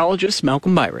Meteorologist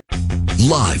Malcolm Byron.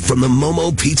 Live from the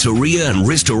Momo Pizzeria and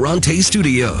Ristorante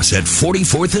Studios at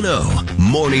 44th and O.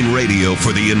 Morning radio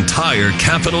for the entire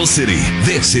capital city.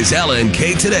 This is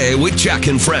LNK Today with Jack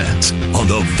and Friends on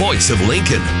the voice of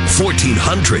Lincoln,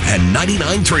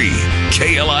 1499.3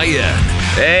 KLIN.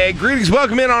 Hey, greetings.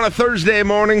 Welcome in on a Thursday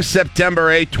morning,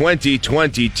 September 8,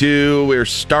 2022. We're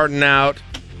starting out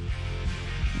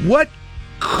what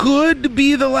could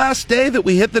be the last day that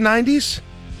we hit the 90s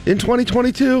in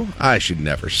 2022. I should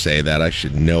never say that. I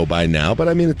should know by now, but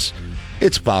I mean,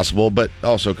 it's possible, but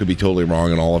also could be totally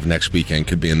wrong, and all of next weekend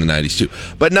could be in the 90s too.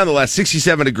 But nonetheless,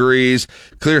 67 degrees,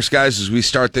 clear skies as we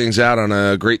start things out on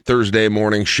a great Thursday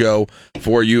morning show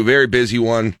for you. Very busy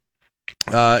one.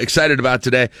 Excited about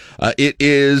today. It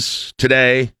is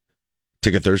today,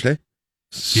 Ticket Thursday.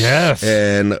 Yes.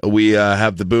 And we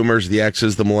have the Boomers, the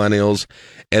X's, the Millennials,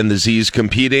 and the Z's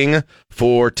competing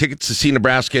for tickets to see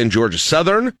Nebraska and Georgia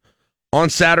Southern on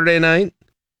Saturday night.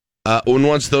 And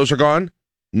once those are gone,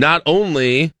 not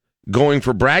only going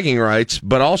for bragging rights,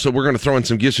 but also we're going to throw in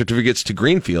some gift certificates to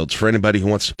Greenfields for anybody who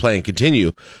wants to play and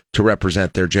continue to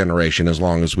represent their generation as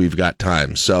long as we've got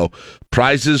time. So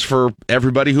prizes for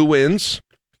everybody who wins,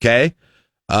 okay?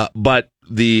 But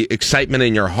the excitement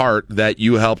in your heart that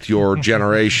you helped your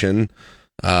generation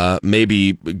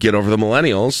maybe get over the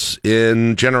Millennials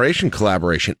in generation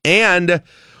collaboration. And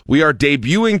we are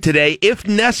debuting today, if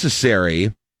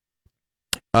necessary,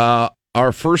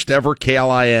 our first ever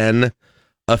KLIN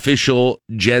official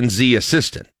Gen Z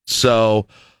assistant. So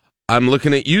I'm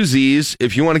looking at you, Z's.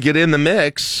 If you want to get in the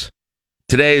mix,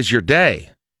 today is your day.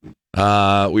 We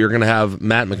are going to have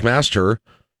Matt McMaster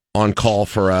on call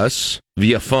for us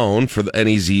via phone for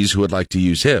any Z's who would like to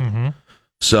use him. Mm-hmm.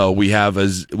 So we have a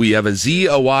Z,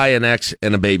 a Y, an X,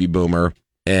 and a baby boomer,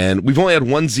 and we've only had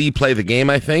one Z play the game,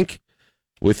 I think,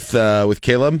 with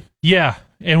Caleb. Yeah,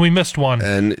 and we missed one,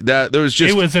 and that there was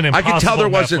just it was an impossible I could tell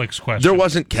there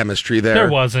wasn't chemistry there.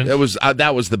 There wasn't. It was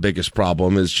that was the biggest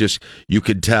problem. Is just you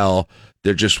could tell.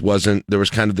 There just wasn't, there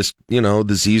was kind of this,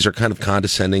 the Z's are kind of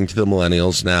condescending to the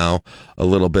millennials now a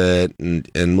little bit, and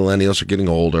millennials are getting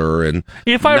older, and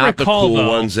if I not recall, the cool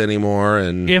ones anymore.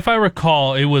 And if I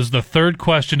recall, it was the third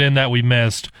question in that we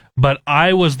missed, but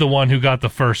I was the one who got the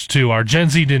first two. Our Gen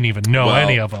Z didn't even know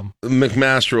any of them.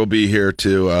 McMaster will be here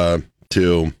to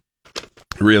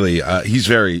really, he's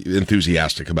very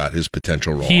enthusiastic about his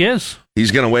potential role. He is.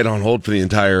 He's going to wait on hold for the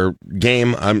entire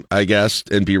game, I guess,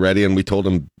 and be ready, and we told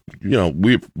him,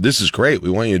 this is great. We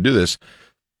want you to do this.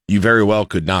 You very well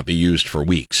could not be used for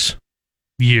weeks,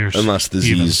 years, unless the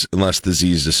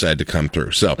Z's decide to come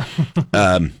through. So,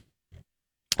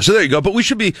 so there you go. But we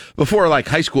should be before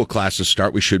high school classes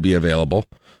start. We should be available,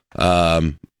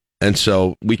 and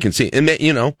so we can see. And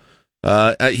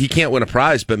he can't win a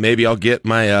prize, but maybe I'll get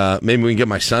my maybe we can get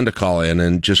my son to call in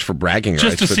and just for bragging rights,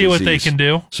 just to see what they can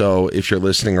do. So if you're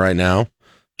listening right now,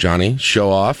 Johnny,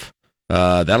 show off.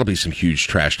 That'll be some huge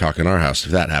trash talk in our house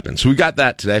if that happens. So we got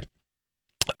that today.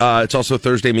 It's also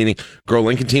Thursday, meaning Grow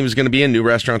Lincoln team is going to be in new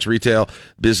restaurants, retail,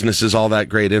 businesses, all that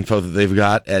great info that they've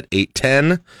got at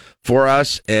 8:10 for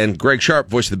us. And Greg Sharp,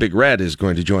 voice of the Big Red, is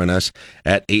going to join us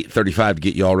at 8:35 to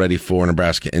get you all ready for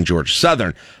Nebraska and Georgia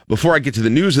Southern. Before I get to the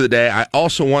news of the day, I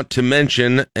also want to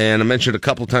mention, and I mentioned a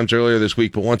couple of times earlier this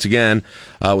week, but once again,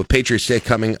 with Patriots Day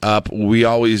coming up, we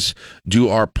always do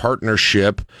our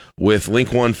partnership with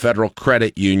Link One Federal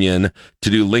Credit Union to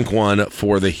do Link One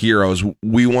for the Heroes.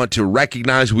 We want to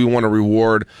recognize, we want to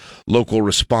reward local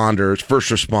responders, first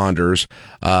responders,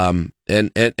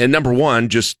 and number one,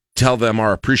 just tell them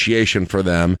our appreciation for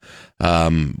them,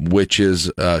 which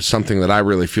is something that I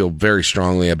really feel very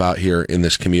strongly about here in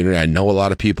this community. I know a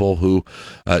lot of people who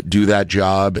do that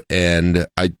job, and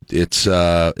it's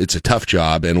a tough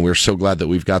job, and we're so glad that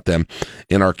we've got them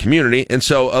in our community. And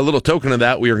so a little token of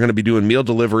that, we are going to be doing meal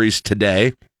deliveries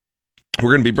today.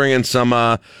 We're going to be bringing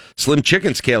some Slim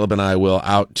Chickens, Caleb and I will,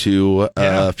 out to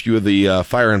a few of the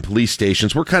fire and police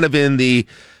stations. We're kind of in the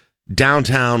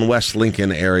downtown West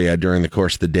Lincoln area during the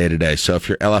course of the day today. So if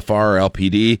you're LFR or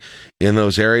LPD in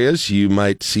those areas, you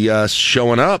might see us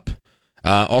showing up.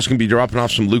 Also going to be dropping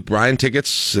off some Luke Bryan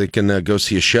tickets. They can go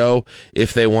see a show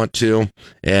if they want to,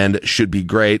 and should be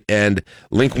great. And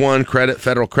Link One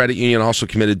Federal Credit Union also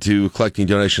committed to collecting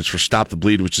donations for Stop the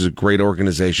Bleed, which is a great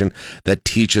organization that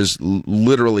teaches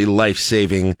literally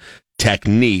life-saving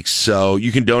techniques. So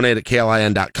you can donate at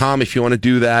klin.com if you want to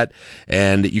do that.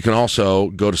 And you can also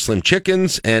go to Slim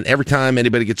Chickens, and every time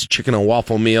anybody gets a chicken and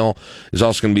waffle meal is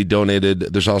also going to be donated.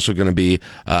 There's also going to be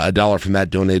 $1 from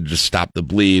that donated to Stop the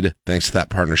Bleed, thanks to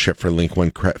that partnership for Link One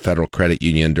Federal Credit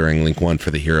Union during Link One for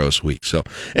the Heroes Week. So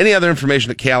any other information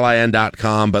at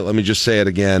klin.com, but let me just say it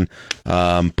again.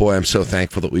 Boy, I'm so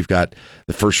thankful that we've got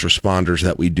the first responders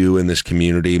that we do in this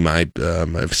community.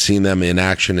 I've seen them in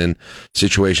action in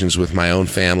situations with my own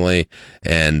family,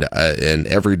 and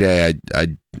every day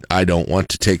I don't want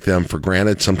to take them for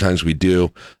granted. Sometimes we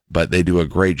do, but they do a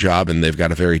great job, and they've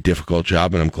got a very difficult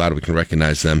job, and I'm glad we can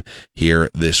recognize them here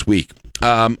this week.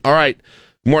 All right.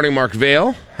 Morning, Mark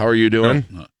Vale. How are you doing?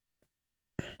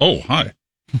 Hi.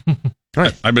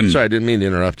 Hi. I've been. Sorry, I didn't mean to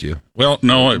interrupt you. Well,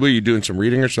 no. Were you doing some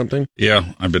reading or something?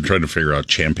 Yeah, I've been trying to figure out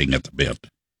champing at the bit.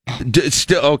 It's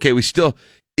still okay. We still.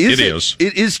 It is.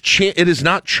 It is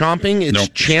not chomping. It's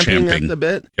champing at the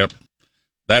bit. Yep.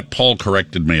 That Paul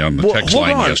corrected me on the text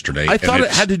line yesterday. I thought it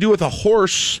had to do with a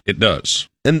horse. It does.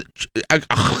 And like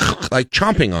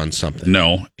chomping on something.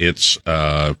 No, it's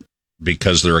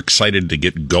because they're excited to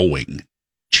get going.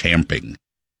 Champing.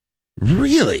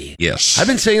 Really? Yes. I've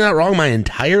been saying that wrong my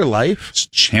entire life. It's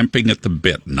champing at the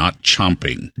bit, not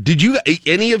chomping. Did you?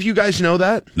 Any of you guys know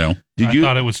that? No. I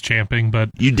thought it was champing, but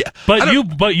you did.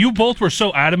 But you both were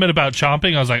so adamant about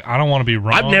chomping. I was like, I don't want to be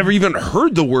wrong. I've never even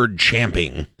heard the word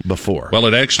champing before. Well,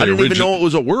 it actually I didn't even know it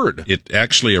was a word. It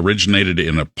actually originated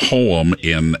in a poem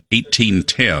in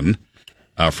 1810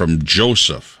 from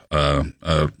Joseph.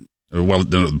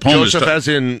 The poem Joseph, as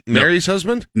in Mary's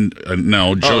husband?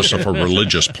 No, Joseph, a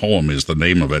religious poem is the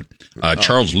name of it.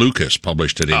 Charles Lucas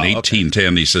published it in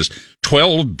 1810. He says,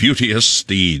 12 beauteous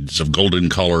steeds of golden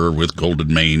color with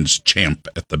golden manes champ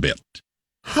at the bit.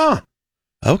 Huh.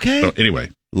 Okay. So anyway.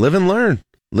 Live and learn.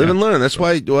 Live and learn. That's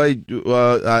why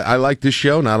I like this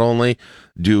show. Not only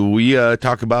do we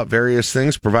talk about various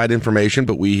things, provide information,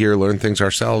 but we here learn things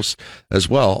ourselves as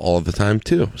well all the time,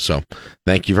 too. So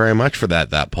thank you very much for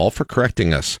that, Paul, for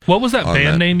correcting us. What was that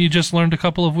band name you just learned a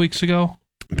couple of weeks ago?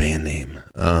 Band name?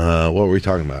 What were we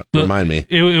talking about? Remind me.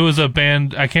 It was a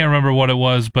band. I can't remember what it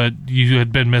was, but you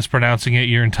had been mispronouncing it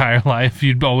your entire life.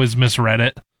 You'd always misread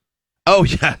it. Oh,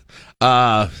 yeah.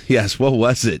 Yes, what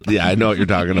was it? Yeah, I know what you're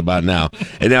talking about now.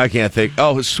 And now I can't think.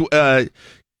 Oh,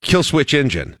 Kill Switch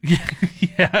Engine.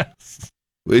 Yes.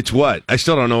 It's what? I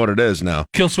still don't know what it is now.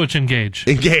 Kill Switch Engage.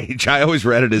 Engage. I always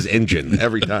read it as Engine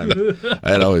every time.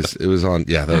 It was on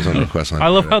Request Line. I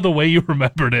love how the way you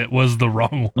remembered it was the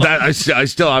wrong one. I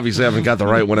still obviously haven't got the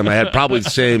right one in my head. Probably the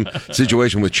same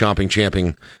situation with champing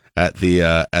at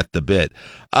the bit.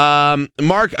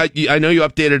 Mark, I know you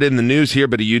updated in the news here,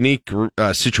 but a unique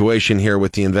situation here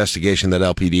with the investigation that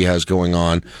LPD has going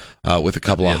on with a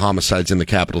couple of homicides in the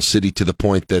capital city, to the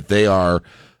point that they are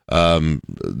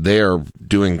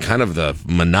doing kind of the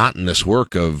monotonous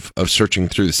work of searching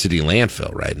through the city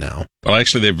landfill right now. Well,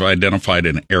 actually, they've identified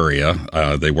an area.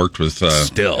 They worked with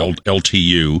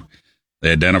LTU.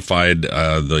 They identified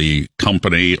the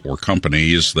company or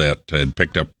companies that had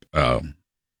picked up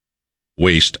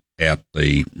waste at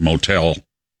the motel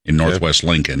in Northwest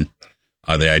Lincoln.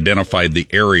 They identified the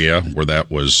area where that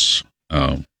was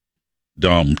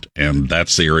dumped, and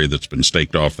that's the area that's been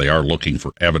staked off. They are looking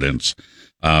for evidence.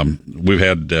 We've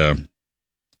had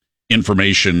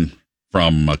information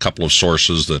from a couple of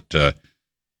sources that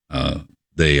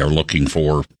they are looking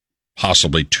for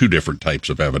possibly two different types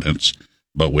of evidence,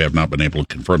 but we have not been able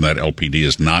to confirm that. LPD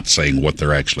is not saying what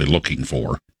they're actually looking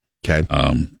for. Okay.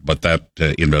 But that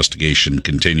investigation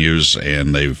continues,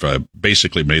 and they've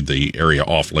basically made the area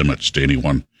off limits to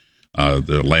anyone.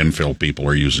 The landfill people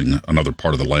are using another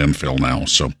part of the landfill now.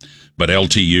 So, but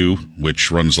LTU, which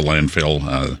runs the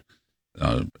landfill,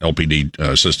 LPD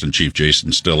Assistant Chief Jason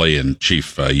Stilley and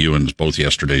Chief Ewens both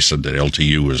yesterday said that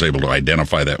LTU was able to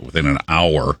identify that within an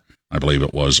hour, I believe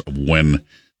it was, when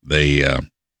they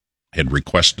had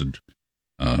requested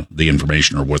the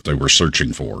information or what they were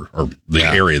searching for, or the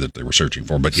area that they were searching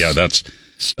for. But yeah, that's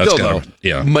still kind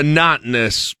of,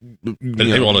 monotonous,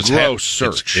 gross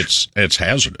search. It's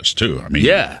hazardous too. I mean,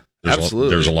 absolutely.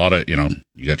 There's a lot of,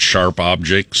 you got sharp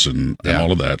objects and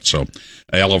all of that. So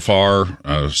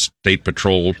LFR, State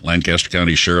Patrol, Lancaster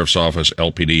County Sheriff's Office,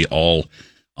 LPD, all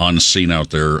on scene out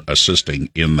there assisting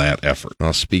in that effort.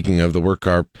 Well, speaking of the work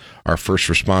our first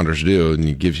responders do, and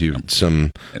it gives you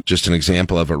just an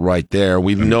example of it right there.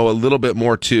 We know a little bit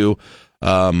more too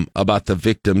about the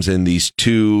victims in these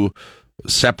two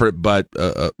separate, but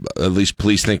at least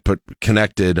police think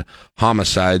connected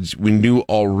homicides. We knew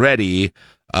already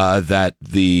that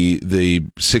the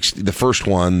first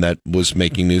one that was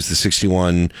making news, the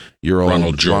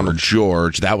 61-year-old Ronald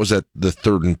George, that was at the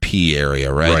 3rd and P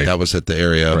area, right? That was at the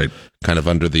area kind of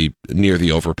near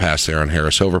the overpass there on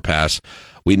Harris Overpass.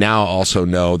 We now also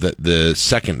know that the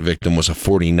second victim was a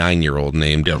 49-year-old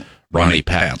named Ronnie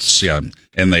Patz. Yeah,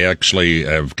 and they actually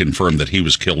have confirmed that he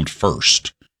was killed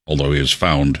first, although he was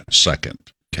found second.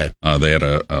 Okay. They had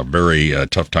a very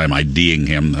tough time IDing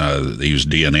him. They used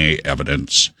DNA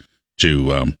evidence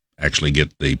to actually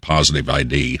get the positive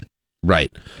ID.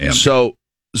 Right. And so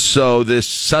this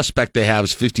suspect they have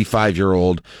is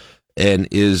 55-year-old and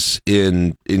is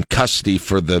in custody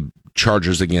for the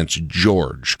charges against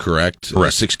George, correct?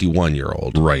 Correct.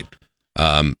 61-year-old. Right.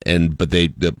 But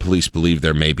the police believe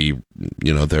there may be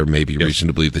reason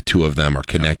to believe the two of them are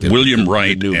connected. William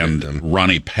Wright and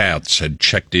Ronnie Patz had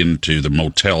checked into the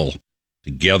motel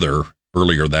together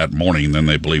earlier that morning. Then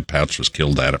they believe Patz was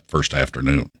killed that first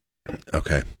afternoon.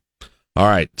 Okay. All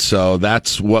right. So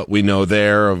that's what we know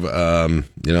there of,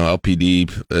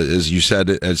 LPD, as you said,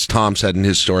 as Tom said in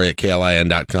his story at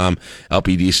KLIN.com,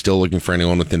 LPD is still looking for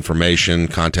anyone with information,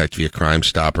 contact via Crime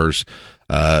Stoppers.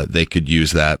 They could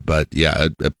use that, but yeah,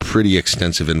 a pretty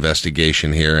extensive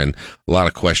investigation here and a lot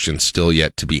of questions still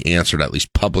yet to be answered, at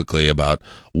least publicly, about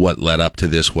what led up to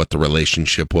this, what the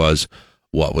relationship was,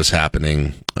 what was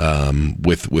happening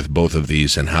with both of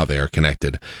these and how they are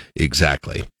connected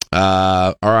exactly.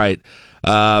 All right.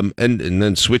 And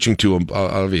then switching to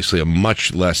obviously a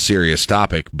much less serious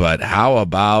topic, but how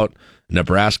about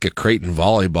Nebraska Creighton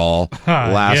volleyball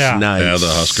last night? Yeah, the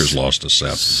Huskers lost a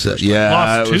set.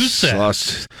 Lost 2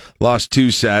 sets. Lost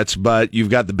 2 sets, but you've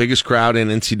got the biggest crowd in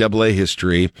NCAA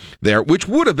history there, which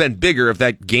would have been bigger if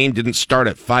that game didn't start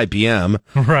at 5 p.m.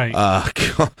 Right. I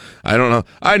don't know.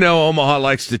 I know Omaha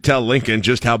likes to tell Lincoln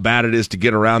just how bad it is to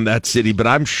get around that city, but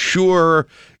I'm sure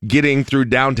getting through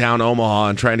downtown Omaha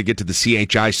and trying to get to the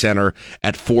CHI Center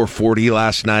at 4:40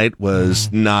 last night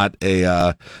was not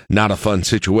a fun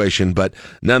situation. But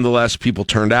nonetheless, people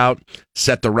turned out,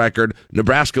 set the record.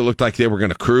 Nebraska looked like they were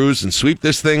going to cruise and sweep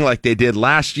this thing like they did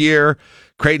last year.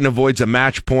 Creighton avoids a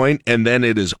match point, and then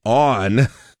it is on.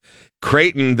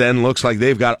 Creighton then looks like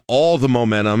they've got all the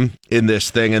momentum in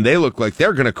this thing, and they look like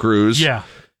they're going to cruise. Yeah.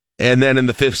 And then in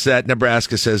the 5th set,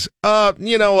 Nebraska says,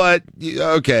 you know what?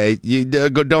 Okay,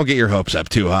 don't get your hopes up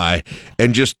too high,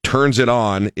 and just turns it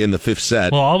on in the 5th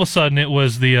set. Well, all of a sudden, it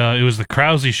was the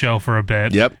Krause show for a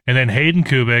bit. Yep. And then Hayden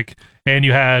Kubik, and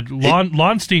you had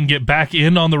Lonstein get back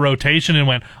in on the rotation and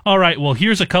went, all right, well,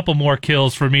 here's a couple more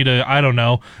kills for me to, I don't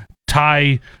know,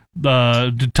 tie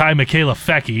Michaela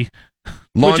Fecki,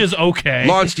 which is okay.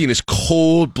 Lonstein is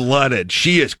cold-blooded.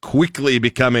 She's quickly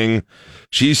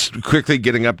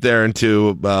getting up there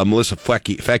into Melissa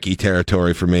Fecki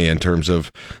territory for me in terms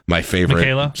of my favorite.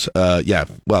 Michaela? Yeah.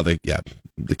 Well, they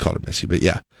called her Missy, but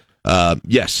yeah.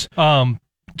 Yes.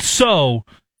 So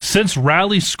since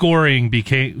rally scoring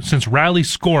became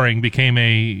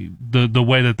the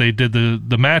way that they did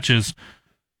the matches,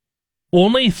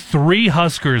 only 3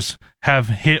 Huskers have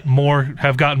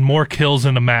gotten more kills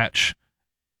in a match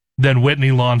than Whitney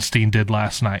Lonstein did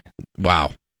last night.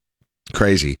 Wow.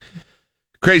 Crazy.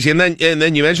 And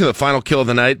then you mentioned the final kill of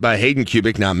the night by Hayden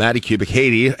Kubik, now Maddie Kubik,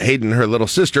 Hayden, her little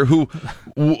sister, who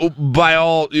by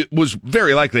all was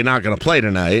very likely not going to play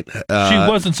tonight. She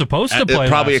wasn't supposed to play.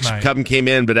 Probably last night. Cubben came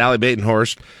in, but Allie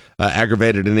Batenhorst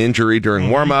aggravated an injury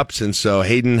during warm-ups, and so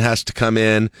Hayden has to come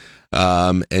in.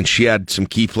 And she had some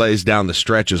key plays down the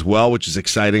stretch as well, which is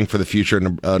exciting for the future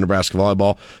of Nebraska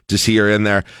volleyball to see her in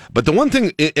there. But the one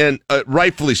thing, and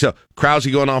rightfully so, Krause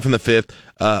going off in the 5th,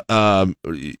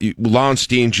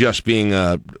 Lonstein just being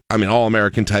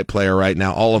All-American type player right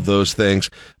now, all of those things.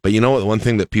 But you know what? The one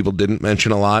thing that people didn't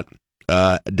mention a lot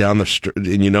down the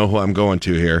and you know who I'm going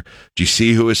to here. Do you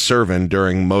see who was serving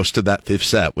during most of that 5th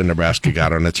set when Nebraska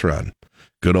got on its run?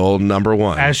 Good old number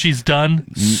 1. As she's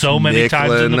done so many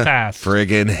times in the past.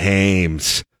 Friggin'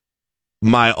 Hames.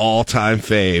 My all-time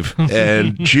fave.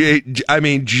 And,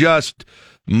 just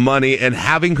money. And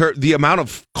having her, the amount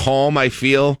of calm I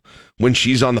feel when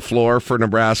she's on the floor for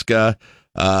Nebraska,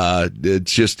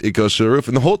 it goes through the roof.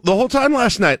 And the whole time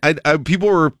last night, people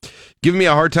were giving me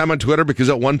a hard time on Twitter because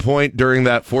at one point during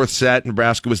that 4th set,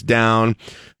 Nebraska was down.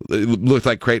 It looked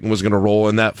like Creighton was going to roll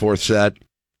in that 4th set.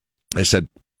 I said,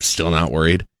 still not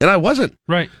worried, and I wasn't.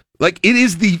 Right. Like it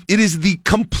is the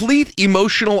complete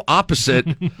emotional opposite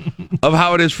of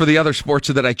how it is for the other sports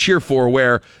that I cheer for,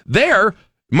 where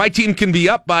my team can be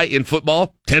up by, in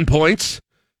football, 10 points,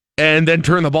 and then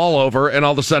turn the ball over, and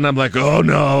all of a sudden I'm like, oh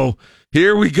no,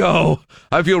 here we go.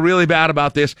 I feel really bad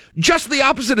about this. Just the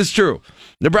opposite is true.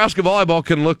 Nebraska volleyball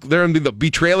can look there and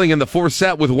be trailing in the fourth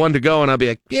set with 1 to go, and I'll be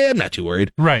like, yeah, I'm not too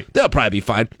worried. Right. They'll probably be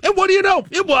fine. And what do you know?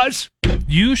 It was.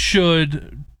 You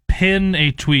should pin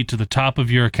a tweet to the top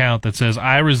of your account that says,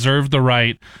 I reserve the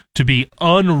right to be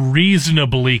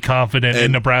unreasonably confident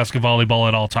in Nebraska volleyball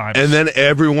at all times. And then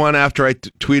everyone, after I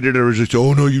tweeted it, was just,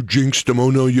 oh no, you jinxed them. Oh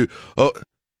no, you. Oh,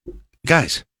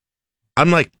 guys, I'm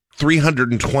like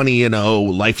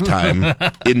 320-0 lifetime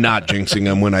in not jinxing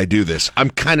them when I do this. I'm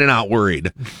kind of not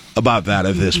worried about that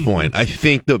at this point. I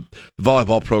think the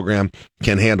volleyball program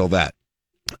can handle that.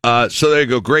 So there you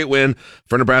go. Great win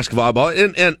for Nebraska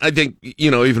volleyball. And I think,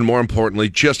 even more importantly,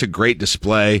 just a great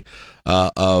display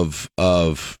of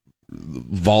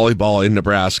volleyball in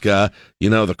Nebraska.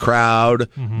 The crowd,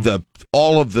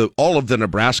 all of the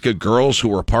Nebraska girls who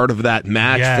were part of that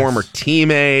match, yes. former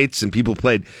teammates, and people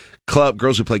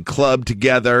girls who played club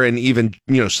together, and even,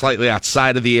 slightly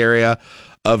outside of the area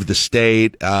of the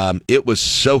state. It was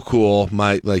so cool.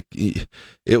 It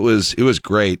was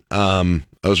great.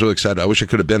 I was really excited. I wish I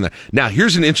could have been there. Now,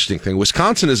 here's an interesting thing.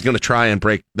 Wisconsin is going to try and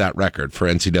break that record for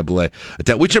NCAA,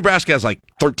 which Nebraska has like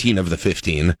 13 of the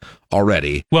 15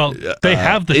 already. Well, they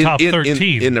have the top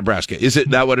 13. In Nebraska. Is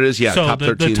it that what it is? Yeah, so top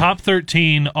 13. The top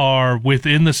 13 are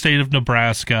within the state of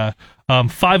Nebraska.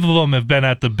 5 of them have been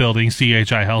at the building,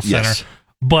 CHI Health Center. Yes.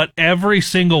 But every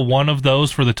single one of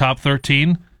those for the top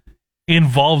 13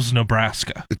 involves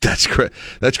Nebraska. That's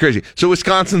crazy. So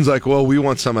Wisconsin's like, well, we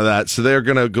want some of that. So they're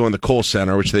going to go in the Kohl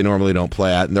Center, which they normally don't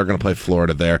play at, and they're going to play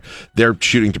Florida there. They're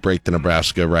shooting to break the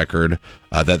Nebraska record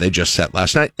that they just set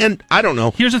last night. And I don't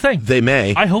know. Here's the thing. They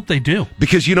may. I hope they do.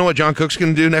 Because you know what John Cook's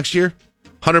going to do next year?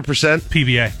 100%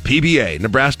 PBA,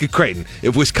 Nebraska Creighton.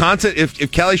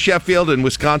 If Kelly Sheffield and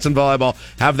Wisconsin volleyball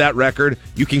have that record,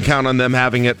 you can count on them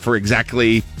having it for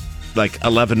exactly like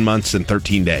 11 months and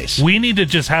 13 daes. We need to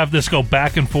just have this go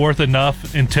back and forth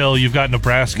enough until you've got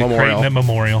Nebraska Creighton at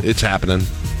Memorial. It's happening.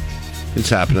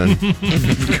 Cook's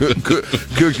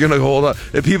going to hold up.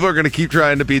 And people are going to keep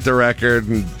trying to beat the record,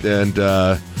 and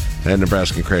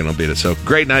Nebraska and Creighton will beat it. So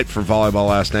great night for volleyball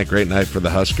last night. Great night for the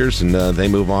Huskers, and they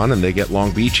move on, and they get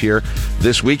Long Beach here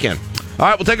this weekend. All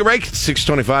right, we'll take a break.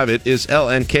 6:25. It is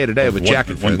LNK Today with Jack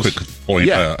and Friends. One quick point.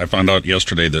 Yeah. I found out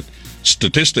yesterday that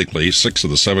statistically 6 of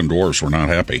the 7 dwarves were not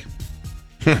happy.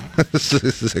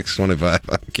 6:25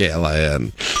 on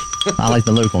KLIN. I like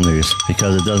the local news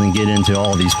because it doesn't get into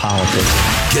all these politics.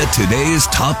 Get today's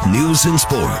top news and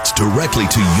sports directly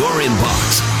to your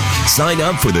inbox. Sign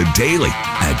up for the daily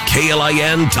at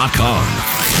KLIN.com.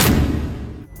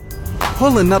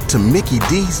 Pulling up to Mickey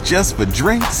D's just for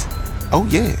drinks? Oh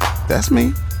yeah, that's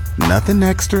me. Nothing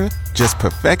extra, just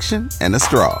perfection and a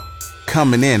straw.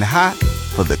 Coming in hot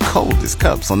for the coldest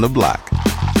cups on the block.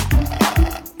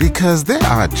 Because there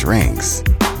are drinks.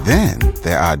 Then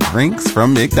there are drinks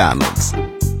from McDonald's.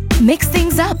 Mix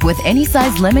things up with any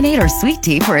size lemonade or sweet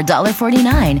tea for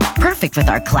 $1.49. Perfect with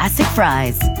our classic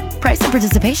fries. Price and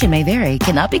participation may vary.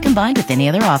 Cannot be combined with any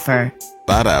other offer.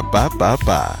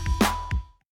 Ba-da-ba-ba-ba.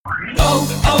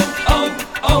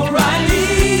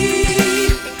 O'Reilly.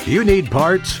 You need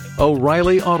parts?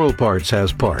 O'Reilly Auto Parts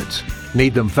has parts.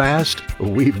 Need them fast?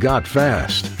 We've got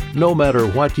fast. No matter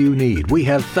what you need, we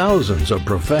have thousands of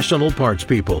professional parts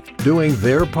people doing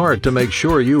their part to make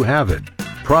sure you have it.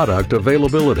 Product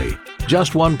availability.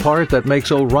 Just one part that makes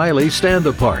O'Reilly stand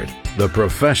apart. The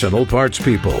professional parts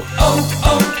people.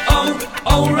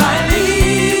 O'Reilly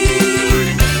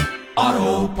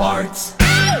Auto Parts.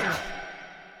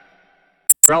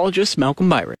 Meteorologist Malcolm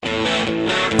Byron.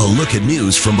 A look at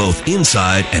news from both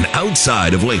inside and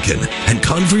outside of Lincoln, and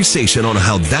conversation on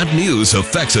how that news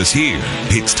affects us here.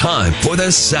 It's time for the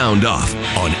Sound Off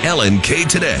on LNK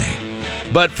Today.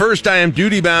 But first, I am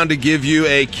duty-bound to give you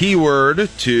a keyword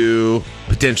to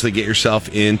potentially get yourself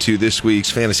into this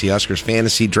week's Fantasy Huskers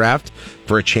Fantasy Draft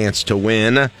for a chance to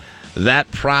win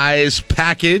that prize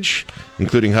package,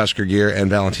 including Husker gear and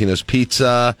Valentino's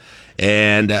Pizza.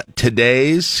 And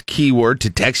today's keyword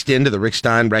to text into the Rick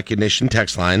Stein Recognition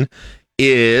text line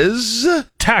is...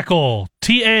 Tackle.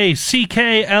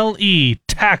 Tackle.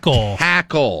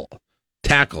 Tackle.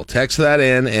 Tackle. Text that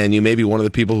in, and you may be one of the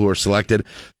people who are selected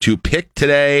to pick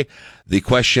today. The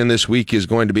question this week is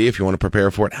going to be, if you want to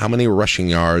prepare for it, how many rushing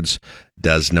yards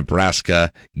does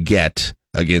Nebraska get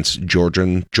against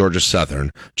Georgia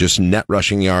Southern? Just net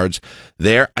rushing yards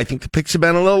there. I think the picks have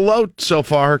been a little low so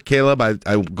far, Caleb. I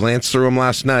glanced through them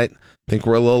last night. I think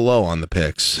we're a little low on the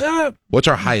picks. What's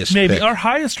our highest maybe pick? Our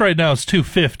highest right now is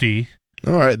 250.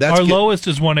 All right, that's our good. lowest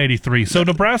is 183. So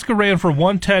Nebraska ran for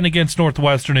 110 against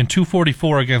Northwestern and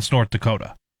 244 against North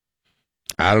Dakota.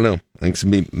 I don't know. I think it's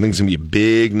going to be a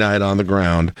big night on the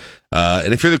ground.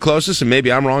 And if you're the closest, and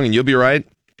maybe I'm wrong and you'll be right,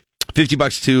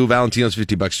 $50 to Valentino's,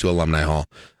 $50 to Alumni Hall.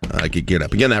 Get geared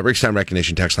up. Again, that Rick's Time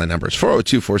Recognition text line number is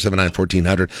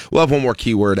 402-479-1400. We'll have one more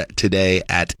keyword today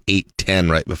at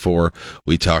 8:10, right before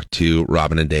we talk to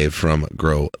Robin and Dave from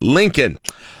Grow Lincoln.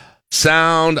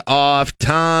 Sound off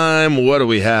time. What do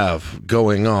we have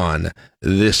going on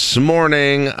this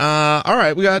morning? All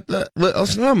right, we got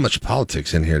not much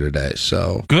politics in here today,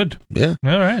 so good. Yeah,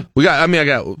 all right. We got. I mean, I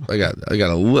got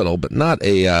a little, but not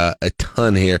a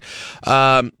ton here.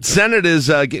 Senate is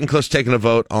getting close to taking a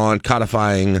vote on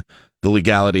codifying the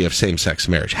legality of same-sex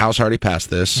marriage. House already passed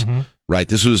this, right?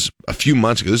 This was a few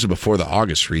months ago. This is before the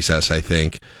August recess, I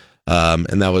think,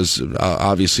 and that was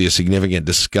obviously a significant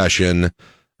discussion.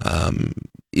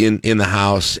 In the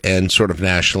House and sort of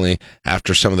nationally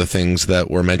after some of the things that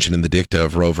were mentioned in the dicta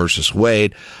of Roe versus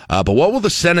Wade. But what will the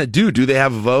Senate do? Do they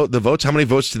have a vote? The votes? How many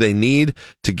votes do they need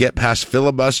to get past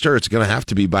filibuster? It's going to have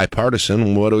to be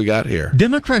bipartisan. What do we got here?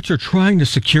 Democrats are trying to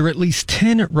secure at least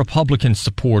 10 Republican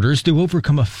supporters to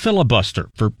overcome a filibuster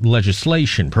for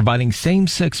legislation providing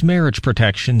same-sex marriage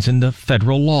protections in the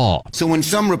federal law. So when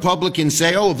some Republicans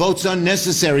say, a vote's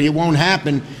unnecessary, it won't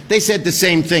happen, they said the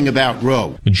same thing about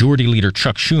Roe. Majority Leader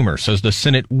Chuck Schumer says the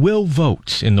Senate will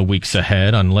vote in the weeks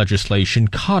ahead on legislation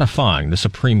codifying the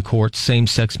Supreme Court's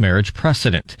same-sex marriage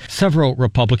precedent. Several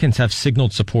Republicans have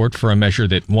signaled support for a measure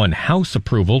that won House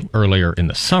approval earlier in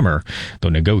the summer, though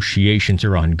negotiations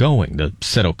are ongoing to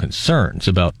settle concerns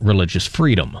about religious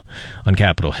freedom. On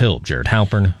Capitol Hill, Jared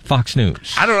Halpern, Fox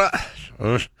News. I don't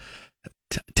know.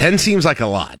 10 seems like a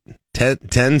lot.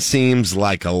 10 seems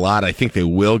like a lot. I think they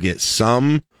will get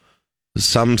some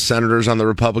senators on the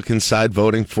Republican side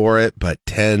voting for it, but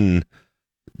 10,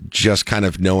 just kind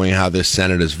of knowing how this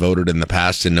Senate has voted in the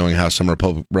past and knowing how some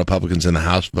Republicans in the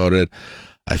House voted,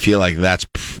 I feel like that's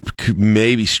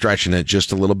maybe stretching it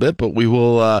just a little bit, but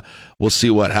we'll see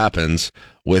what happens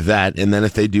with that. And then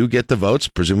if they do get the votes,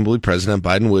 presumably President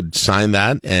Biden would sign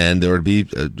that, and there would be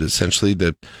essentially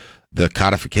the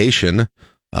codification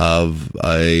of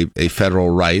a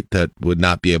federal right that would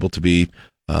not be able to be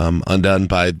undone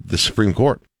by the Supreme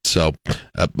Court. So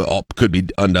could be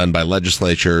undone by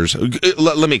legislatures.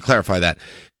 Let me clarify that.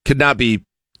 Could not be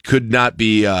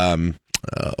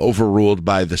overruled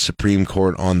by the Supreme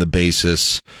Court on the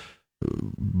basis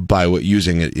by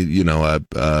using it,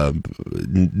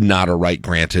 not a right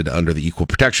granted under the Equal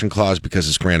Protection Clause because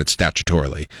it's granted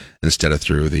statutorily instead of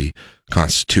through the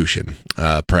Constitution.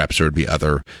 Perhaps there would be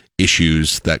other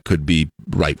issues that could be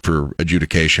ripe for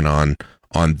adjudication on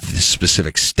the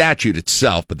specific statute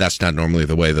itself, but that's not normally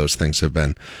the way those things have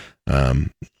been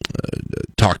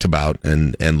talked about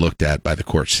and looked at by the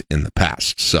courts in the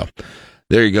past. So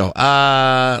there you go.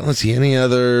 Let's see, any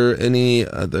other,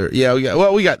 yeah,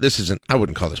 we got, this isn't, I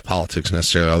wouldn't call this politics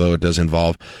necessarily, although it does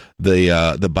involve the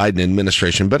Biden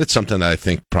administration, but it's something that I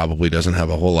think probably doesn't have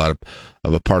a whole lot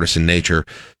of a partisan nature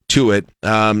to it.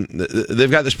 They've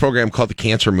got this program called the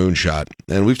Cancer Moonshot,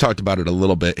 and we've talked about it a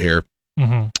little bit here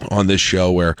on this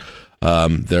show, where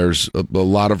there's a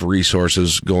lot of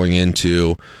resources going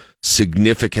into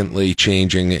significantly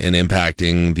changing and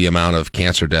impacting the amount of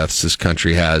cancer deaths this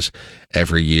country has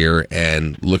every year,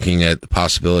 and looking at the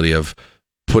possibility of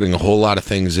putting a whole lot of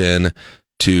things in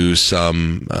to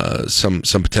some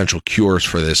potential cures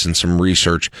for this, and some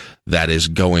research that is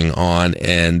going on.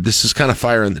 And this is kind of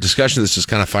firing, the discussion of this is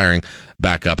kind of firing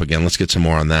back up again. Let's get some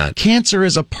more on that. Cancer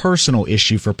is a personal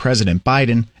issue for President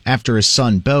Biden after his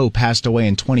son Beau passed away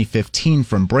in 2015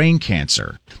 from brain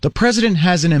cancer. The president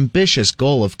has an ambitious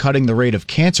goal of cutting the rate of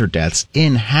cancer deaths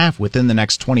in half within the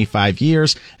next 25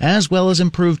 years, as well as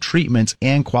improve treatments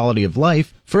and quality of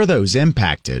life for those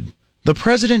impacted. The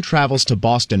president travels to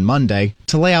Boston Monday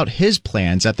to lay out his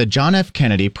plans at the John F.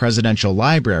 Kennedy Presidential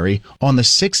Library on the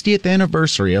 60th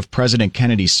anniversary of President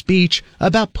Kennedy's speech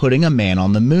about putting a man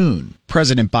on the moon.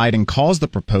 President Biden calls the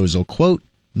proposal, quote,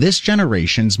 this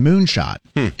generation's moonshot.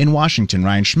 In Washington,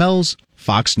 Ryan Schmelz,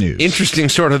 Fox News. Interesting,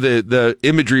 sort of the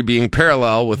imagery being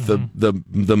parallel with the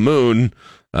moon,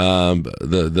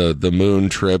 the moon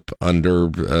trip under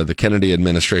the Kennedy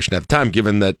administration at the time,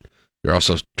 given that you're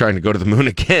also trying to go to the moon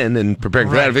again and preparing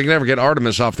for that. If you can never get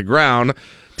Artemis off the ground,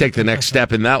 take the next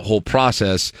step in that whole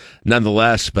process,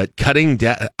 nonetheless. But cutting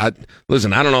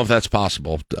listen, I don't know if that's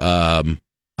possible. I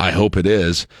hope it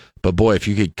is. But boy, if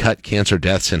you could cut cancer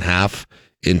deaths in half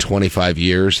in 25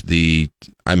 years, that'd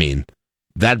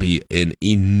be an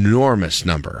enormous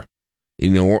number.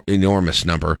 enormous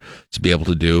number to be able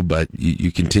to do, but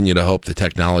you continue to hope the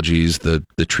technologies, the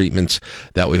treatments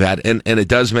that we've had. And it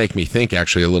does make me think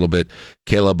actually a little bit,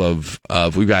 Caleb, of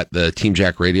we've got the Team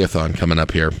Jack Radiothon coming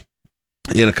up here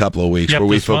in a couple of weeks, where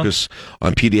we focus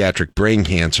on pediatric brain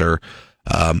cancer.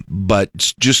 But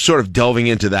just sort of delving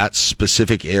into that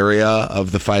specific area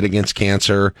of the fight against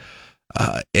cancer,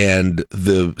 and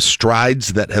the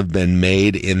strides that have been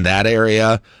made in that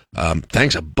area.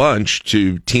 Thanks a bunch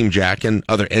to Team Jack and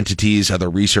other entities, other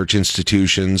research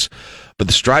institutions, but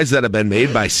the strides that have been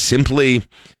made by simply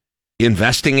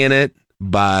investing in it,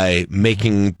 by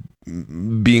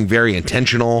being very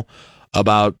intentional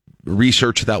about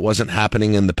research that wasn't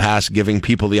happening in the past, giving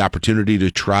people the opportunity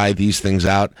to try these things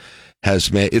out,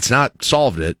 it's not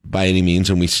solved it by any means,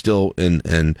 and we still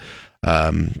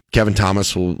Kevin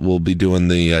Thomas will be doing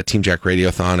the Team Jack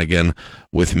Radiothon again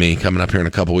with me coming up here in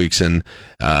a couple weeks, and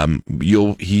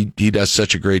he does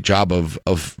such a great job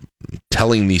of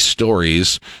telling these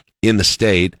stories in the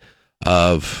state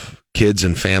of kids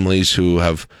and families who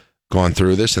have gone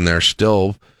through this, and there are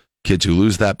still kids who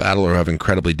lose that battle or have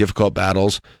incredibly difficult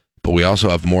battles, but we also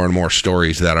have more and more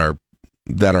stories that are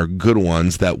good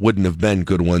ones that wouldn't have been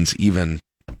good ones even,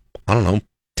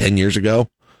 10 years ago.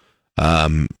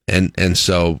 And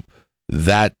so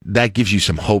that gives you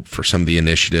some hope for some of the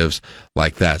initiatives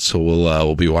like that. So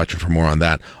we'll be watching for more on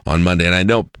that on Monday. And I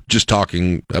know, just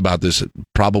talking about this,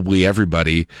 probably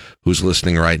everybody who's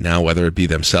listening right now, whether it be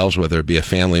themselves, whether it be a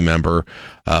family member,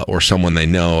 or someone they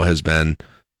know, has been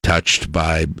touched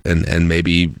by and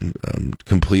maybe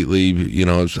completely,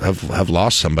 have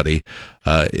lost somebody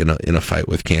in a fight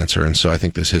with cancer. And so I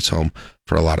think this hits home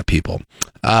for a lot of people.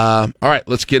 All right,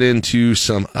 let's get into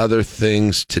some other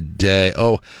things today.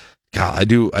 Oh, God, I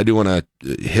do want to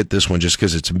hit this one just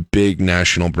because it's big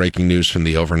national breaking news from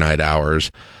the overnight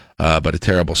hours, but a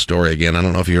terrible story again. I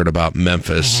don't know if you heard about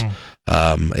Memphis.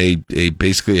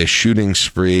 Basically a shooting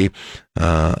spree.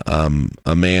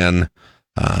 A man,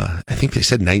 I think they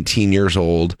said 19 years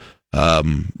old,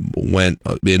 went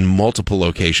in multiple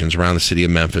locations around the city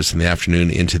of Memphis in the afternoon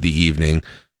into the evening,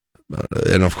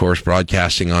 and of course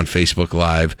broadcasting on Facebook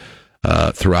Live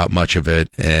throughout much of it,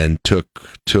 and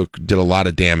did a lot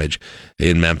of damage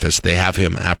in Memphis. They have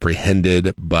him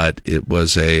apprehended, but it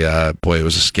was a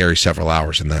scary several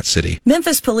hours in that city.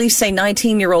 Memphis police say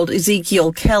 19-year-old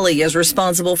Ezekiel Kelly is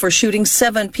responsible for shooting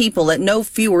 7 people at no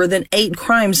fewer than 8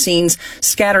 crime scenes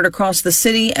scattered across the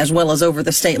city as well as over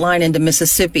the state line into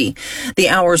Mississippi. The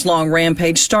hours-long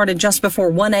rampage started just before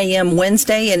 1 a.m.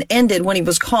 Wednesday and ended when he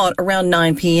was caught around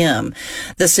 9 p.m.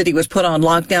 The city was put on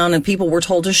lockdown and people were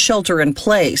told to shelter in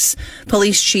place.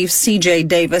 Police Chief C.J.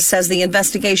 Davis says the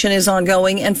investigation is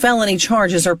ongoing and felony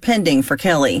charges are pending for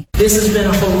Kelly. This has been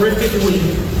a horrific week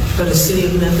for the city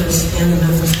of Memphis and the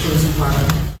Memphis Police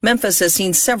Department. Memphis has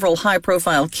seen several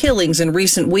high-profile killings in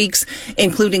recent weeks,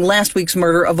 including last week's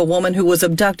murder of a woman who was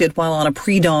abducted while on a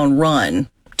pre-dawn run.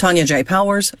 Tanya J.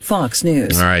 Powers, Fox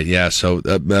News. All right, yeah, so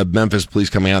Memphis police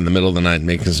coming out in the middle of the night and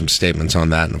making some statements on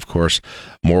that, and of course,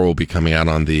 more will be coming out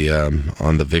on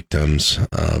the victims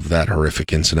of that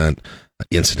horrific incident.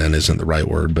 Incident isn't the right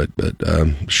word, but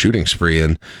shooting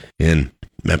spree in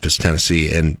Memphis,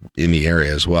 Tennessee, and in the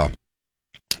area as well.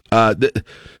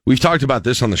 We've talked about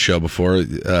this on the show before.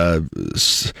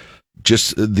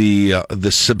 Just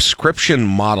the subscription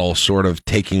model sort of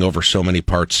taking over so many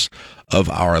parts of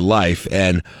our life,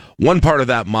 and one part of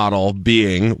that model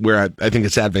being where I think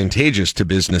it's advantageous to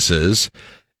businesses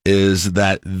is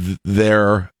that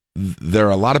there are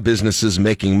a lot of businesses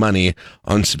making money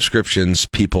on subscriptions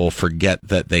people forget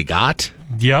that they got.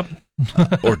 Yep.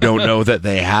 Or don't know that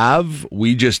they have.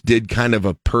 We just did kind of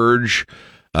a purge.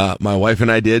 My wife and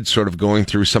I did, sort of going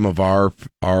through some of our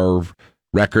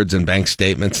records and bank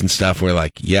statements and stuff. We're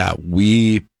like, yeah,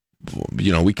 we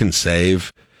can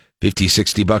save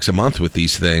 $50-$60 a month with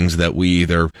these things that we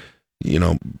either,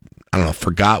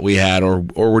 forgot we had or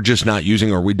we're just not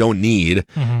using or we don't need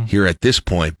here at this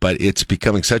point. But it's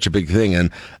becoming such a big thing,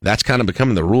 and that's kind of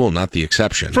becoming the rule, not the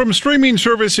exception. From streaming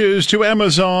services to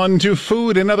Amazon to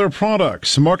food and other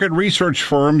products, market research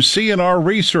firm C&R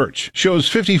Research shows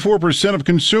 54% of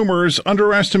consumers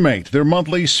underestimate their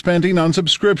monthly spending on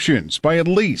subscriptions by at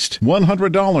least $100,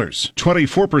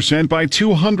 24% by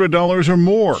 $200 or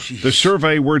more. Jeez. The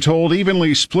survey, we're told,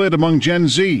 evenly split among Gen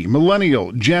Z,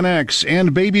 Millennial, Gen X,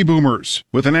 and Baby Boomers,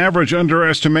 with an average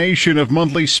underestimation of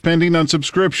monthly spending on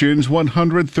subscriptions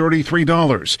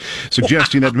 $133,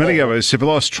 suggesting that many of us have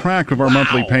lost track of our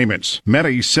monthly payments.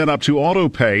 Many set up to auto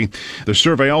pay. The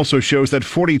survey also shows that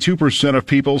 42% of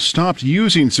people stopped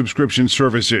using subscription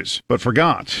services, but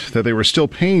forgot that they were still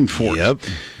paying for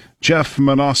it. Jeff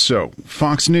Manasso,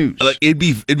 Fox News. It'd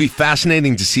be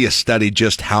fascinating to see a study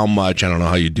just how much, I don't know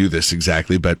how you do this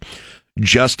exactly, but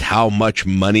just how much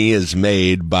money is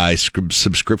made by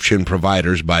subscription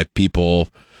providers by people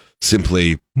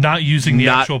simply not using the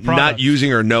actual product. Not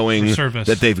using or knowing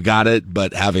that they've got it,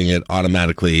 but having it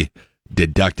automatically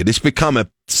deducted. It's become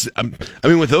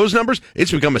with those numbers,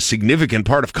 it's become a significant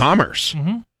part of commerce.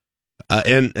 Mm-hmm.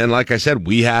 And like I said,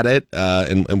 we had it,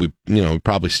 and we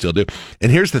probably still do. And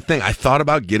here's the thing: I thought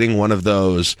about getting one of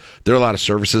those. There are a lot of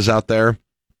services out there,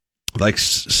 like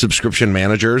subscription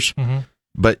managers. Mm-hmm.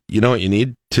 But you know what you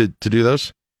need to do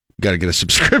those? You got to get a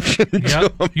subscription.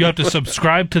 Yep. You have to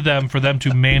subscribe to them for them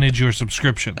to manage your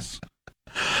subscriptions.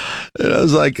 And I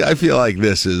was like, I feel like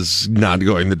this is not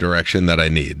going the direction that I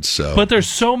need. So, but there's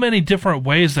so many different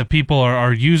ways that people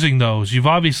are using those. You've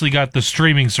obviously got the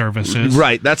streaming services,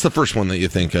 right? That's the first one that you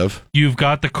think of. You've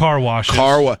got the car washes.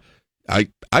 I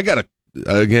got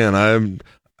again. I'm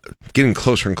getting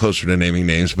closer and closer to naming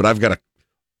names, but I've got a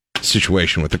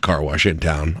situation with the car wash in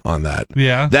town on that.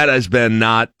 Yeah, that has been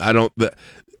not.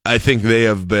 I think they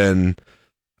have been.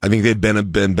 I think they've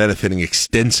been benefiting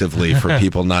extensively for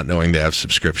people not knowing they have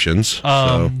subscriptions.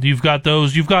 You've got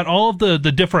those. You've got all of the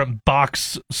different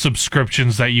box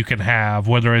subscriptions that you can have,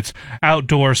 whether it's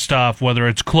outdoor stuff, whether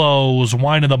it's clothes,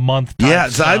 wine of the month. Yeah,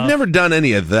 so I've never done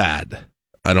any of that.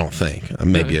 I don't think.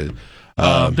 Maybe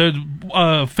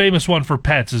the famous one for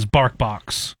pets is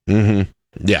BarkBox.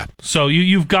 Mm-hmm. Yeah. So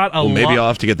you've got a lot. Maybe I'll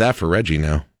have to get that for Reggie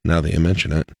now that you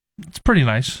mention it. It's pretty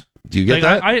nice. Do you get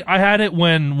that? I had it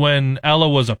when Ella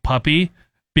was a puppy,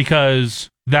 because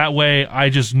that way I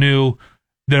just knew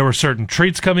there were certain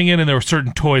treats coming in and there were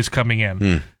certain toys coming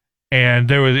in.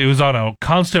 And it was on a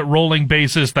constant rolling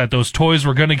basis that those toys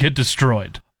were going to get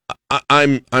destroyed.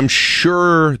 I'm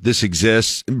sure this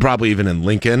exists, probably even in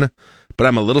Lincoln, but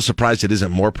I'm a little surprised it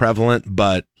isn't more prevalent.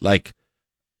 But like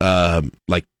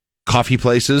coffee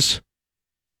places,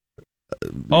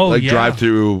 drive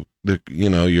through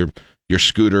your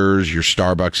Scooters, your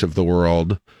Starbucks of the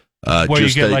world, where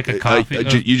you get like a coffee.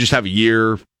 You just have a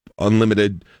year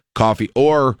unlimited coffee,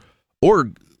 or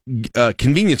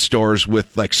convenience stores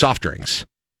with like soft drinks.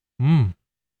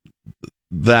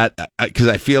 That, because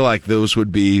I feel like those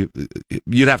would be,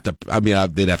 you'd have to. I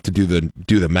mean, they'd have to do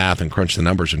the math and crunch the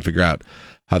numbers and figure out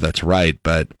how that's right.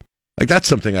 But like that's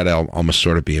something I'd almost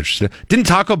sort of be interested in. Didn't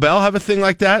Taco Bell have a thing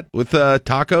like that with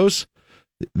tacos?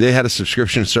 They had a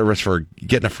subscription service for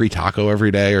getting a free taco every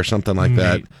day or something like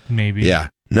that. Maybe. Yeah.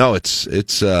 No, it's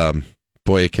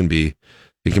boy, it can be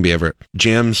ever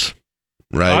gyms,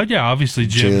 right? Oh yeah, obviously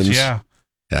gyms. Yeah.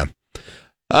 Yeah.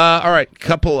 All right,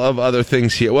 couple of other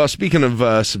things here. Well, speaking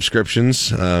of subscriptions,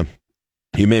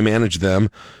 you may manage them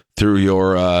through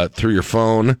your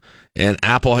phone. And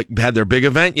Apple had their big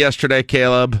event yesterday,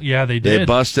 Caleb. Yeah, they did. They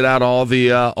busted out all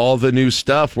the new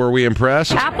stuff. Were we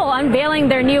impressed? Apple unveiling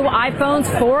their new iPhones,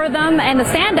 4 of them, and the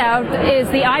standout is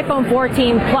the iPhone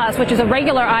 14 Plus, which is a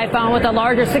regular iPhone with a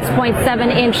larger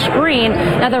 6.7-inch screen.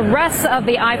 Now, the rest of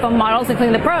the iPhone models,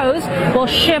 including the Pros, will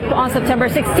ship on September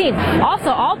 16th. Also,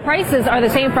 all prices are the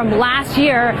same from last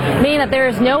year, meaning that there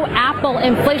is no Apple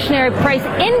inflationary price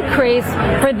increase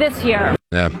for this year.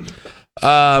 Yeah.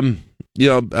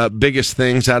 Biggest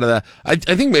things out of that. I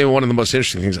think maybe one of the most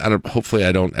interesting things, hopefully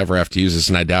I don't ever have to use this,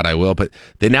 and I doubt I will, but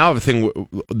they now have a thing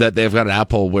that they've got at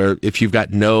Apple where if you've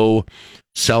got no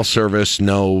cell service,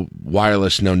 no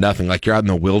wireless, no nothing, like you're out in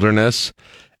the wilderness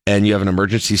and you have an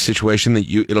emergency situation,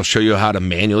 it'll show you how to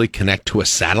manually connect to a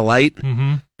satellite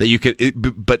that you could,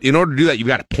 but in order to do that, you've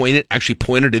got to point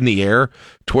it in the air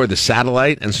toward the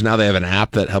satellite. And so now they have an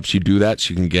app that helps you do that.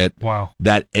 So you can get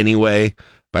that anyway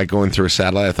by going through a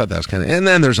satellite. I thought that was kind of, and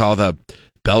then there's all the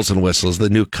bells and whistles, the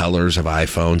new colors of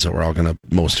iPhones that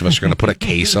most of us are going to put a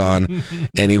case on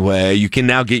anyway. You can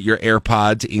now get your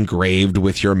AirPods engraved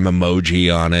with your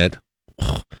Memoji on it.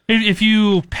 If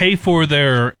you pay for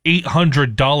their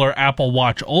 $800 Apple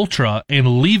Watch Ultra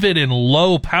and leave it in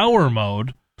low power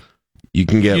mode, you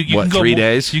can get, 3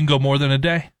 days? You can go more than a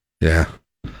day. Yeah.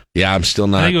 Yeah, I'm still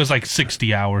not. I think it was like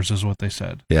 60 hours is what they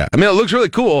said. Yeah. I mean, it looks really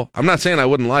cool. I'm not saying I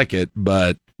wouldn't like it,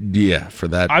 but yeah, for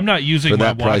that. I'm not using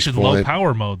my watch in low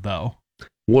power mode, though.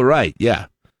 Well, right. Yeah.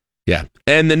 Yeah.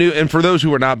 And for those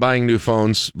who are not buying new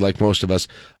phones, like most of us,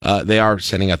 they are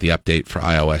sending out the update for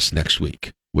iOS next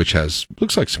week, which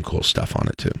looks like some cool stuff on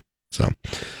it, too. So,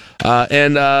 why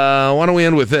don't we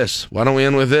end with this?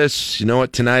 You know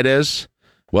what tonight is?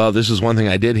 Well, this is one thing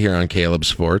I did hear on Caleb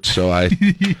Sports, so I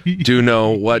do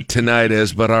know what tonight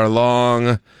is, but our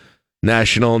long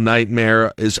national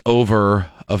nightmare is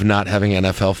over of not having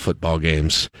NFL football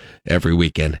games every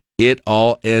weekend. It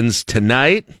all ends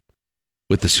tonight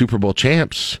with the Super Bowl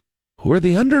champs Who are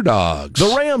the underdogs?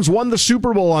 The Rams won the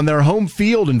Super Bowl on their home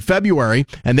field in February,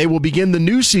 and they will begin the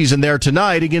new season there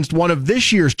tonight against one of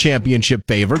this year's championship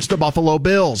favorites, the Buffalo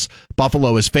Bills.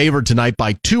 Buffalo is favored tonight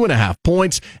by 2.5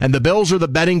 points, and the Bills are the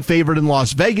betting favorite in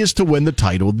Las Vegas to win the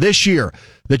title this year.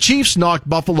 The Chiefs knocked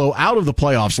Buffalo out of the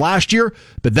playoffs last year,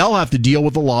 but they'll have to deal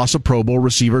with the loss of Pro Bowl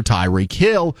receiver Tyreek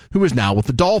Hill, who is now with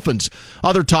the Dolphins.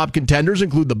 Other top contenders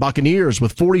include the Buccaneers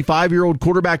with 45-year-old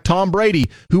quarterback Tom Brady,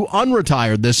 who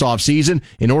unretired this offseason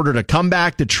in order to come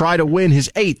back to try to win his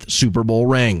 8th Super Bowl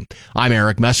ring. I'm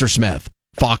Eric Messersmith,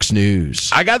 Fox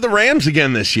News. I got the Rams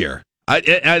again this year.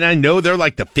 I know they're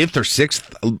like the 5th or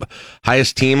 6th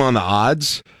highest team on the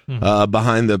odds,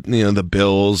 behind the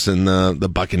Bills and the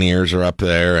Buccaneers are up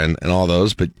there and all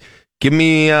those. But give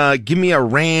me a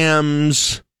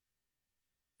Rams.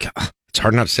 God, it's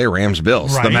hard not to say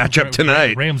Rams-Bills. Right. The matchup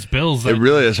tonight. Rams-Bills. It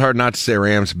really is hard not to say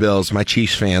Rams-Bills. My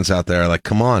Chiefs fans out there are like,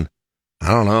 come on. I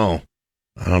don't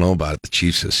know about the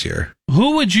Chiefs this year.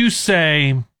 Who would you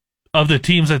say of the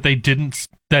teams that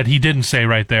he didn't say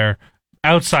right there?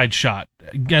 Outside shot,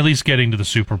 at least getting to the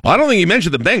Super Bowl. Well, I don't think you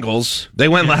mentioned the Bengals. They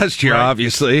went last year,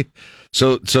 obviously.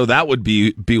 So that would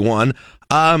be one.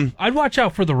 I'd watch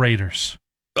out for the Raiders.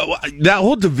 That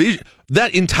whole division,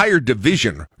 that entire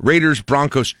division, Raiders,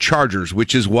 Broncos, Chargers,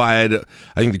 which is why I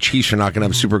think the Chiefs are not going to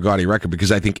have a super gaudy record,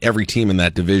 because I think every team in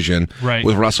that division,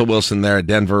 with Russell Wilson there at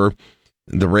Denver,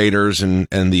 the Raiders and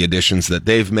the additions that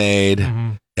they've made,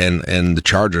 and the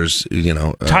Chargers,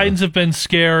 Titans have been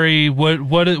scary.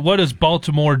 What does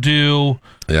Baltimore do?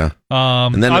 Yeah.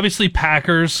 And then obviously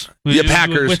Packers.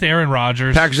 Packers with Aaron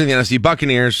Rodgers. Packers in the NFC.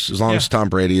 Buccaneers, as long as Tom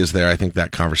Brady is there, I think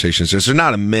that conversation is there. So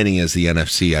not as many as the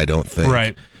NFC, I don't think.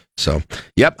 Right. So,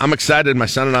 yep, I'm excited. My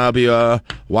son and I will be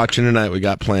watching tonight. We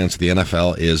got plans. The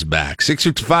NFL is back.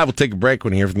 6:55, we'll take a break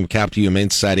when we hear from the Capital Humane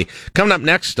Society. Coming up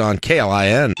next on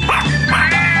KLIN.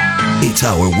 It's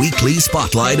our weekly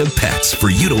spotlight of pets for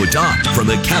you to adopt from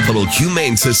the Capital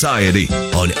Humane Society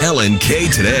on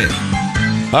LNK Today.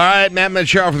 All right, Matt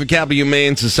Macharo from the Capital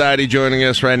Humane Society joining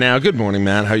us right now. Good morning,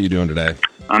 Matt. How are you doing today?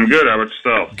 I'm good. How about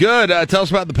yourself? Good. Tell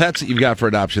us about the pets that you've got for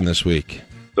adoption this week.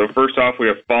 So first off, we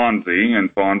have Fonzie,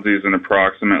 and Fonzie is an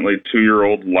approximately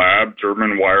 2-year-old lab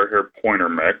German wirehair pointer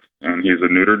mix, and he's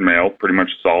a neutered male, pretty much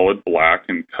solid black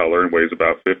in color, and weighs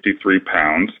about 53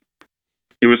 pounds.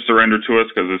 He was surrendered to us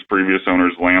because his previous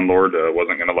owner's landlord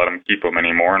wasn't going to let him keep him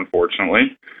anymore,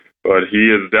 unfortunately. But he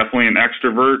is definitely an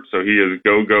extrovert, so he is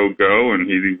go, go, go, and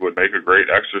he would make a great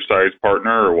exercise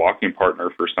partner or walking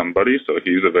partner for somebody, so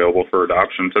he's available for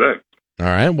adoption today. All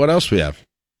right, what else we have?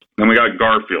 Then we got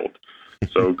Garfield.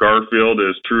 So Garfield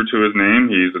is true to his name.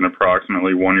 He's an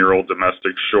approximately 1-year-old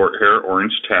domestic short-hair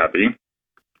orange tabby.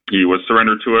 He was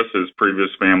surrendered to us. His previous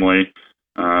family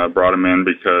brought him in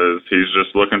because he's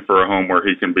just looking for a home where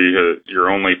he can be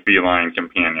your only feline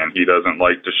companion. He doesn't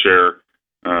like to share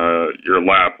your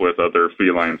lap with other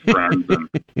feline friends.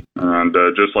 And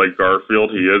just like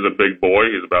Garfield, he is a big boy.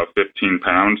 He's about 15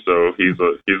 pounds, so he's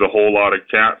a whole lot of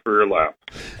cat for your lap.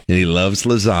 And he loves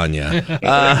lasagna.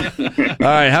 All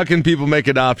right, how can people make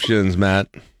adoptions, Matt?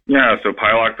 Yeah, so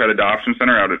Pylock Pet Adoption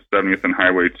Center out at 70th and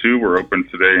Highway 2. We're open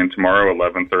today and tomorrow,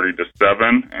 11:30 to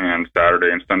 7, and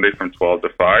Saturday and Sunday from 12 to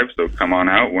 5. So come on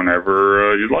out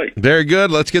whenever you'd like. Very good.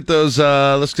 Let's get those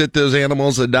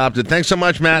animals adopted. Thanks so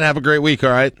much, Matt. Have a great week.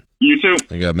 All right. You too.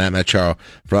 I got Matt Macharo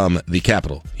from the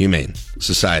Capital Humane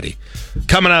Society.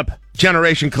 Coming up,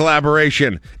 Generation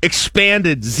Collaboration.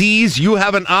 Expanded. Z's, you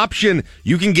have an option.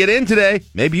 You can get in today.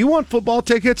 Maybe you want football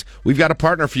tickets. We've got a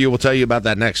partner for you. We'll tell you about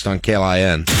that next on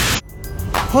KLIN.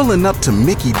 Pulling up to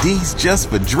Mickey D's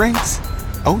just for drinks?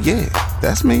 Oh yeah,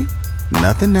 that's me.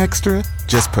 Nothing extra,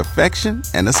 just perfection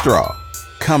and a straw.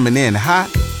 Coming in hot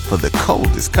for the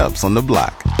coldest cups on the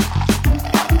block.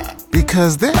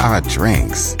 Because there are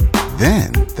drinks.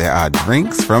 Then there are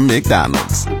drinks from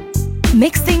McDonald's.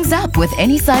 Mix things up with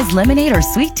any size lemonade or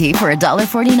sweet tea for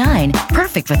 $1.49.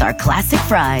 Perfect with our classic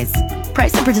fries.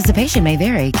 Price and participation may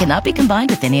vary. Cannot be combined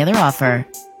with any other offer.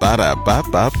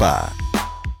 Ba-da-ba-ba-ba.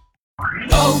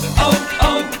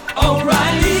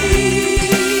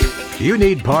 O'Reilly. You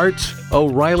need parts?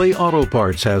 O'Reilly Auto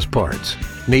Parts has parts.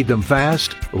 Need them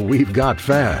fast? We've got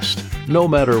fast. No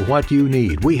matter what you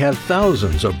need, we have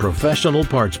thousands of professional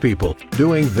parts people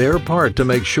doing their part to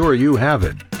make sure you have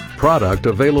it. Product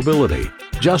availability.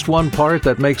 Just one part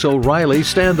that makes O'Reilly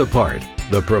stand apart.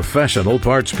 The professional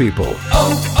parts people.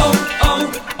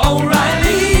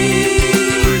 O'Reilly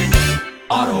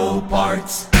Auto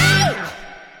Parts.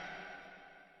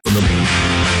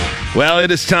 Well,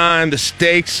 it is time. The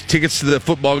stakes, tickets to the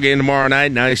football game tomorrow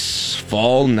night. Nice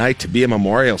fall night to be at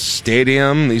Memorial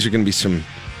Stadium. These are going to be some,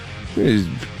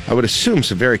 I I would assume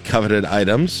some very coveted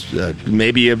items.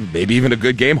 Maybe even a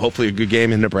good game. Hopefully a good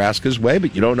game in Nebraska's way,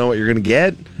 but you don't know what you're going to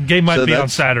get. Game might be on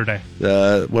Saturday.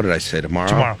 What did I say,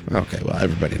 tomorrow? Okay, well,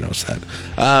 everybody knows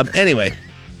that. Anyway,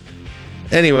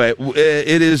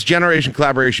 it is Generation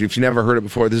Collaboration. If you never heard it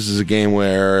before, this is a game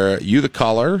where you, the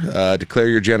caller, declare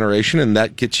your generation, and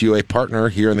that gets you a partner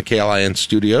here in the KLIN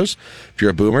studios. If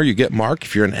you're a boomer, you get Mark.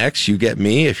 If you're an X, you get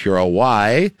me. If you're a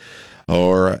Y,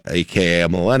 or aka a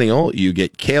millennial, you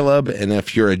get Caleb. And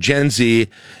if you're a Gen Z,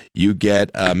 you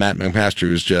get Matt McMaster,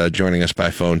 who's joining us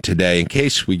by phone today, in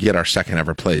case we get our second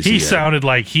ever plays. He sounded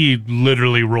like he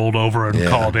literally rolled over and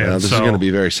called in. This is going to be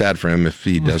very sad for him if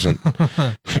he doesn't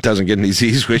get any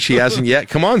Z's, which he hasn't yet.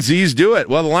 Come on, Z's, do it.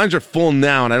 Well, the lines are full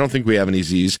now, and I don't think we have any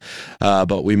Z's,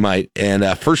 but we might.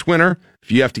 And first winner,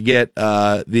 if you have to get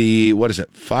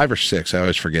 5 or 6? I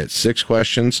always forget. 6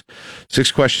 questions.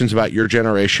 6 questions about your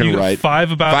generation, right?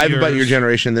 5 about your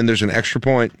generation. Then there's an extra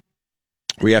point.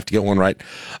 We have to get one right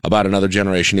about another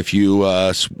generation. If you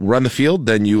run the field,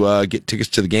 then you get tickets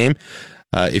to the game.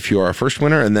 If you are a first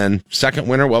winner, and then second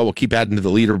winner, well, we'll keep adding to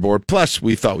the leaderboard. Plus,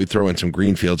 we thought we'd throw in some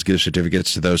Greenfields gift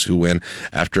certificates to those who win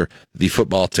after the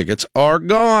football tickets are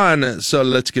gone. So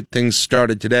let's get things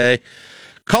started today.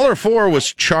 Caller 4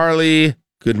 was Charlie.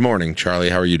 Good morning, Charlie.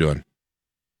 How are you doing?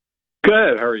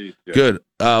 Good. How are you? Good.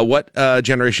 What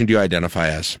generation do you identify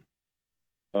as?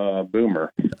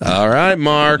 Boomer. All right,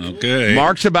 Mark. Okay.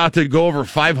 Mark's about to go over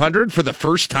 500 for the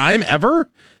first time ever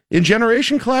in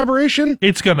Generation Collaboration.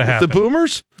 It's going to happen. The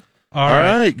Boomers? All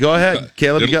right. Go ahead.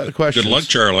 Caleb, you got the questions. Good luck,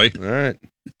 Charlie. All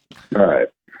right.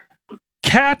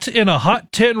 Cat in a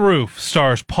Hot Tin Roof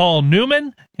stars Paul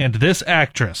Newman and this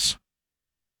actress.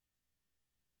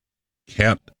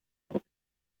 Cat.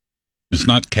 It's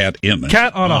not Cat in it.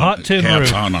 Cat on a Hot Tin Roof.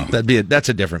 That's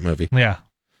a different movie. Yeah.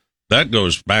 That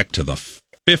goes back to the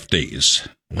 50s.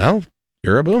 Well,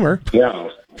 you're a boomer. Yeah.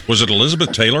 Was it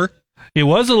Elizabeth Taylor? It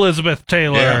was Elizabeth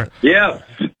Taylor. Yeah.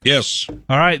 Yes.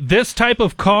 All right. This type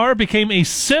of car became a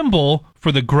symbol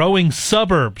for the growing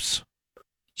suburbs.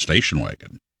 Station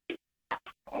wagon.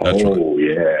 That's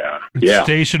right. Yeah.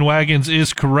 Station wagons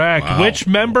is correct. Wow. Which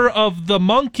member of the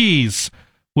Monkees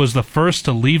was the first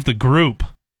to leave the group?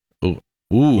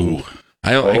 Ooh.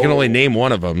 I can only name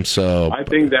one of them, so... I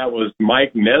think that was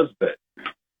Mike Nesbitt.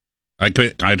 I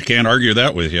can't argue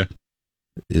that with you.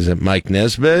 Is it Mike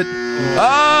Nesbitt?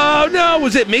 Oh, no!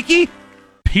 Was it Mickey?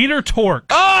 Peter Tork.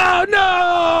 Oh,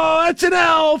 no! That's an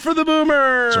L for the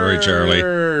Boomers! Sorry,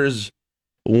 Charlie.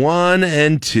 1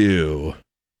 and 2.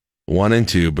 1 and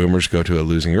 2. Boomers go to a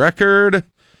losing record.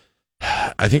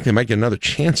 I think they might get another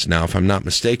chance now, if I'm not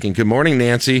mistaken. Good morning,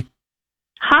 Nancy.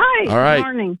 Hi. All right. Good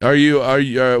morning. Are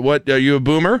you a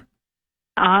boomer?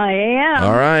 I am.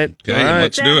 All right. Okay, all right.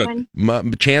 let's do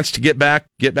it. Chance to get back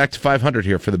to 500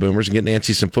 here for the Boomers and get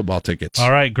Nancy some football tickets.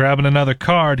 All right, grabbing another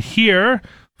card here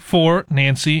for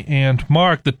Nancy and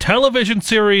Mark. The television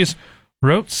series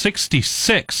Route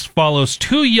 66 follows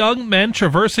 2 young men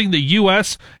traversing the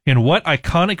U.S. in what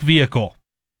iconic vehicle?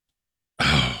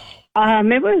 It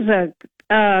was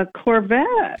a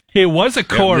Corvette. It was a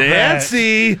Corvette.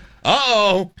 Nancy.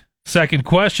 Uh-oh. Second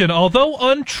question. Although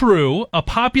untrue, a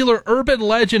popular urban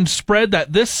legend spread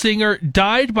that this singer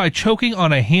died by choking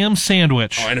on a ham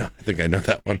sandwich. Oh, I know. I think I know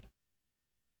that one.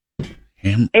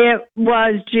 It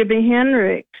was Jimi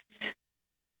Hendrix.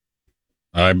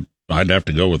 I'd have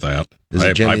to go with that. Is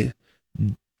it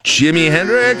Jimi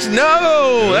Hendrix?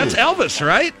 No, that's Elvis,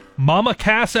 right? Mama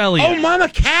Cass Elliot. Oh, Mama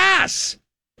Cass.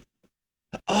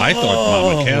 I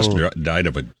thought Mama Cass died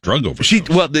of a drug overdose.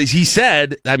 He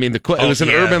said, it was an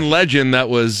urban legend that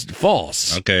was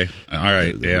false. Okay. All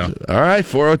right. Yeah. All right.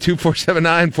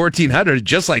 402-479-1400.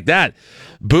 Just like that.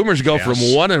 Boomers go from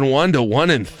 1-1 to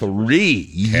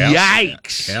 1-3.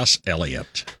 Yikes. Cass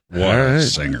Elliot. What a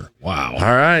singer. Wow.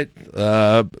 All right.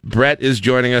 Brett is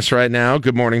joining us right now.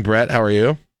 Good morning, Brett. How are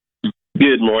you?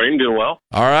 Good morning. Doing well.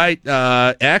 All right.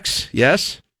 X,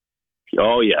 yes?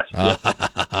 Oh, yes.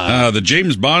 The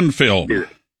James Bond film.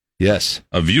 Yes.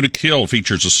 A View to Kill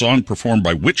features a song performed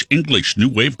by which English new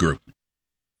wave group?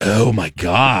 Oh, my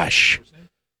gosh.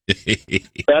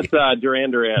 That's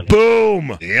Duran Duran.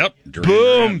 Boom. Yep.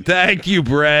 Boom. Thank you,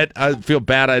 Brett. I feel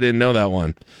bad I didn't know that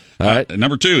one. All right.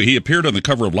 Number 2, he appeared on the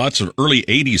cover of lots of early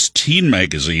 80s teen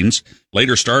magazines,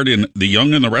 later starred in The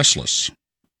Young and the Restless.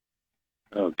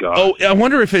 Oh, God. Oh, I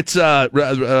wonder if it's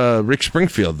Rick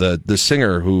Springfield, the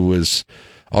singer who was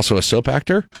also a soap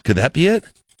actor. Could that be it?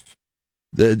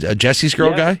 The Jesse's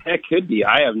Girl guy? That could be.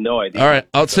 I have no idea. All right.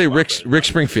 I'll say Rick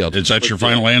Springfield. Is that your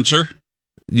final answer?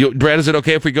 Brad, is it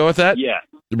okay if we go with that? Yeah.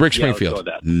 Rick Springfield. Let's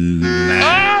go with that.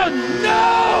 Oh,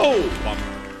 no!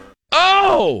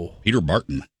 Oh! Peter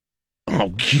Barton.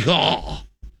 Oh, God.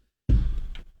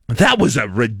 That was a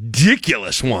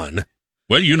ridiculous one.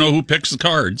 Well, you know who picks the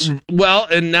cards. Well,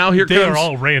 and now here They comes... are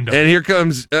all random. And here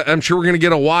comes... I'm sure we're going to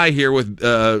get a Y here with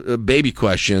baby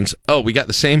questions. Oh, we got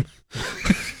the same...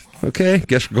 Okay,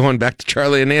 guess we're going back to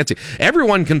Charlie and Nancy.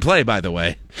 Everyone can play, by the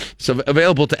way. So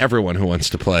available to everyone who wants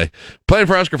to play. Playing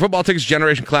for Oscar Football Tickets,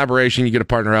 Generation Collaboration. You get to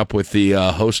partner up with the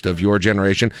host of your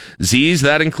generation. Z's,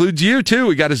 that includes you, too.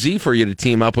 We got a Z for you to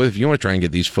team up with if you want to try and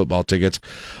get these football tickets.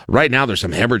 Right now, there's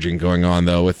some hemorrhaging going on,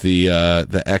 though, with the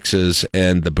X's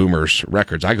and the Boomers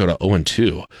records. I go to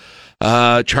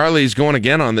 0-2. Charlie's going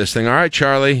again on this thing. All right,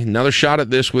 Charlie, another shot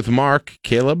at this with Mark.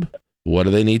 Caleb, what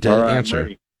do they need to answer?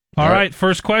 Ready. All right,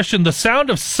 first question. The Sound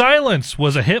of Silence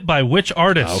was a hit by which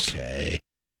artist? Okay.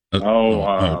 Simon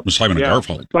and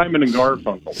Garfunkel. Simon and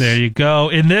Garfunkel. There you go.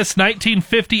 In this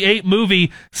 1958 movie,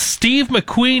 Steve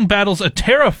McQueen battles a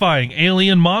terrifying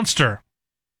alien monster.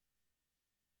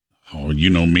 Oh, you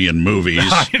know me and movies.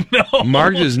 I know.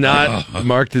 Mark does not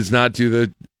do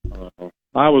the...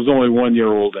 I was only 1 year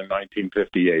old in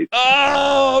 1958.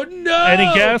 Oh, no!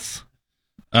 Any guess?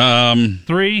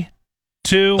 3,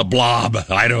 2. The Blob.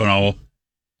 I don't know.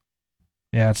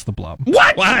 Yeah, it's The Blob.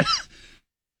 What?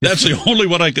 That's the only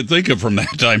one I could think of from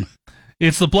that time.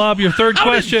 It's The Blob. Your third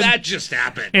question. How did that just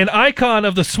happen? An icon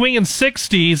of the swinging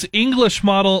 60s, English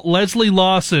model Leslie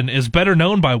Lawson is better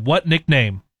known by what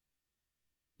nickname?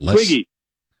 Twiggy.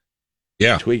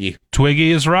 Yeah. Twiggy.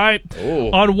 Twiggy is right.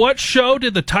 Oh. On what show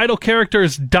did the title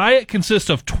character's diet consist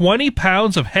of 20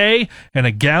 pounds of hay and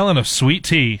a gallon of sweet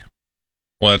tea?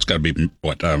 Well, that's got to be,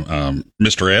 what,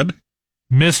 Mr. Ed?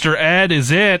 Mr. Ed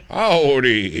is it.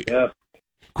 Howdy. Yeah.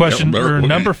 Question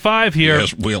number 5 here.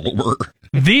 Yes, Wilbur.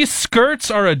 These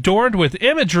skirts are adorned with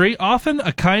imagery, often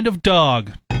a kind of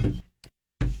dog.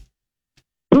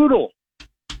 Poodle.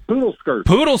 Poodle skirts.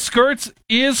 Poodle skirts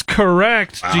is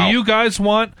correct. Wow. Do you guys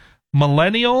want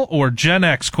millennial or Gen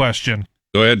X question?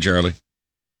 Go ahead, Charlie.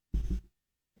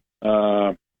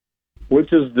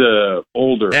 Which is the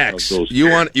older X. of those? You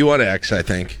want X, I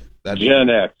think. Gen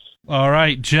X. All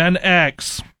right, Gen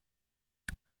X.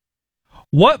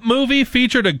 What movie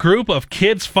featured a group of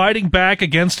kids fighting back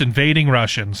against invading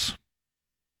Russians?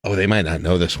 Oh, they might not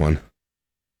know this one.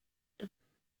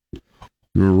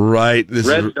 Right.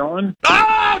 Red Dawn?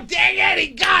 Oh, dang it, he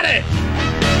got it!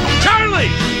 Charlie!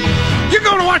 You're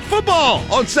going to watch football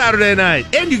on Saturday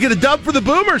night, and you get a dub for the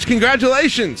Boomers.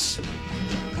 Congratulations.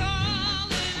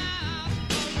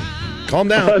 Calm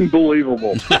down.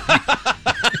 Unbelievable.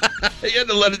 You had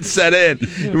to let it set in.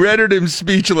 Rendered him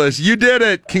speechless. You did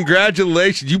it.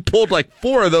 Congratulations. You pulled like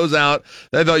 4 of those out.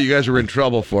 I thought you guys were in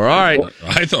trouble for. All right.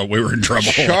 I thought we were in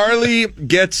trouble. Charlie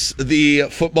gets the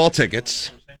football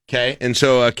tickets. Okay. And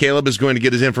so Caleb is going to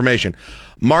get his information.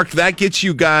 Mark, that gets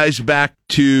you guys back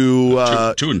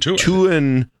to 2 and 2. 2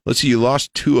 and, let's see, you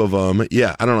lost 2 of them.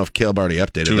 Yeah. I don't know if Caleb already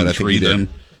updated 2 that. and I think 3 he did.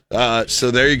 then.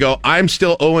 So there you go. I'm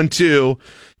still 0-2.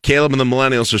 Caleb and the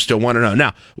Millennials are still 1-0.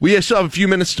 Now, we still have a few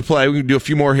minutes to play. We can do a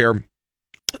few more here.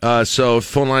 So if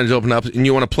the phone line is open up and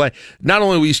you want to play, not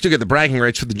only will you still get the bragging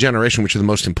rights for the generation, which is the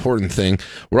most important thing,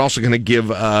 we're also going to give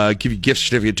you gift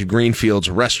certificate to Greenfield's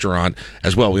restaurant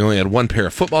as well. We only had 1 pair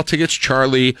of football tickets.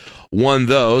 Charlie won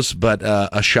those, but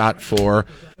a shot for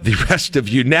the rest of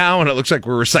you now. And it looks like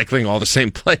we're recycling all the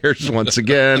same players once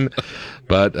again,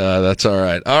 but that's all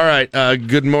right. All right.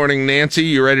 Good morning, Nancy.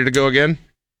 You ready to go again?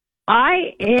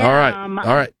 I am.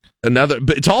 All right. Another,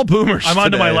 but it's all Boomers. I'm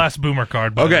on to my today. last Boomer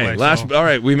card. By Okay, the way, so. All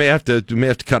right, we may have to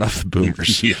cut off the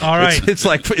Boomers. Yeah. All right, it's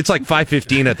like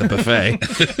 5:15 at the buffet.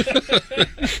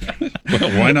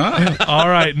 Well, why not? All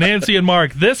right, Nancy and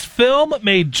Mark. This film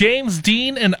made James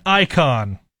Dean an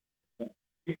icon.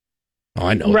 Oh,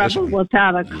 I know. Rebel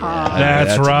Without a Cause.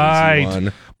 That's an easy right.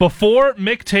 one. Before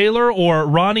Mick Taylor or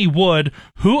Ronnie Wood,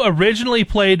 who originally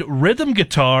played rhythm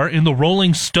guitar in the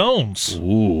Rolling Stones?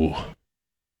 Ooh.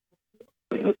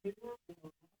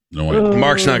 No idea.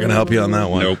 Mark's not going to help you on that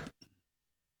one. Nope.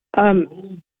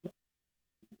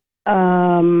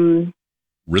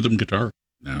 Rhythm guitar?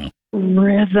 No.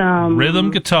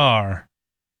 Rhythm guitar.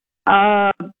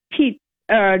 Pete.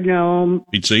 No.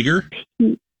 Pete Seeger?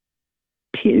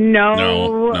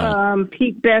 No.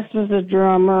 Pete Best was a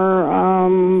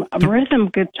drummer. Rhythm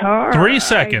guitar. 3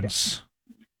 seconds.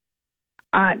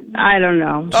 I don't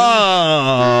know.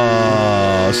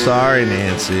 Oh, sorry,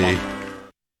 Nancy.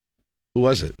 Who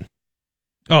was it?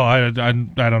 Oh, I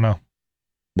don't know.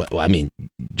 Well, I mean,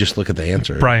 just look at the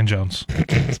answer. Brian Jones.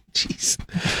 Jeez.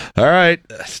 All right.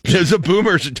 There's a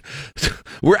boomer.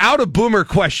 We're out of boomer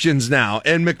questions now,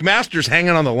 and McMaster's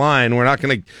hanging on the line. We're not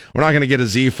gonna get a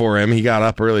Z for him. He got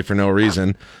up early for no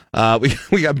reason.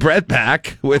 We got Brett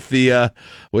back with the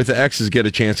X's get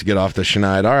a chance to get off the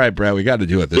schneid. All right, Brett, we got to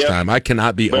do it this time. I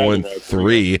cannot be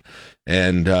 0-3,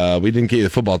 and we didn't get you the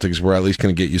football tickets. We're at least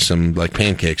going to get you some like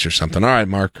pancakes or something. All right,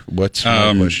 Mark, what's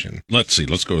your question? Let's see.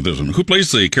 Let's go with this one. Who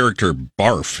plays the character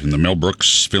Barf in the Mel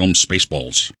Brooks film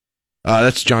Spaceballs?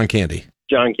 That's John Candy.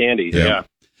 John Candy, yeah.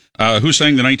 Who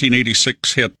sang the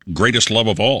 1986 hit Greatest Love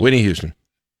of All? Whitney Houston.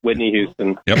 Whitney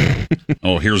Houston. Yep.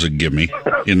 Oh, here's a gimme.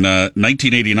 In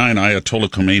 1989, Ayatollah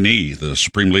Khomeini, the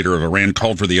supreme leader of Iran,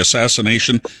 called for the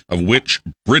assassination of which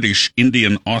British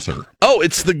Indian author? Oh,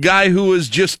 it's the guy who was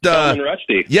just... Salman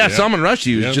Rushdie. Yeah, Salman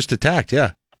Rushdie was just attacked,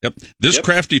 yeah. Yep. This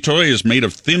crafty toy is made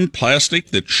of thin plastic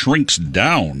that shrinks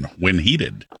down when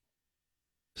heated.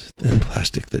 Thin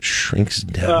plastic that shrinks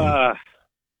down.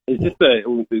 Is this the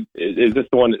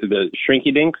one, the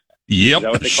Shrinky Dinks? Yep. Is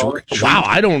that what they call it? Wow,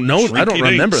 I don't know. I don't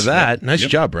remember that. Nice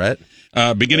job, Brett.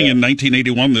 Beginning in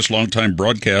 1981, this longtime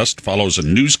broadcast follows a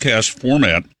newscast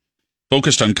format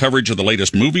focused on coverage of the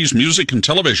latest movies, music, and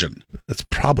television. That's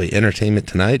probably Entertainment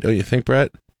Tonight, don't you think,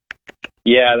 Brett?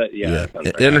 Yeah. That sounds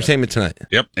right. Entertainment Tonight.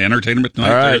 Yep, Entertainment Tonight.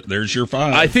 All right. There's your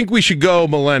 5. I think we should go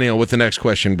millennial with the next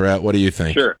question, Brett. What do you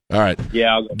think? Sure. All right.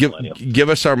 Yeah, I'll go millennial. Give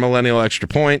us our millennial extra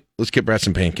point. Let's get Brett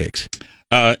some pancakes.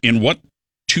 In what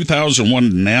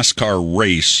 2001 NASCAR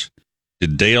race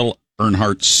did Dale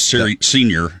Earnhardt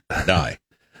Sr. die?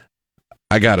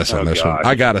 I got us on this one.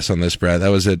 I got us on this, Brad. That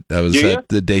was it. That was at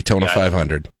the Daytona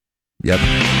 500. Yep.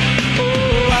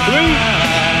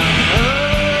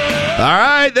 All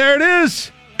right, there it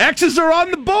is. X's are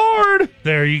on the board.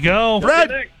 There you go.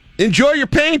 Brad, enjoy your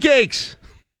pancakes.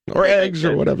 Or eggs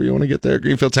or whatever you want to get there.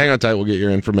 Greenfields, hang on tight. We'll get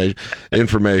your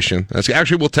information.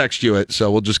 Actually, we'll text you it,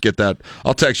 so we'll just get that.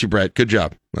 I'll text you, Brett. Good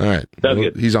job. All right.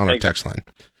 He's on our text line.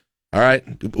 All right.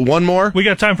 One more? We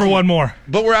got time for one more.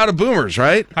 But we're out of boomers,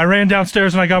 right? I ran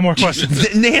downstairs and I got more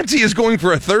questions. Nancy is going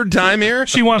for a third time here?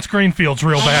 She wants Greenfields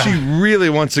real bad. She really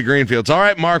wants the Greenfields. All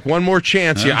right, Mark, one more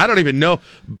chance. Yeah, I don't even know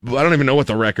what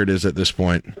the record is at this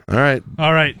point. All right.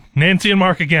 All right. Nancy and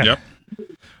Mark again. Yep.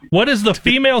 What is the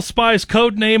female spy's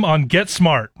code name on Get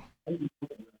Smart?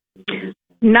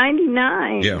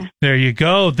 99. Yeah. There you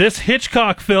go. This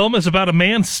Hitchcock film is about a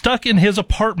man stuck in his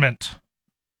apartment.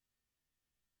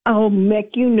 Oh,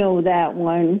 Mick, you know that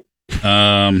one.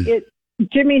 It's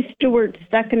Jimmy Stewart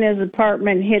stuck in his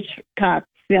apartment, Hitchcock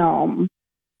film.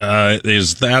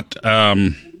 Is that...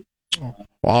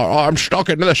 I'm stuck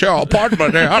in this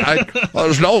apartment here.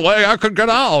 There's no way I could get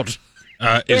out.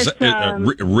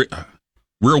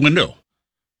 Rear Window?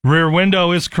 Rear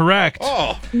Window is correct.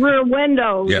 Oh. Rear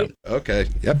Window. Yeah. Okay.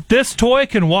 Yep. This toy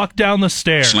can walk down the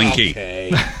stairs. Slinky.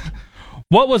 Okay.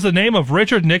 What was the name of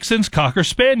Richard Nixon's Cocker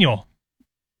Spaniel?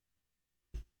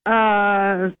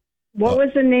 What was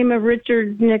the name of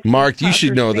Richard Nixon's Mark, you Cocker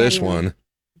should know Spaniel? this one.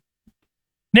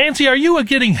 Nancy, are you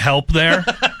getting help there?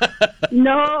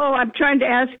 No, I'm trying to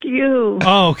ask you.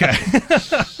 Oh, okay.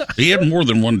 He had more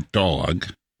than one dog,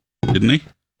 didn't he?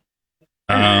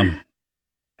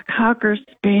 Cocker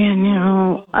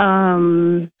Spaniel.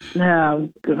 Oh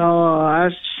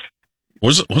gosh.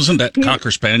 Wasn't that Cocker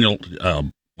Spaniel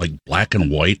like black and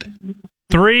white?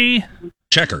 3.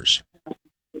 Checkers.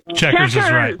 Checkers is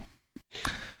right.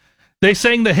 They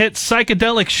sang the hit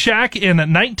Psychedelic Shack in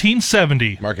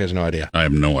 1970. Mark has no idea. I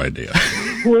have no idea.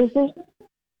 Who is it?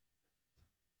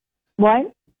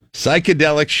 What?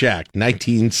 Psychedelic Shack,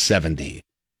 1970.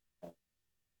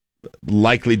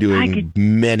 Likely doing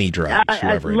many drugs,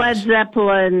 whoever Led it is.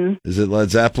 Zeppelin. Is it Led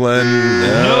Zeppelin?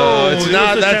 No, it's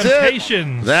not. That's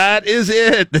Temptations. it. That is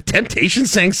it. The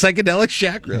Temptations sang Psychedelic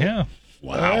Shack. Really? Yeah.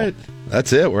 Wow. All right.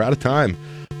 That's it. We're out of time.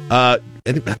 I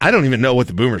don't even know what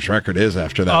the Boomers' record is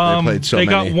after that. They played so many.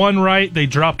 They got one right. They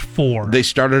dropped 4. They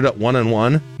started at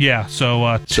 1-1. Yeah,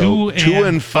 so 2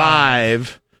 and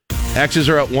 5. X's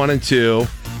are at 1 and 2.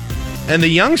 And the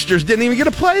youngsters didn't even get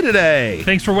to play today.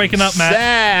 Thanks for waking up, Matt.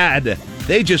 Sad.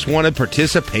 They just wanted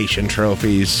participation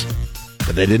trophies.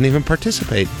 But they didn't even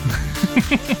participate.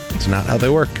 It's not how they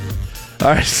work. All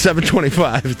right,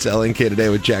 7:25. It's LNK Today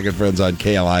with Jack and Friends on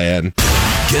KLIN.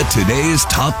 Get today's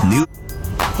top news.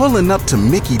 Pulling up to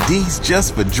Mickey D's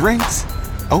just for drinks?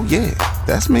 Oh yeah,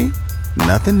 that's me.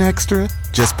 Nothing extra,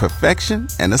 just perfection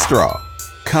and a straw.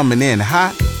 Coming in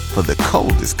hot for the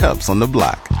coldest cups on the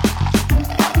block.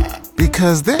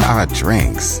 Because there are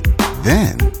drinks.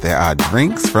 Then there are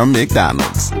drinks from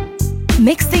McDonald's.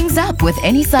 Mix things up with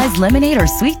any size lemonade or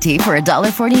sweet tea for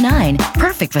 $1.49.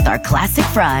 Perfect with our classic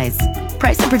fries.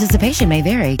 Price and participation may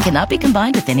vary. Cannot be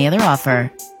combined with any other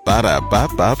offer.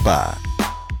 Ba-da-ba-ba-ba.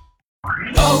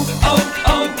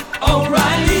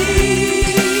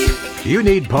 O'Reilly. You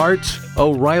need parts?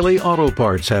 O'Reilly Auto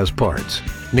Parts has parts.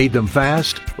 Need them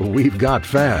fast? We've got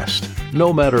fast.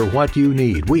 No matter what you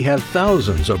need, we have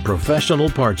thousands of professional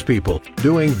parts people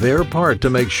doing their part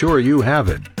to make sure you have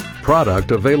it.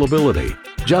 Product availability.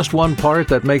 Just one part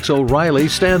that makes O'Reilly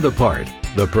stand apart.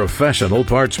 The professional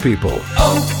parts people.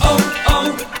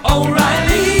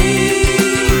 O'Reilly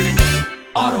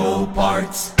Auto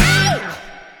Parts.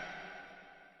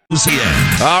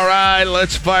 All right,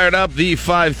 let's fire it up. The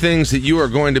 5 things that you are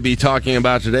going to be talking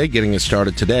about today. Getting it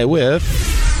started today with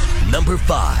number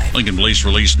 5. Lincoln police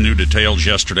released new details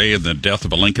yesterday in the death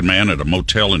of a Lincoln man at a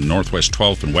motel in Northwest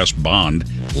 12th and West Bond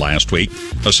last week.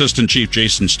 Assistant Chief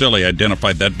Jason Stilley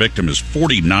identified that victim as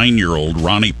 49-year-old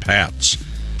Ronnie Patz.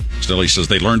 Stilley says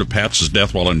they learned of Patz's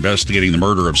death while investigating the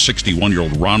murder of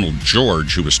 61-year-old Ronald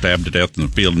George, who was stabbed to death in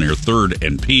the field near 3rd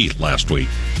and P last week.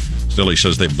 Stilley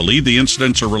says they believe the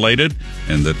incidents are related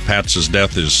and that Patz's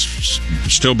death is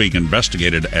still being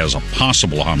investigated as a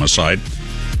possible homicide.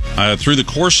 Through the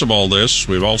course of all this,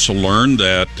 we've also learned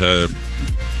that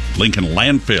Lincoln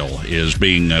landfill is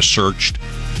being searched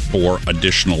for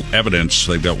additional evidence.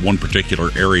 They've got one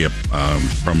particular area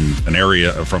from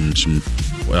some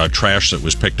trash that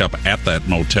was picked up at that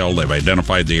motel. They've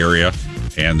identified the area,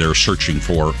 and they're searching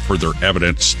for further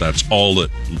evidence. That's all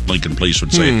that Lincoln police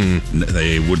would say.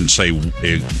 They wouldn't say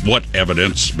what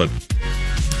evidence, but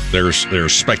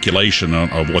there's speculation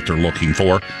of what they're looking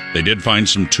for. They did find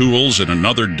some tools in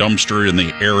another dumpster in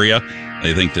the area.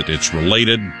 They think that it's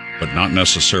related, but not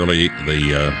necessarily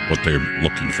what they're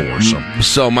looking for.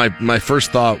 So my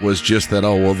first thought was just that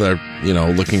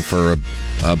they're looking for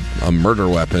a murder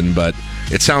weapon, but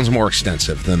it sounds more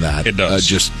extensive than that. It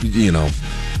does.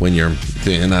 When you're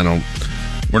and I don't.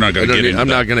 We're not going to get into. I'm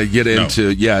not going to get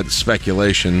into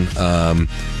speculation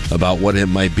about what it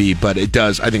might be, but it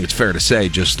does. I think it's fair to say,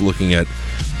 just looking at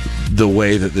the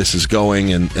way that this is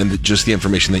going and just the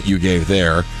information that you gave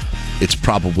there, it's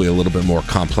probably a little bit more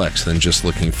complex than just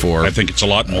looking for. I think it's a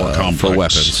lot more complex for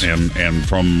weapons. And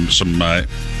from some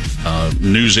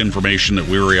news information that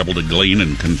we were able to glean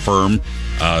and confirm,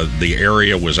 the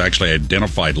area was actually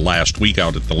identified last week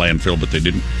out at the landfill, but they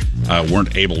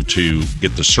weren't able to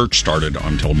get the search started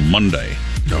until Monday.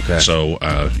 Okay. So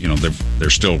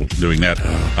they're still doing that.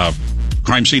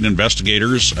 Crime scene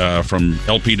investigators from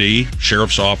LPD,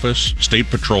 Sheriff's Office,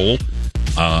 State Patrol,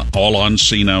 all on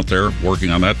scene out there working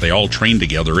on that. They all train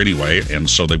together anyway, and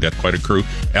so they've got quite a crew.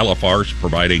 LFR is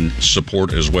providing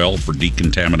support as well for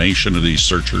decontamination of these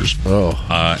searchers.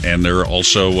 And they're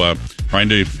also trying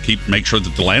to make sure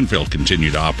that the landfill continue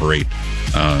to operate.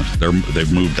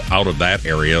 They've moved out of that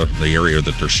area. The area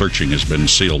that they're searching has been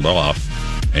sealed off,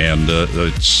 and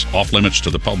it's off limits to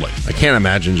the public. I can't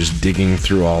imagine just digging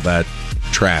through all that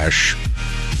trash.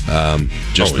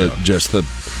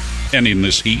 And in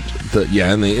this heat,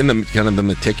 in the kind of the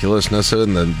meticulousness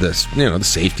and the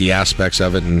safety aspects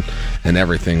of it and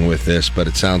everything with this. But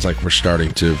it sounds like we're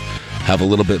starting to have a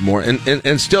little bit more,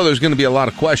 and still there's going to be a lot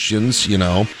of questions.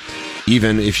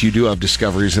 Even if you do have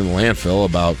discoveries in the landfill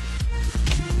about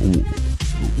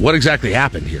what exactly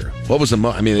happened here. What was a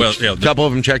couple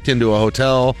of them checked into a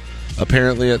hotel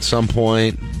apparently at some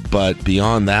point, but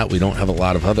beyond that, we don't have a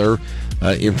lot of other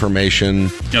information.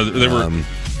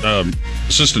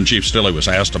 Assistant Chief Stilley was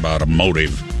asked about a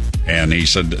motive, and he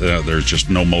said there's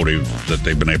just no motive that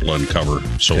they've been able to uncover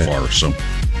so far. So,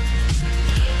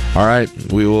 all right,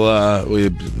 we will.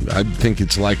 I think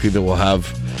it's likely that we'll have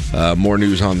more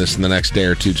news on this in the next day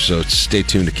or two. So stay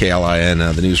tuned to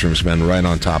KLIN. The newsroom's been right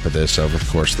on top of this over the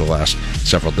course of the last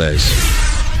several days.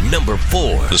 Number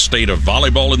 4. The state of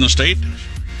volleyball in the state,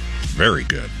 very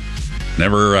good.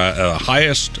 Never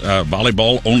highest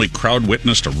volleyball. Only crowd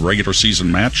witnessed a regular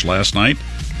season match last night.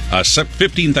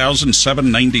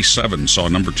 15,797 saw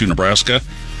number 2 Nebraska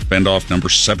fend off number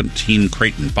 17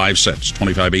 Creighton. 5 sets,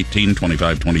 25-18,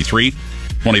 25-23,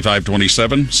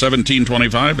 25-27,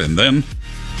 17-25, and then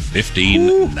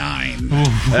 15-9.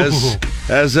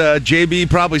 As JB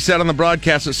probably said on the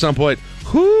broadcast at some point,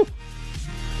 whoo!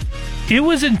 It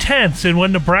was intense, and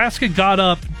when Nebraska got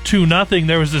up 2-0,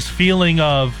 there was this feeling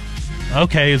of,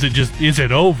 okay, is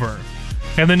it over?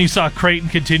 And then you saw Creighton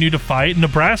continue to fight, and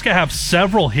Nebraska have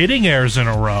several hitting errors in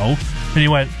a row, and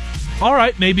you went, all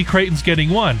right, maybe Creighton's getting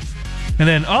one. And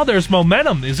then, there's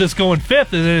momentum. Is this going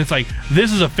 5th? And then it's like,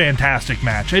 this is a fantastic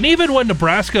match. And even when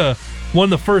Nebraska won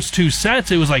the first 2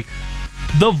 sets, it was like,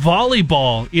 the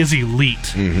volleyball is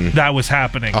elite. That was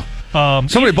happening.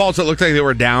 So many balls that looked like they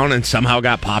were down and somehow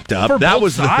got popped up. That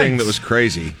was the thing that was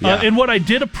crazy. Yeah. And what I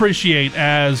did appreciate,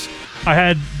 as I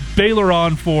had Baylor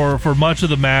on for much of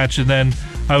the match, and then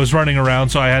I was running around,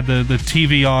 so I had the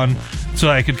TV on so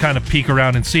I could kind of peek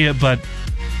around and see it, but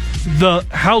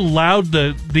how loud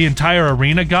the entire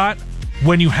arena got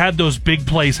when you had those big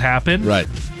plays happen. Right.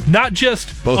 Not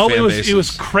just, it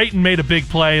was Creighton made a big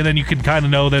play, and then you can kind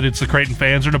of know that it's the Creighton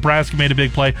fans, or Nebraska made a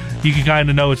big play, you can kind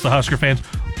of know it's the Husker fans.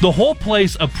 The whole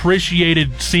place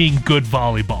appreciated seeing good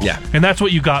volleyball. Yeah. And that's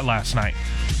what you got last night.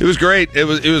 It was great. It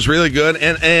was really good.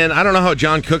 And I don't know how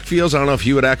John Cook feels. I don't know if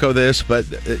he would echo this, but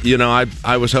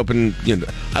I was hoping,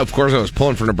 of course I was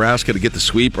pulling for Nebraska to get the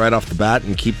sweep right off the bat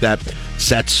and keep that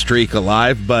set streak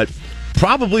alive, but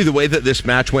probably the way that this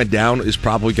match went down is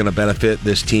probably going to benefit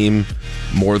this team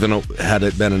more than had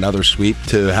it been another sweep,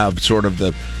 to have sort of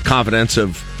the confidence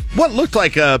of what looked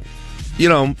like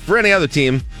for any other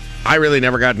team. I really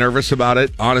never got nervous about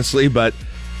it, honestly, but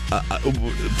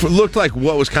looked like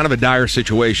what was kind of a dire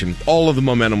situation. All of the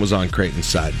momentum was on Creighton's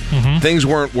side. Mm-hmm. Things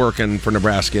weren't working for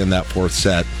Nebraska in that fourth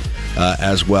set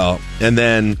as well. And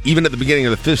then even at the beginning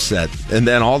of the fifth set, and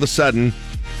then all of a sudden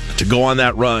to go on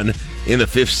that run in the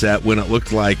fifth set when it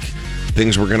looked like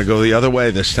things were going to go the other way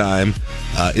this time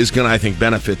is going to, I think,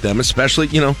 benefit them. Especially,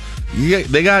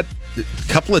 they got a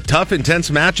couple of tough, intense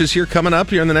matches here coming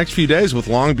up here in the next few days with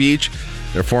Long Beach,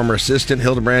 their former assistant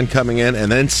Hildebrand coming in,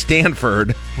 and then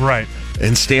Stanford. Right.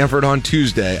 And Stanford on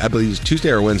Tuesday, I believe it's Tuesday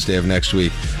or Wednesday of next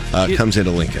week, comes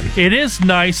into Lincoln. It is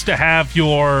nice to have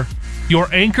your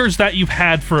anchors that you've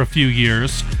had for a few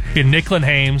years in Nicklin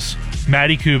Hames,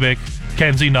 Maddie Kubik,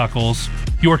 Kenzie Knuckles,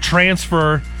 your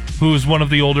transfer, who's one of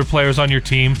the older players on your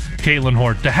team, Caitlin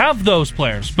Hort, to have those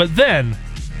players. But then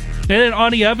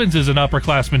Ani Evans is an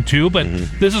upperclassman too, but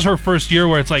this is her first year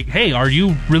where it's like, hey, are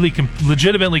you really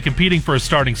legitimately competing for a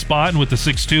starting spot? And with the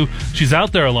 6'2", she's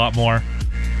out there a lot more.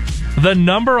 The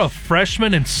number of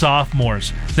freshmen and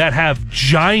sophomores that have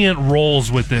giant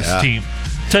roles with this team.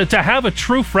 To have a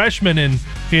true freshman in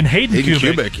Hayden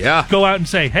Kubik go out and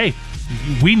say, hey,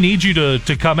 we need you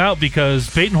to come out because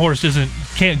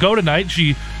Batenhorst can't go tonight.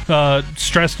 She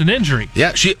stressed an injury.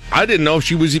 Yeah, I didn't know if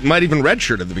she might even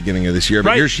redshirt at the beginning of this year,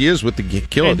 but here she is with the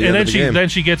kill at the end of the game. Then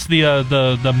she gets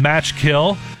the match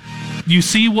kill. You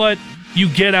see what you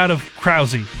get out of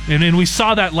Krause, and we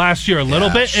saw that last year a little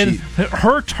bit, and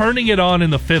her turning it on in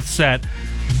the fifth set.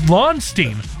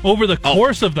 Lonstein over the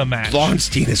course of the match.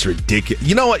 Lonstein is ridiculous.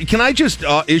 You know what? Can I just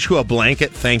issue a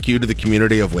blanket thank you to the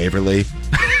community of Waverly?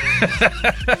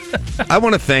 I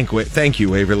want to thank you,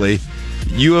 Waverly.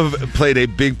 You have played a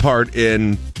big part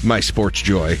in my sports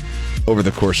joy over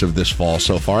the course of this fall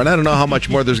so far. And I don't know how much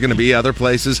more there's going to be other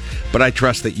places, but I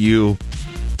trust that you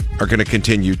are going to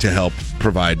continue to help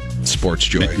provide sports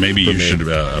joy. Maybe you should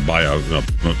buy a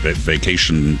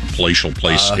vacation palatial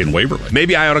place in Waverly.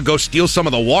 Maybe I ought to go steal some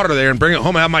of the water there and bring it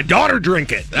home and have my daughter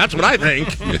drink it. That's what I think.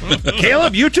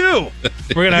 Caleb, you too.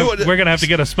 We're gonna have to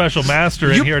get a special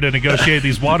master in here to negotiate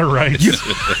these water rights.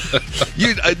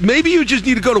 Maybe you just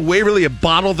need to go to Waverly and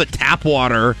bottle the tap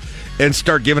water and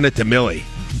start giving it to Millie.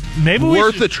 Maybe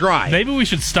worth a try. Maybe we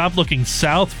should stop looking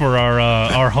south for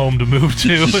our home to move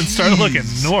to and start looking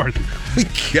north.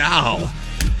 Cow.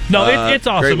 No, it's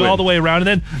awesome all the way around.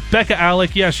 And then Becca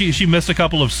Alec, she missed a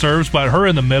couple of serves, but her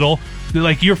in the middle,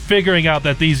 like you're figuring out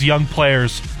that these young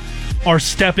players are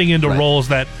stepping into roles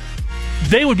that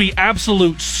they would be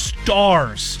absolute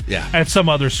stars at some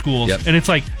other schools. Yep. And it's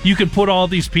like you can put all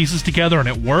these pieces together and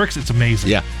it works. It's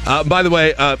amazing. Yeah. By the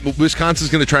way,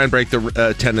 Wisconsin's going to try and break the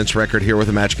attendance record here with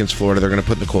a match against Florida. They're going to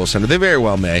put in the Kohl Center. They very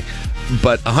well may.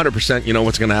 But 100%, you know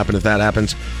what's going to happen if that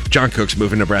happens? John Cook's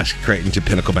moving Nebraska Creighton to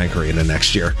Pinnacle Bank Arena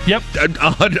next year. Yep.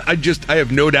 I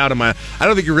have no doubt in my... I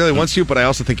don't think he really wants to, but I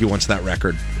also think he wants that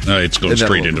record. It's going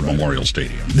straight into Memorial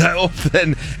Stadium.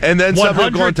 Then something will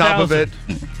go on top of it.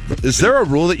 Is there a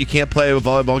rule that you can't play a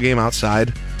volleyball game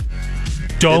outside?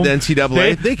 Dome. In the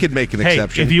NCAA, they could make an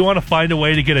exception. If you want to find a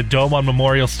way to get a dome on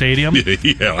Memorial Stadium,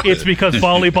 it's because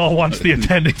volleyball wants the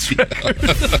attendance record.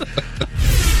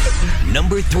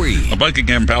 Number 3.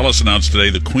 Buckingham Palace announced today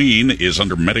the Queen is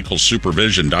under medical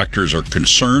supervision. Doctors are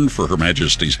concerned for Her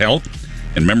Majesty's health,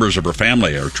 and members of her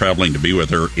family are traveling to be with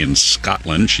her in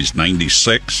Scotland. She's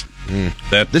 96.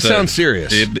 This sounds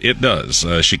serious. It does.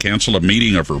 She canceled a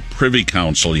meeting of her Privy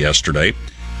Council yesterday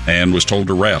and was told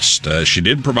to rest. She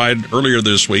did provide earlier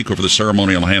this week over the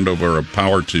ceremonial handover of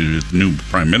power to the new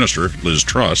Prime Minister, Liz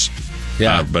Truss.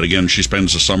 But again, she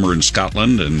spends the summer in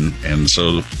Scotland, and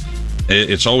so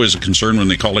it's always a concern when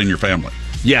they call in your family.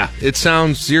 Yeah, it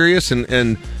sounds serious,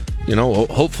 and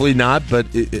hopefully not, but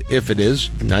if it is,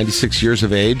 96 years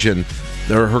of age, and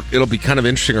it'll be kind of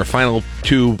interesting. Our final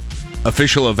two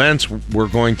official events we're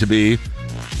going to be,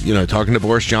 talking to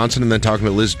Boris Johnson and then talking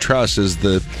to Liz Truss as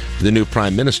the new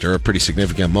prime minister. A pretty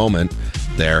significant moment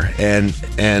there. And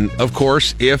of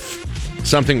course, if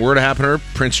something were to happen to her,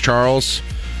 Prince Charles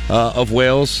of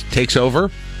Wales takes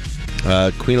over.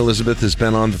 Queen Elizabeth has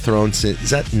been on the throne since,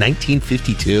 is that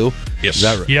 1952? Yes. Is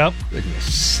that right? Yep.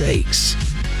 Goodness sakes.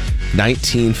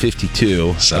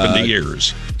 1952. 70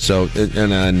 years. So,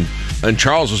 and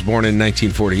Charles was born in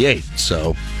 1948.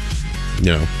 So,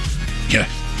 Yeah.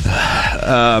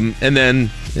 And then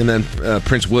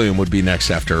Prince William would be next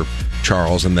after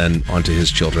Charles, and then onto his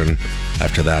children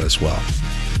after that as well.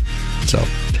 So,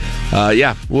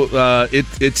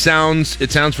 it sounds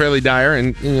fairly dire,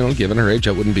 and given her age,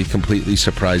 that wouldn't be completely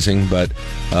surprising. But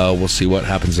we'll see what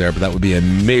happens there. But that would be a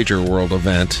major world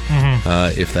event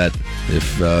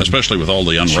especially with all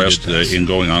the unrest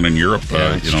going on in Europe.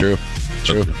 It's true.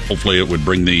 So hopefully, it would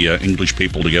bring the English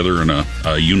people together in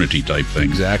a unity type thing.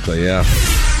 Exactly. Yeah.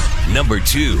 Number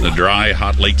 2. The dry,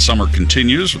 hot late summer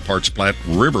continues with parts of Platte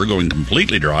River going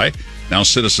completely dry. Now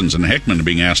citizens in Hickman are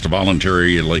being asked to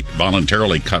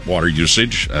voluntarily cut water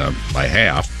usage by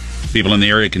half. People in the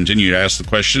area continue to ask the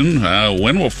question,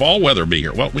 when will fall weather be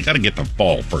here? Well, we got to get to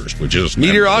fall first, which is...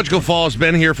 Meteorological fall has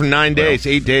been here for 8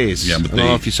 days. Yeah, but I don't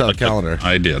know if you saw the calendar.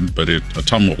 I did, but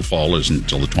autumnal fall isn't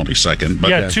until the 22nd.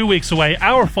 But 2 weeks away.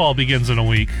 Our fall begins in a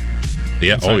week.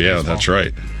 Yeah, that's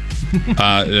right.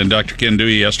 And Dr. Ken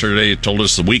Dewey yesterday told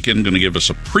us the weekend going to give us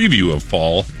a preview of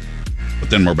fall, but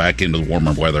then we're back into the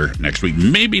warmer weather next week.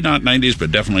 Maybe not 90s,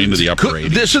 but definitely into the upper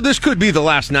 80s. So this could be the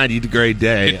last 90-degree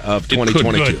day of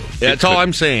 2022. That's all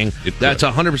I'm saying. That's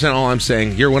 100% all I'm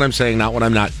saying. Hear what I'm saying, not what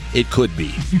I'm not. It could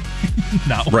be.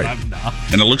 Not what I'm not.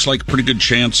 And it looks like a pretty good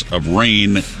chance of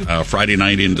rain Friday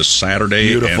night into Saturday.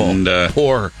 Beautiful. And,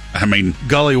 Poor.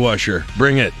 Gully washer.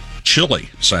 Bring it. Chilly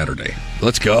Saturday.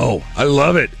 Let's go. I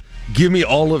love it. Give me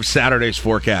all of Saturday's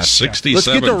forecast. 67. Let's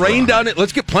get the rain done.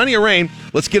 Let's get plenty of rain.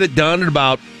 Let's get it done at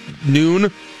about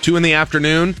noon, 2 in the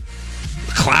afternoon.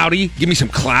 Cloudy. Give me some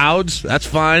clouds. That's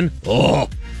fine. Oh,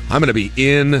 I am going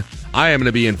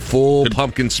to be in full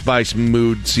pumpkin spice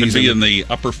mood season. Could be in the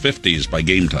upper 50s by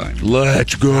game time.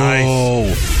 Let's go.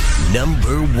 Nice.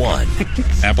 Number 1.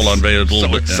 Apple unveiled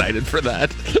so excited for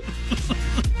that.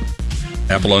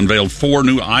 Apple unveiled 4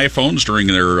 new iPhones during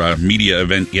their media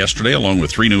event yesterday, along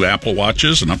with 3 new Apple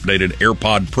Watches, an updated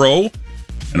AirPod Pro,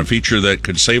 and a feature that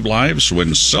could save lives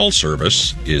when cell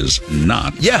service is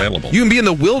not available. You can be in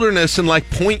the wilderness and they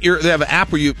have an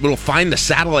app where it'll find the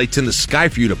satellites in the sky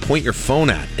for you to point your phone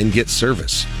at and get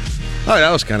service. Oh,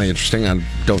 that was kind of interesting. I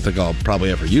don't think I'll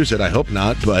probably ever use it. I hope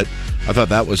not, but I thought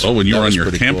that was. Oh, when you were on your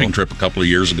camping trip a couple of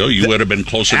years ago, you would have been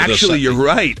closer to the Actually, you're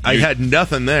right. I had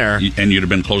nothing there. And you'd have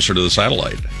been closer to the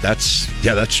satellite. That's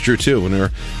true, too, when we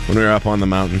were up on the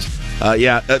mountains.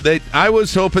 I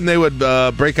was hoping they would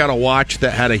break out a watch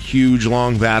that had a huge,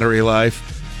 long battery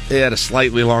life. They had a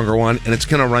slightly longer one, and it's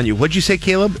going to run you. What'd you say,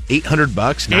 Caleb? $800?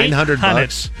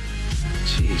 $900?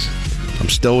 Jeez. I'm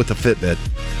still with the Fitbit.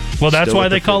 Well, that's why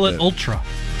they call it Ultra.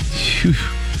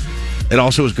 It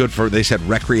also is good for, they said,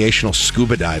 recreational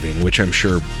scuba diving, which I'm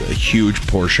sure a huge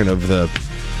portion of the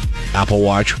Apple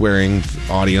Watch wearing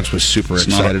audience was super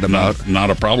excited about. Not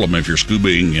a problem if you're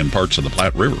scubaing in parts of the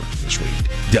Platte River this week.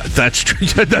 Yeah, that's true.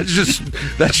 That's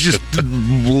just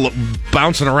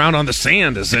bouncing around on the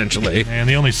sand, essentially. And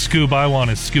the only Scoob I want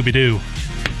is Scooby-Doo.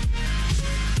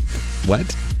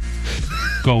 What?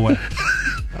 Go away.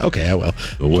 Okay, I will.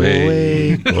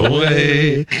 Away. Get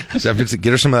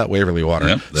her some of that Waverly water.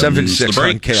 Yep, 756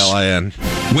 on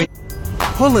KLIN.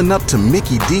 Pulling up to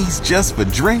Mickey D's just for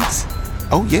drinks?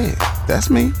 Oh yeah, that's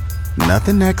me.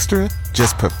 Nothing extra,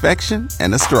 just perfection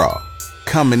and a straw.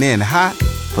 Coming in hot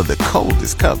for the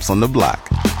coldest cups on the block.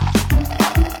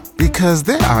 Because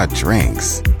there are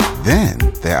drinks. Then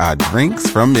there are drinks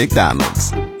from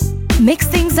McDonald's. Mix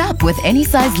things up with any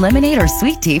size lemonade or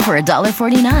sweet tea for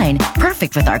 $1.49.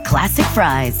 Perfect with our classic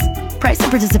fries. Price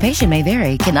and participation may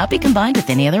vary. Cannot be combined with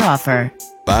any other offer.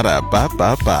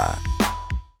 Ba-da-ba-ba-ba.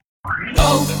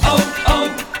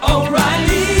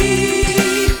 O'Reilly.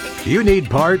 You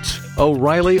need parts?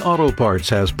 O'Reilly Auto Parts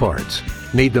has parts.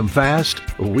 Need them fast?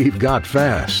 We've got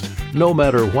fast. No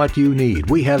matter what you need,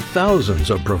 we have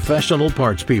thousands of professional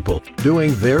parts people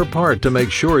doing their part to make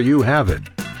sure you have it.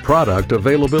 Product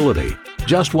availability.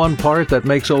 Just one part that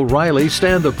makes O'Reilly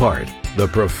stand apart. The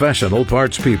professional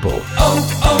parts people.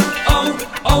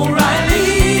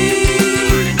 O'Reilly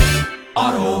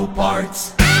Auto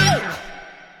Parts.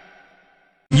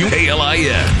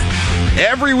 KLIN.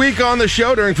 Every week on the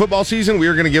show during football season, we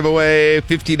are going to give away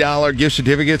 $50 gift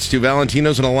certificates to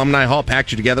Valentino's and Alumni Hall,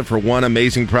 packed you together for one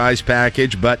amazing prize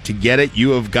package. But to get it,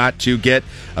 you have got to get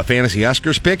a Fantasy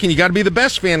Huskers pick, and you got to be the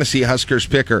best Fantasy Huskers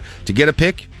picker. To get a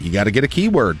pick, you got to get a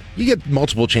keyword. You get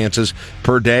multiple chances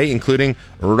per day, including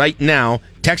right now.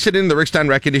 Text it in the Rick Stein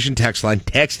Recognition text line.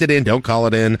 Text it in. Don't call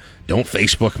it in. Don't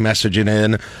Facebook message it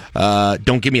in.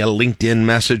 Don't give me a LinkedIn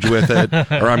message with it,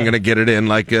 or I'm going to get it in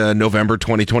like November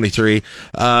 2023.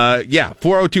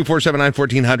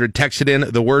 402-479-1400. Text it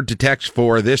in. The word to text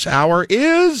for this hour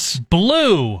is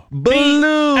blue.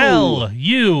 Blue.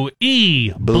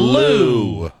 B-L-U-E.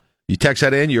 Blue. You text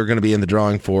that in, you're going to be in the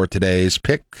drawing for today's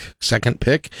second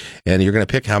pick, and you're going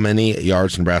to pick how many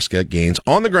yards Nebraska gains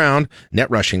on the ground, net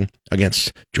rushing,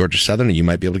 against Georgia Southern, and you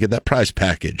might be able to get that prize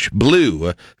package.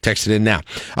 Blue, text it in now.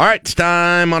 All right, it's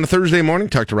time on a Thursday morning.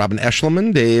 Talk to Robin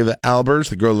Eschliman, Dave Albers,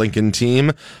 the Grow Lincoln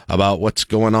team, about what's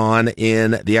going on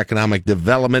in the economic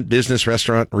development, business,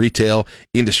 restaurant, retail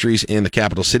industries in the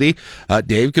capital city.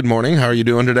 Dave, good morning. How are you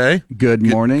doing today? Good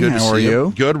morning. Good How are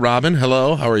you? Good. Robin,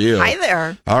 hello. How are you? Hi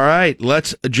there. All right,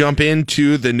 let's jump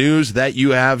into the news that you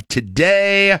have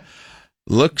today.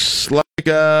 Looks like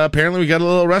apparently we got a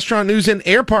little restaurant news in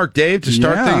Air Park, Dave, to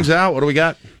start things out. What do we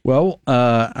got? Well,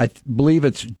 I believe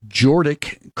it's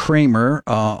Jordic Kramer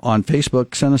on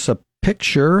Facebook sent us a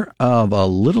picture of a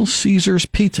Little Caesars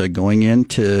pizza going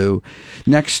into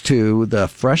next to the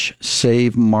Fresh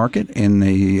Save Market, and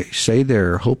they say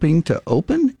they're hoping to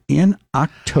open in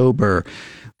October.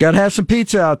 Got to have some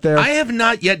pizza out there. I have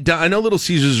not yet done. I know Little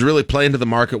Caesars really play into the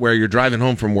market where you're driving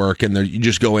home from work and you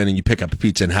just go in and you pick up a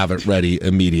pizza and have it ready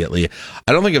immediately.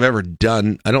 I don't think I've ever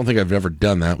done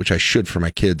that, which I should for my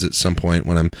kids at some point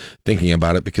when I'm thinking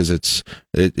about it, because it's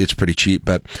pretty cheap.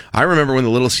 But I remember when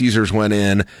the Little Caesars went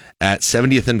in at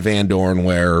 70th and Van Dorn,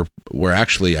 where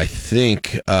actually I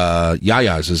think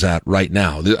Yaya's is at right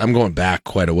now. I'm going back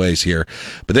quite a ways here,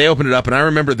 but they opened it up, and I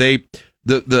remember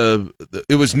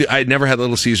it was new. I had never had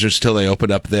Little Caesars till they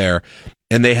opened up there,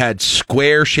 and they had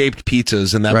square shaped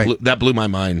pizzas, and that blew my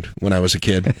mind when I was a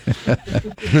kid.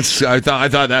 I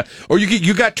thought that, or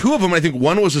you got two of them. I think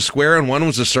one was a square and one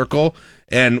was a circle,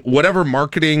 and whatever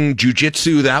marketing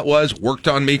jujitsu that was worked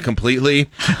on me completely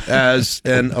as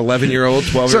an 11-year-old,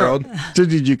 12-year-old. So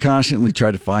did you constantly try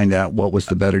to find out what was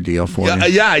the better deal for you?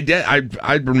 Yeah, I did.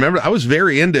 I remember I was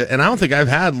very into it, and I don't think I've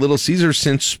had Little Caesars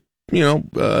since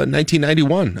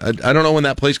 1991. I don't know when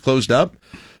that place closed up,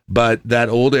 but that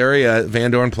old area at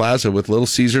Van Dorn Plaza with Little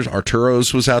Caesars,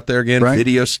 Arturo's was out there again,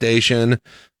 Video Station,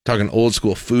 talking old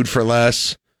school, Food for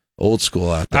Less, old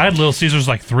school out there. I had Little Caesars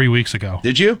like 3 weeks ago.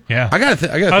 Did you? Yeah.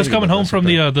 I was coming home from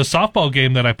the softball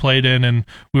game that I played in, and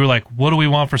we were like, what do we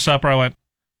want for supper? I went,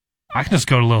 I can just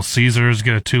go to Little Caesars,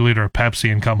 get a 2-liter of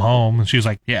Pepsi, and come home. And she was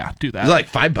like, "Yeah, do that." Is it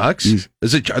like $5?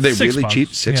 Is it? Are they really cheap?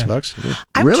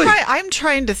 $6? Really? I'm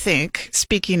trying to think.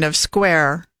 Speaking of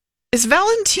square, is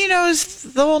Valentino's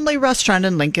the only restaurant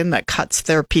in Lincoln that cuts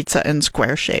their pizza in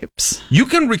square shapes? You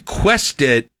can request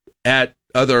it at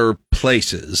other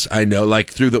places. I know,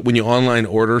 like when you online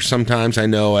order. Sometimes I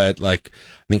know at I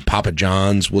think Papa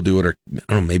John's will do it, or I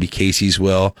don't know, maybe Casey's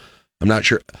will. I'm not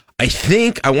sure.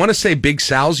 I want to say Big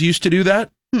Sal's used to do that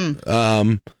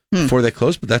before they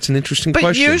closed, but that's an interesting question.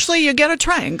 But usually you get a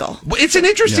triangle. Well, it's an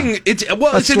interesting. It's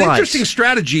an interesting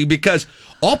strategy, because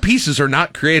all pieces are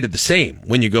not created the same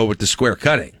when you go with the square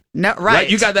cutting. No, right.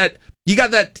 You got that.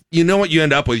 You know what you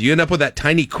end up with? You end up with that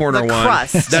tiny corner one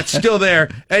crust that's still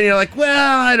there, and you're like,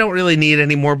 well, I don't really need it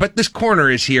anymore, but this corner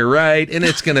is here, right? And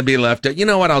it's going to be left. You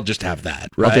know what? I'll just have that.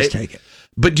 Right? I'll just take it.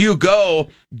 But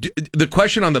the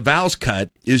question on the Val's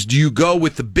cut is, do you go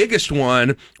with the biggest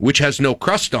one, which has no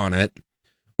crust on it,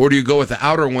 or do you go with the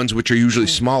outer ones, which are usually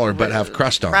smaller but have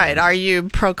crust on them? Right. Are you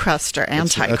pro-crust or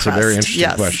anti-crust? That's a very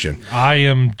interesting question. I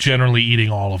am generally eating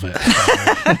all of it.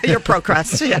 You're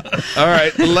pro-crust, yeah. All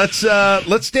right. Let's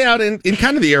stay out in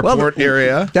kind of the airport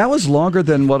area. That was longer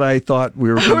than what I thought we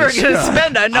were going to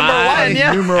spend on number one,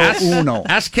 yeah. Numero uno.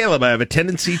 Ask Caleb. I have a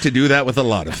tendency to do that with a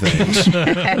lot of things.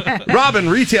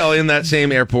 Robin, retail in that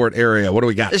same airport area. What do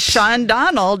we got? Sean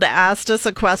Donald asked us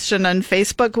a question on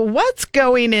Facebook. What's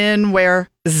going in where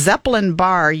Zeppelin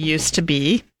Bar used to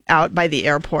be out by the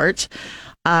airport?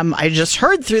 I just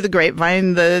heard through the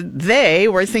grapevine that they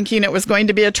were thinking it was going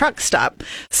to be a truck stop.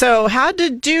 So had to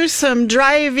do some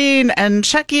driving and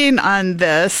checking on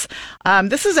this.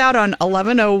 This is out on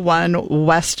 1101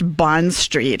 West Bond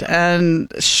Street.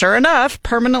 And sure enough,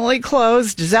 permanently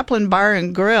closed Zeppelin Bar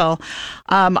and Grill.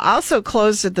 Also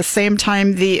closed at the same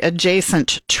time the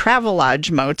adjacent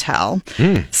Travelodge Motel.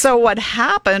 So what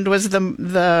happened was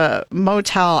the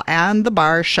motel and the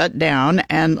bar shut down,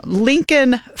 and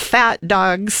Lincoln Fat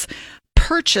Dogs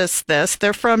purchased this.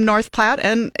 They're from North Platte,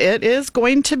 and it is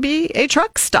going to be a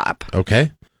truck stop.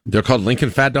 Okay. They're called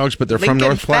Lincoln Fat Dogs, but they're from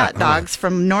North Platte. Fat Dogs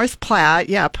from North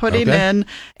Platte, putting in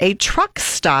a truck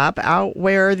stop out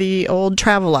where the old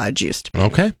Travelodge used to be.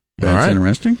 Okay. That's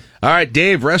interesting. All right,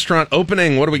 Dave, restaurant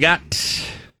opening. What do we got?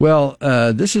 Well,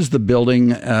 this is the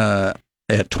building at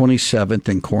 27th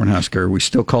and Cornhusker. We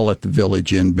still call it the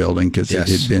Village Inn building because it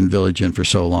had been Village Inn for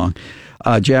so long.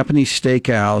 Japanese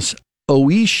Steakhouse.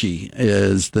 Oishi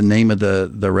is the name of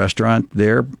the restaurant.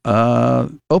 They're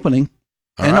opening.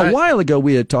 A while ago,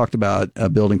 we had talked about a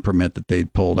building permit that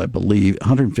they'd pulled, I believe,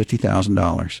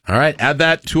 $150,000. All right, add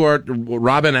that to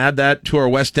our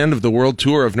west end of the world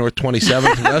tour of North 27th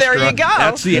Restaurant. There you go.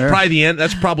 That's probably the end.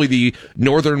 That's probably the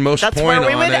northernmost point where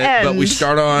we on would it. end. But we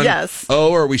start on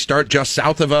O, or we start just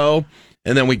south of O.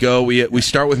 And then we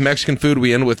start with Mexican food,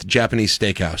 we end with Japanese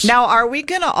Steakhouse. Now, are we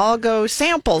going to all go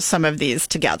sample some of these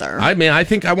together? I mean, I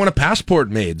think I want a passport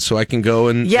made so I can go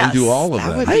and do all of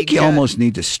that. I think you almost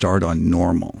need to start on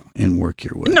normal and work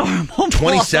your way. Normal.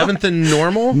 27th and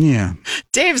normal? Yeah.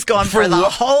 Dave's going for the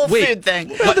whole food thing.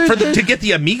 To get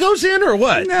the amigos in, or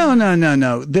what?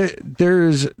 No.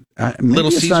 There's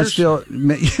Little Caesars?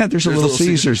 There's a Little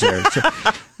Caesars there. So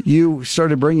you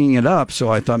started bringing it up, so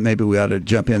I thought maybe we ought to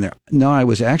jump in there. No, I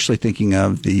was actually thinking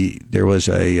of there was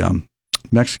a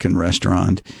Mexican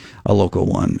restaurant, a local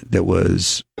one that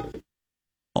was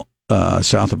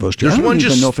south of O Street. There's one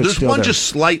there. just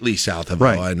slightly south of O,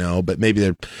 I know, but maybe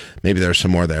there's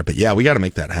some more there. But yeah, we got to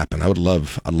make that happen. I'd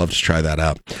love to try that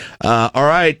out. All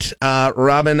right,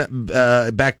 Robin,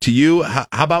 back to you. How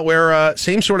about where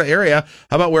same sort of area?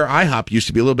 How about where IHOP used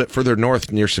to be, a little bit further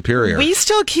north near Superior? We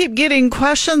still keep getting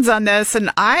questions on this, and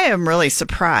I am really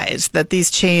surprised that these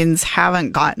chains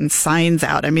haven't gotten signs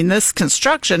out. I mean, this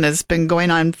construction has been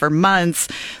going on for months.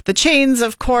 The chains,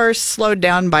 of course, slowed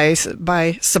down by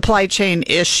supply chain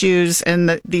issues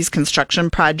in these construction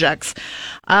projects.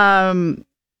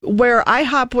 Where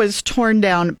IHOP was torn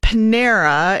down,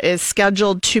 Panera is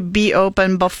scheduled to be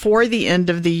open before the end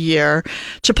of the year.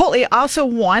 Chipotle also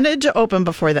wanted to open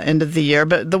before the end of the year,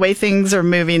 but the way things are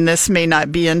moving, this may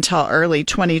not be until early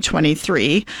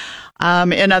 2023.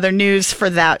 In other news for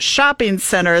that shopping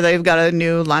center, they've got a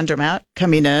new laundromat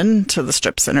coming in to the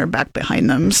strip center back behind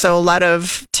them. So a lot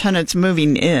of tenants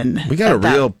moving in. We got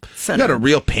a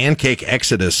real pancake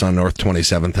exodus on North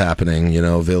 27th happening.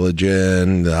 Village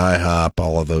Inn, the IHOP,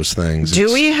 all of those things.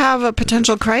 Do we have a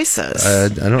potential crisis? I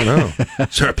don't know.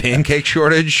 Is there a pancake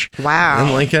shortage? Wow.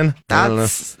 In Lincoln?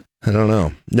 I don't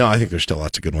know. No, I think there's still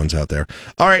lots of good ones out there.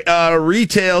 All right,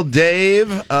 retail, Dave,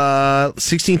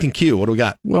 16th and Q. What do we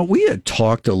got? Well, we had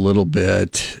talked a little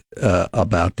bit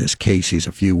about this Casey's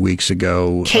a few weeks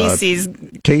ago.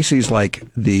 Casey's like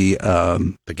the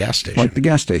gas station. Like the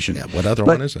gas station. Yeah, what other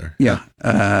one is there? Yeah.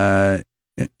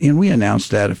 And we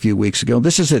announced that a few weeks ago.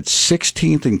 This is at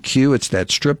 16th and Q. It's that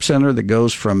strip center that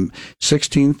goes from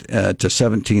 16th to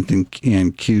 17th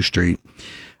and Q Street.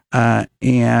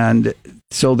 And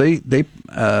so they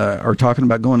are talking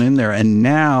about going in there, and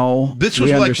now this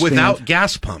was like without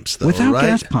gas pumps, though, without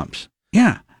gas pumps,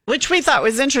 yeah. Which we thought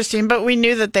was interesting, but we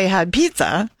knew that they had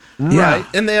pizza, yeah. Right?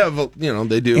 And they have,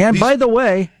 they do. And by the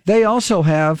way, they also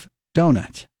have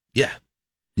donuts.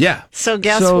 Yeah. So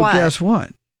guess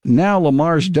what? Now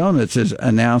Lamar's Donuts has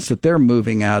announced that they're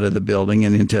moving out of the building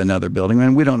and into another building,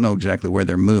 and we don't know exactly where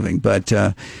they're moving, but.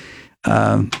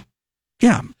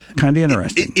 Yeah, kind of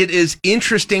interesting. It is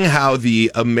interesting how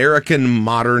the American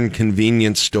modern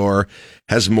convenience store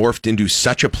has morphed into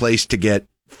such a place to get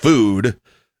food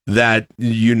that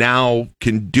you now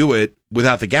can do it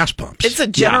without the gas pumps. It's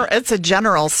a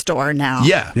general store now.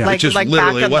 Yeah. Which is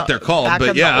literally what they're called. Back but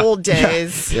in the old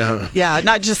days. Yeah,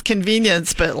 not just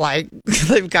convenience, but like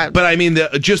they've got. But I mean,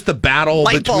 just the battle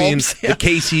between the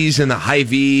Casey's and the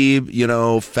Hy-Vee,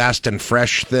 fast and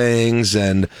fresh things,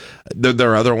 and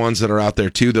there are other ones that are out there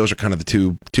too. Those are kind of the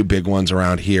two big ones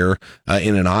around here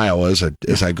in Iowa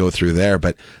as I go through there.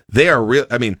 But they are real.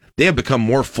 I mean, they have become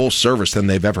more full service than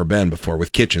they've ever been before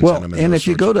with kitchens. Well, and if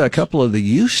you go to a couple of the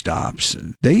U stops,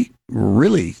 they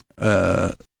really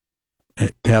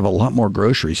have a lot more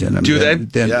groceries in them. Do they?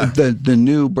 Than Yeah. the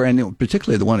new, brand new,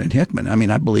 particularly the one in Hickman. I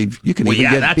mean, I believe you can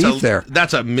even get beef there.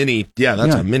 That's a mini. Yeah,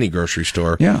 that's a mini grocery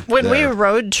store. Yeah. When we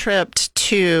road tripped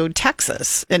to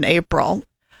Texas in April,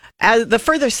 as the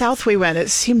further south we went,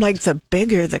 it seemed like the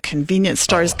bigger the convenience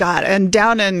stores got. And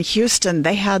down in Houston,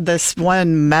 they had this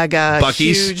one mega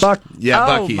Buc-ee's. huge.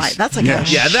 Buc-ee's. That's like a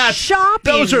that's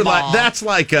shopping Those are mall. like that's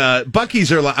like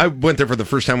Buc-ee's are like. I went there for the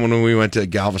first time when we went to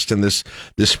Galveston this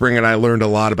spring, and I learned a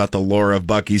lot about the lore of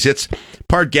Buc-ee's. It's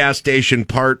part gas station,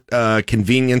 part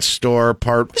convenience store,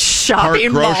 part shopping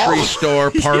grocery mall.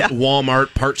 store, part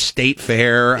Walmart, part State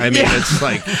Fair. I mean, it's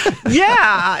like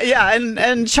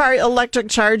and electric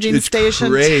charging station,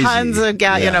 crazy. tons of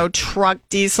gas, truck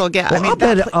diesel gas. Well, I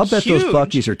mean, I'll bet huge. those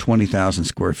Buc-ee's are 20,000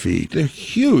 square feet. They're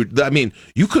huge. I mean,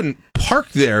 you couldn't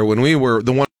park there when we were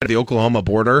the one at the Oklahoma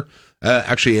border.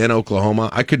 Actually, in Oklahoma,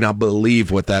 I could not believe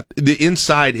the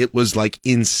inside. It was like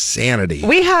insanity.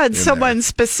 We had someone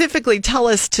specifically tell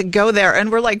us to go there,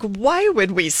 and we're like, why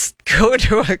would we go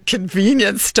to a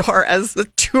convenience store as a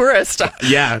tourist?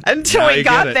 Yeah. Until we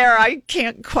got there, I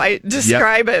can't quite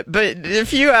describe it, but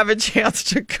if you have a chance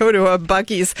to go to a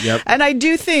Buc-ee's, and I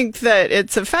do think that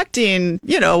it's affecting,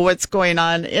 what's going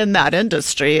on in that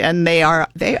industry, and they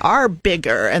are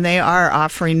bigger, and they are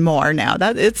offering more now.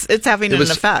 That it's having an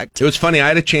effect. It was funny. I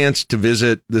had a chance to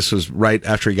visit. This was right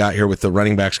after he got here with the new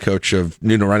running backs coach in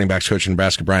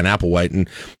Nebraska, Brian Applewhite, and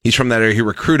he's from that area. He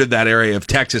recruited that area of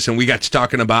Texas, and we got to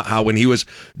talking about how when he was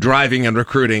driving and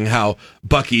recruiting, how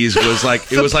Buc-ee's was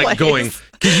like it was like going.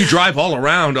 Because you drive all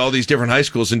around all these different high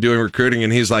schools and doing recruiting,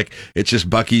 and he's like, it's just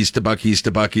Buc-ee's to Buc-ee's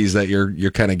to Buc-ee's that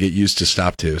you're kind of get used to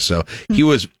stop to. So he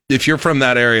was, if you're from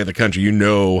that area of the country, you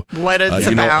know what it's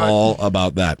you about. know all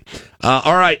about that.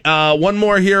 All right, one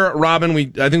more here, Robin.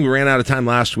 I think we ran out of time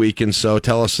last week, and so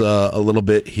tell us a little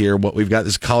bit here what we've got.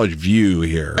 This is College View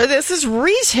here. This is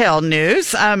retail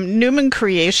news. Newman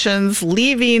Creations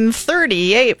leaving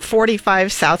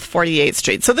 3845 South 48th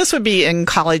Street. So this would be in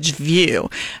College View,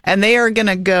 and they are going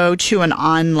to go to an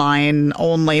online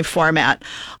only format.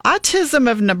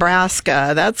 Autism of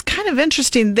Nebraska, that's kind of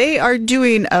interesting. They are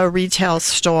doing a retail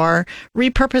store,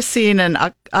 repurposing and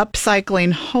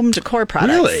upcycling home decor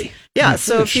products. Really? Yeah,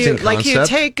 so if you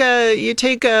take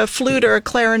a flute or a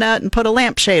clarinet and put a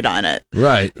lampshade on it.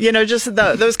 Right. Just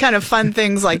those kind of fun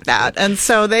things like that. And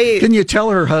so Can you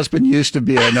tell her husband used to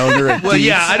be an owner at Well, Deeds?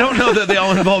 yeah, I don't know that they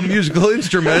all involve musical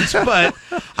instruments, but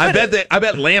I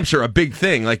bet lamps are a big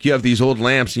thing. Like you have these old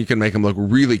lamps, and you can make them look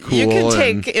really cool. You can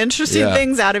take interesting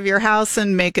things out of your house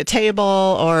and make a table,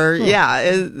 or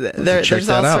there's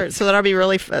all sorts. So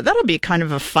that'll be kind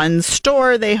of a fun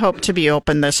store. They hope to be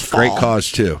open this fall. Great cause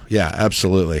too. Yeah,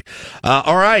 absolutely.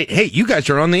 All right. Hey, you guys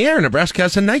are on the air. Nebraska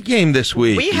has a night game this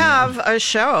week. We have a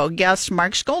show. Guest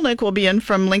Mark Skolnick will be in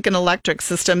from Lincoln Electric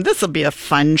System. This will be a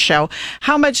fun show.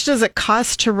 How much does it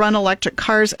cost to run electric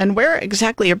cars, and where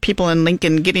exactly are people in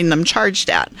Lincoln getting them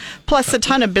charged at? Plus a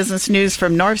ton of business news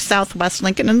from North, Southwest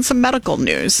Lincoln, and some medical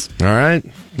news. All right.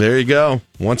 There you go.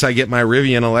 Once I get my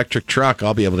Rivian electric truck,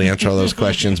 I'll be able to answer all those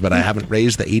questions, but I haven't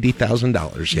raised the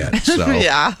 $80,000 yet. So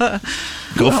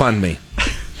go fund me.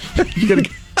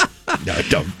 No,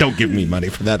 don't give me money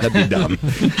for that. That'd be dumb.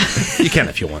 You can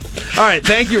if you want. All right,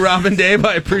 thank you, Robin, Dave.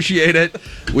 I appreciate it.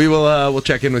 We will we'll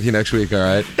check in with you next week. All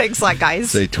right. Thanks a lot,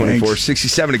 guys. Say 24,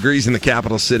 67 degrees in the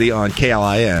capital city on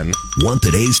KLIN. Want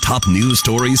today's top news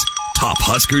stories? Top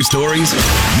Husker stories?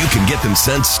 You can get them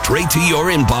sent straight to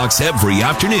your inbox every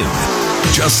afternoon.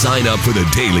 Just sign up for the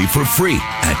Daily for free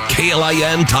at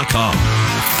KLIN.com.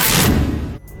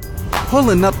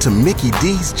 Pulling up to Mickey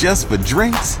D's just for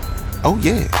drinks? Oh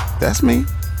yeah, that's me.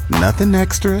 Nothing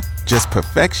extra, just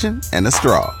perfection and a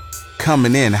straw.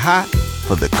 Coming in hot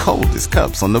for the coldest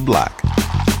cups on the block.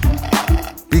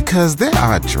 Because there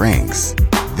are drinks.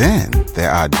 Then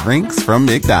there are drinks from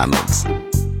McDonald's.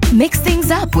 Mix things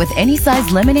up with any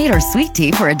size lemonade or sweet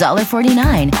tea for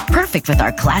 $1.49. Perfect with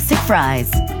our classic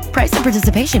fries. Price and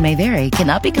participation may vary.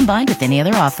 Cannot be combined with any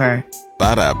other offer.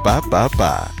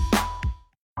 Ba-da-ba-ba-ba.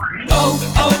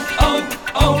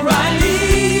 O'Reilly.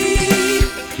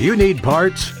 You need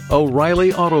parts?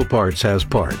 O'Reilly Auto Parts has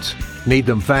parts. Need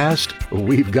them fast?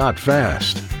 We've got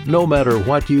fast. No matter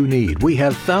what you need, we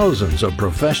have thousands of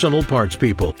professional parts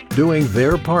people doing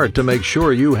their part to make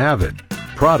sure you have it.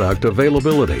 Product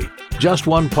availability. Just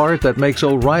one part that makes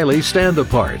O'Reilly stand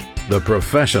apart. The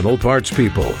professional parts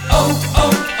people.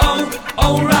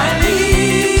 O'Reilly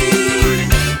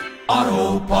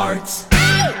Auto Parts.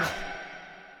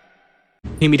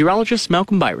 Hey, meteorologist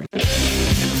Malcolm Byron.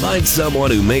 Find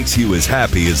someone who makes you as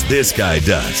happy as this guy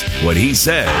does when he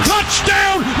says,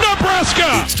 Touchdown,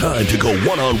 Nebraska! It's time to go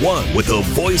one-on-one with the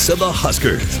voice of the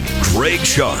Huskers, Greg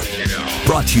Sharp.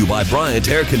 Brought to you by Bryant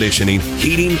Air Conditioning,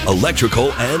 Heating,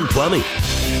 Electrical, and Plumbing.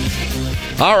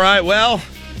 All right, well,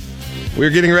 we're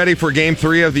getting ready for Game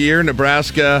 3 of the year.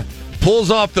 Nebraska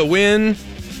pulls off the win.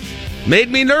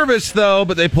 Made me nervous, though,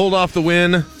 but they pulled off the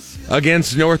win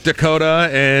against North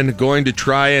Dakota and going to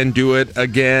try and do it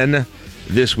again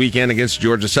this weekend against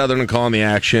Georgia Southern and calling the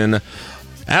action.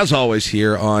 As always,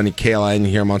 here on KLI and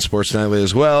here on Sports Nightly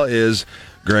as well is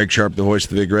Greg Sharp, the voice of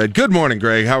the Big Red. Good morning,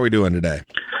 Greg. How are we doing today?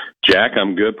 Jack,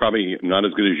 I'm good. Probably not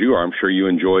as good as you are. I'm sure you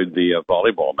enjoyed the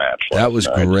volleyball match. That was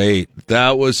great.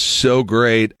 That was so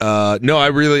great. No, I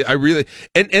really,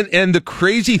 and the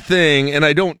crazy thing, and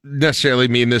I don't necessarily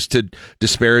mean this to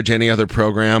disparage any other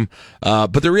program,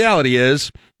 but the reality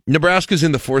is Nebraska's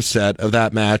in the fourth set of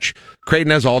that match.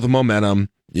 Creighton has all the momentum.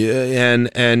 Yeah,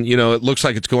 and you know, it looks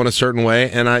like it's going a certain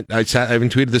way. And I even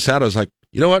tweeted this out. I was like,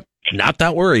 you know what? Not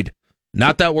that worried.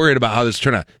 Not that worried about how this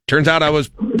turned out. Turns out I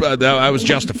was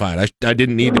justified. I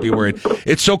didn't need to be worried.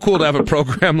 It's so cool to have a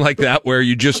program like that where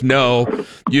you just know,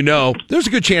 there's a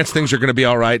good chance things are going to be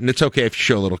all right, and it's okay if you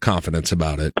show a little confidence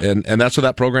about it. And that's what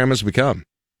that program has become.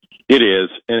 It is,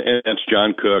 and it's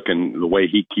John Cook and the way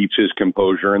he keeps his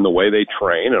composure and the way they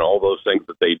train and all those things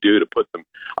that they do to put them.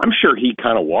 I'm sure he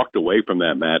kind of walked away from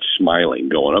that match smiling,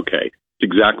 going, okay, it's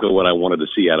exactly what I wanted to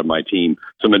see out of my team.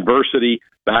 Some adversity,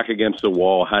 back against the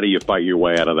wall. How do you fight your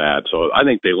way out of that? So I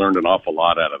think they learned an awful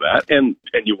lot out of that, and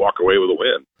you walk away with a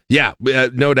win. Yeah,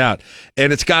 no doubt.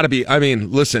 And it's got to be, I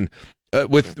mean, listen,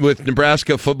 with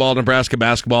Nebraska football, Nebraska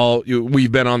basketball,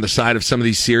 we've been on the side of some of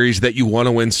these series that you want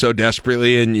to win so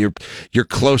desperately, and you're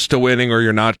close to winning or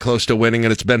you're not close to winning,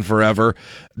 and it's been forever.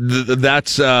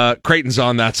 That's Creighton's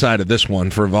on that side of this one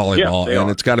for volleyball, and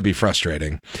it's got to be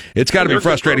frustrating. It's got to be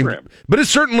frustrating, but it's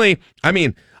certainly, I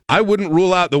mean, I wouldn't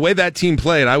rule out the way that team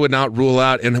played. I would not rule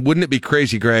out, and wouldn't it be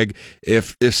crazy, Greg,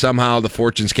 if somehow the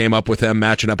fortunes came up with them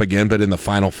matching up again, but in the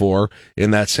Final Four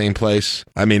in that same place?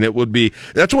 I mean, it would be.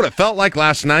 That's what it felt like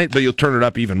last night, but you'll turn it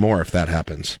up even more if that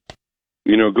happens.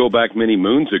 You know, go back many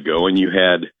moons ago, and you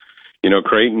had,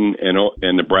 Creighton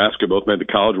and Nebraska both made the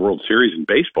College World Series in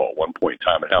baseball at one point in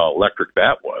time, and how electric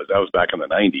that was. That was back in the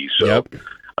 90s. So. Yep.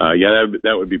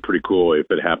 That would be pretty cool if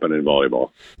it happened in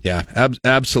volleyball. Yeah,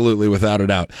 absolutely, without a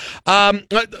doubt.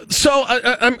 So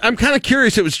I'm kind of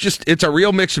curious. It's a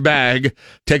real mixed bag.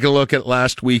 Take a look at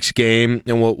last week's game,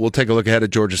 and we'll take a look ahead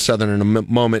at Georgia Southern in a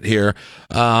moment here.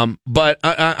 But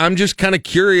I'm just kind of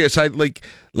curious.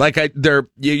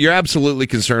 You're absolutely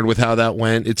concerned with how that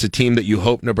went. It's a team that you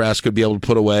hope Nebraska would be able to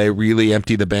put away, really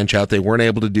empty the bench out. They weren't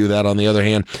able to do that. On the other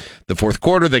hand, the fourth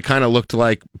quarter, they kind of looked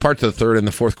like parts of the third and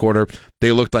the fourth quarter.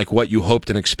 They looked like what you hoped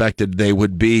and expected they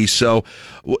would be. So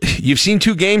you've seen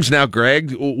two games now,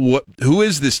 Greg. Who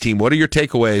is this team? What are your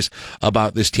takeaways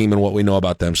about this team and what we know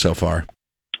about them so far?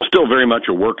 Still very much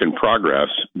a work in progress,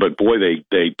 but boy,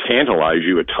 they tantalize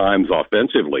you at times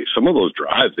offensively. Some of those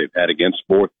drives they've had against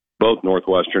both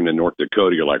Northwestern and North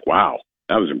Dakota, you're like, wow,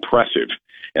 that was impressive.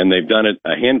 And they've done it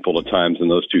a handful of times in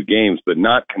those two games, but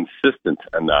not consistent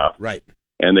enough. Right.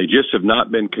 And they just have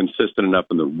not been consistent enough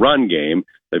in the run game.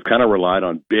 They've kind of relied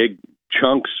on big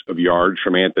chunks of yards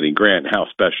from Anthony Grant. How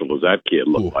special does that kid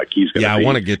look like? He's going to be. I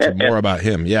want to get to more about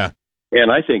him. Yeah. And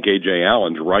I think A.J.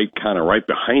 Allen's right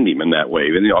behind him in that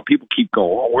wave. And, people keep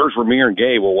going, oh, where's Ramir and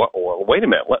Gay? Well, wait a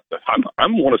minute. I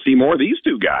want to see more of these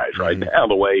two guys right now,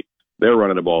 the way they're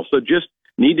running the ball. So just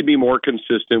need to be more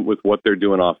consistent with what they're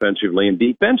doing offensively. And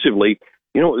defensively,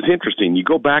 it's interesting. You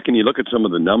go back and you look at some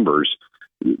of the numbers.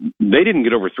 They didn't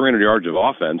get over 300 yards of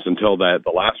offense until the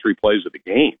last three plays of the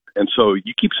game. And so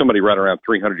you keep somebody right around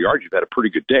 300 yards, you've had a pretty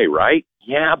good day, right?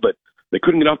 Yeah, but they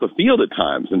couldn't get off the field at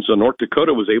times. And so North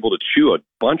Dakota was able to chew a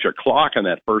bunch of clock in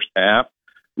that first half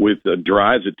with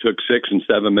drives that took 6 and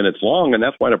 7 minutes long, and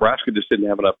that's why Nebraska just didn't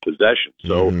have enough possession.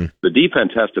 So the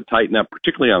defense has to tighten up,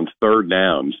 particularly on third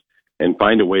downs, and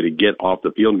find a way to get off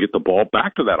the field and get the ball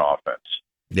back to that offense.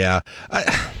 Yeah.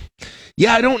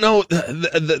 I don't know.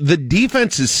 The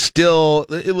defense is still,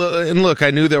 and look, I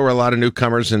knew there were a lot of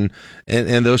newcomers and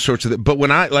those sorts of things. But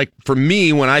when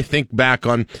I think back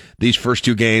on these first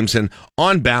two games, and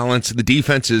on balance, the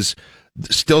defense is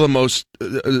still the most,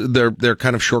 their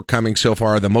kind of shortcomings so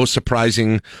far, the most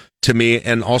surprising to me,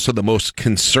 and also the most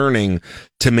concerning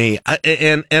to me.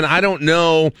 And I don't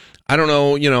know,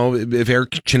 if Eric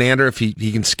Chinander, if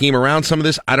he can scheme around some of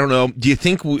this. I don't know. Do you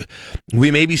think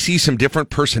we maybe see some different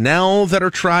personnel that are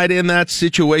tried in that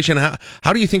situation?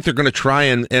 How do you think they're going to try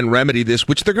and remedy this,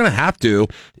 which they're going to have to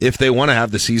if they want to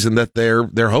have the season that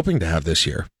they're hoping to have this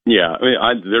year? Yeah,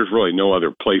 I mean, there's really no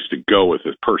other place to go with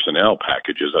the personnel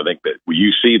packages. I think that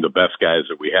you see the best guys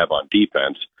that we have on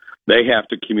defense. They have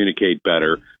to communicate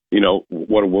better. You know,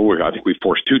 I think we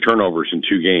forced 2 turnovers in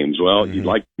 2 games. Well, you'd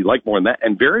like more than that,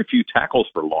 and very few tackles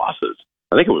for losses.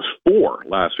 I think it was 4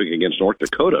 last week against North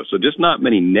Dakota. So just not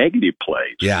many negative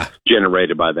plays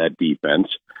generated by that defense.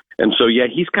 And so, yeah,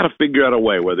 he's got to figure out a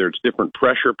way, whether it's different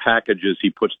pressure packages he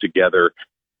puts together.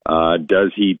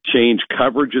 Does he change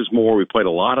coverages more? We played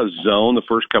a lot of zone the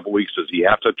first couple weeks. Does he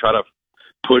have to try to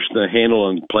push the handle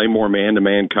and play more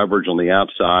man-to-man coverage on the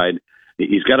outside?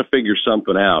 He's got to figure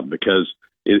something out because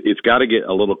it's got to get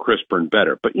a little crisper and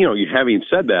better. But, you know, having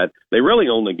said that, they really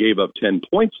only gave up 10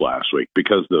 points last week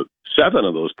because the 7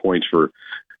 of those points for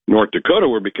North Dakota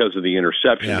were because of the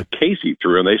interception that Casey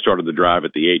threw, and they started the drive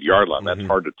at the 8-yard line. That's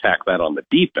hard to tack that on the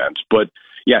defense. But,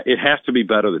 yeah, it has to be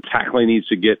better. The tackling needs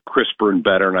to get crisper and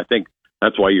better, and I think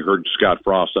that's why you heard Scott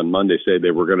Frost on Monday say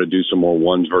they were going to do some more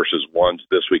ones versus ones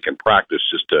this week in practice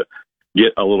just to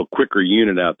get a little quicker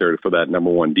unit out there for that number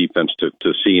 1 defense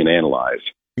to see and analyze.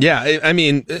 Yeah, I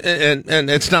mean, and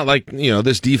it's not like, you know,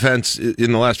 this defense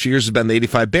in the last few years has been the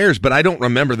 85 Bears, but I don't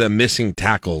remember them missing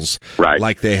tackles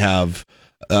like they have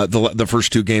the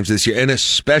first 2 games this year, and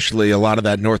especially a lot of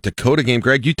that North Dakota game.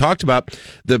 Greg, you talked about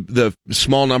the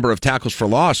small number of tackles for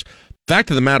loss.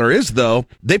 Fact of the matter is, though,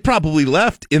 they probably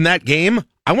left in that game,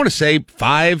 I want to say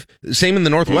 5, same in the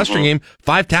Northwestern game,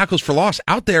 5 tackles for loss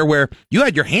out there where you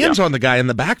had your hands on the guy in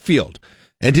the backfield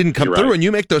and didn't come through, and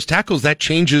you make those tackles, that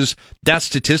changes that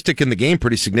statistic in the game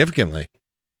pretty significantly.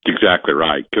 Exactly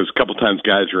right, because a couple times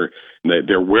guys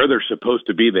they're where they're supposed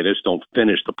to be, they just don't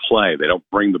finish the play. They don't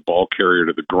bring the ball carrier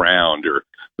to the ground, or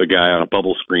the guy on a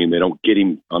bubble screen, they don't get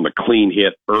him on the clean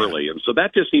hit early. And so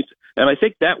that just needs, and I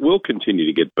think that will continue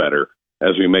to get better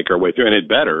as we make our way through. And it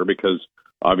better because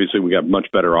obviously we got much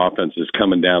better offenses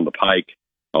coming down the pike,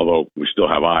 although we still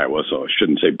have Iowa, so I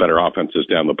shouldn't say better offenses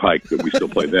down the pike, but we still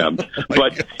play them.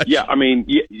 But, yeah, I mean,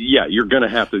 yeah, you're going to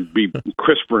have to be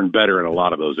crisper and better in a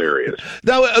lot of those areas.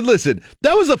 Now, listen,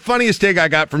 that was the funniest take I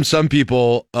got from some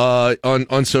people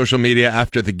on social media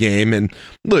after the game. And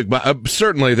look,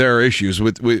 certainly there are issues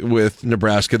with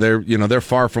Nebraska. They're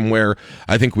far from where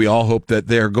I think we all hope that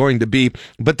they're going to be.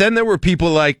 But then there were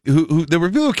people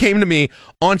who came to me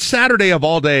on Saturday of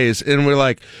all days and were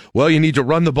like, well, you need to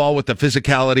run the ball with the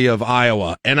physicality of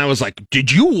Iowa. And I was like,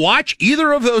 did you watch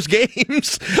either of those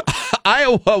games?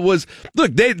 Iowa was,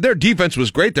 look, their defense was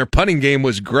great. Their punting game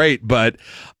was great, but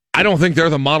I don't think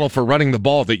they're the model for running the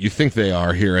ball that you think they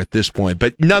are here at this point.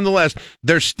 But nonetheless,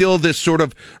 there's still this sort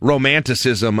of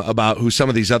romanticism about who some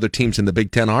of these other teams in the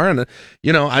Big Ten are. And,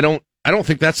 I don't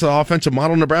think that's the offensive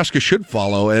model Nebraska should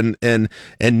follow and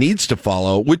needs to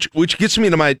follow, which gets me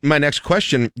to my next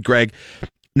question, Greg.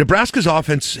 Nebraska's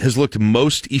offense has looked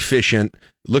most efficient,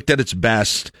 looked at its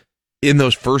best in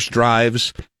those first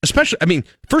drives, especially,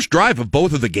 first drive of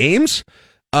both of the games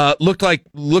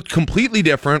looked completely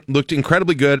different, looked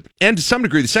incredibly good, and to some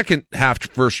degree, the second half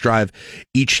first drive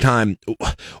each time.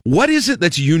 What is it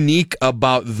that's unique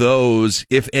about those,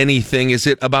 if anything? Is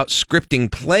it about scripting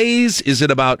plays? Is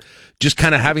it about just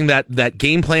kind of having that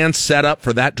game plan set up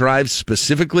for that drive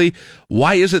specifically?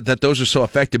 Why is it that those are so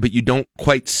effective, but you don't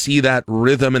quite see that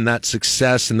rhythm and that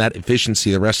success and that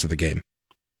efficiency the rest of the game?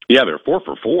 Yeah, they're 4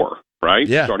 for 4, right?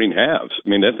 Yeah. Starting halves.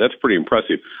 That's pretty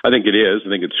impressive. I think it is. I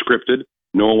think it's scripted,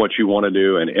 knowing what you want to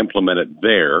do and implement it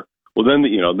there. Well, then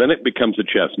it becomes a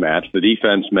chess match. The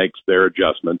defense makes their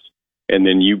adjustments, and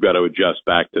then you've got to adjust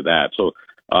back to that. So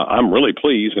I'm really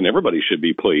pleased, and everybody should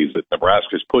be pleased, that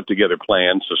Nebraska's put together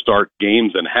plans to start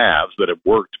games in halves that have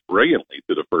worked brilliantly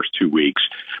through the first 2 weeks.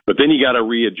 But then you got to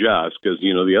readjust because,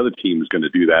 the other team is going to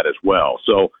do that as well.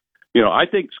 So, I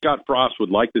think Scott Frost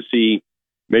would like to see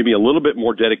maybe a little bit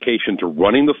more dedication to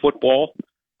running the football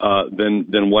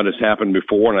than what has happened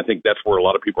before. And I think that's where a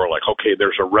lot of people are like, okay,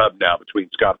 there's a rub now between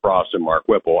Scott Frost and Mark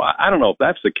Whipple. I don't know if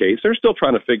that's the case. They're still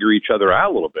trying to figure each other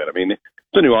out a little bit. It's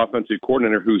a new offensive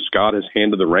coordinator who Scott has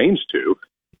handed the reins to.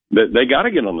 They got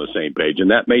to get on the same page,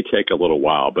 and that may take a little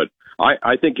while. But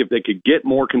I think if they could get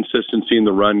more consistency in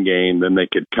the run game, then they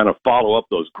could kind of follow up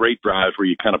those great drives where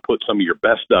you kind of put some of your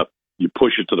best stuff, you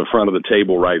push it to the front of the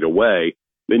table right away.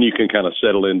 Then you can kind of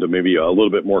settle into maybe a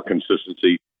little bit more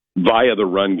consistency via the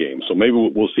run game. So maybe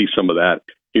we'll see some of that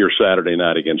here Saturday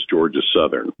night against Georgia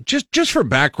Southern. Just for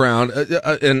background,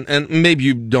 and maybe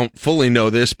you don't fully know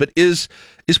this, but is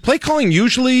play calling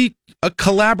usually a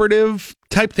collaborative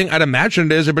type thing? I'd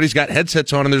imagine it is. Everybody's got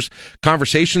headsets on and there's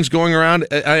conversations going around.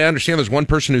 I understand there's one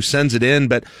person who sends it in,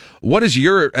 but what is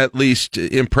your, at least,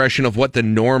 impression of what the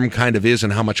norm kind of is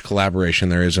and how much collaboration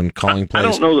there is in calling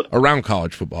plays around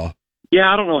college football?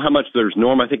 Yeah, I don't know how much there's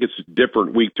norm. I think it's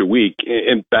different week to week.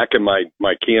 And back in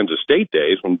my Kansas State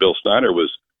days, when Bill Snyder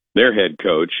was their head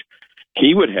coach,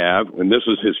 he would have, and this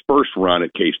was his first run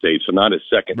at K-State, so not his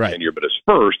second tenure, but his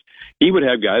first, he would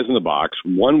have guys in the box.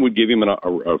 One would give him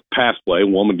a pass play,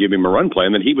 one would give him a run play,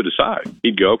 and then he would decide.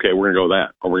 He'd go, okay, we're going to go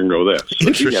that, or we're going to go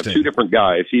this. So he'd have two different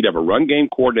guys. He'd have a run game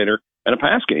coordinator and a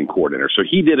pass game coordinator. So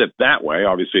he did it that way.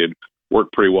 Obviously, it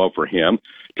worked pretty well for him.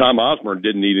 Tom Osborne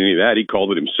didn't need any of that. He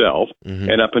called it himself.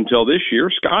 And up until this year,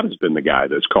 Scott has been the guy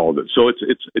that's called it. So it's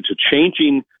a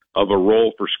changing of a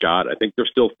role for Scott. I think they're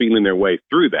still feeling their way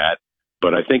through that.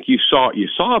 But I think you saw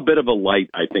a bit of a light,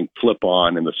 I think, flip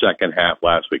on in the second half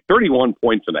last week. 31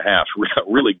 points and a half,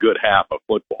 a really good half of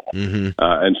football.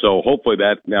 And so hopefully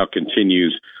that now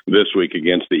continues this week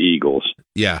against the Eagles.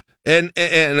 Yeah. And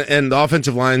the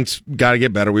offensive line's got to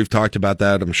get better. We've talked about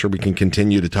that. I'm sure we can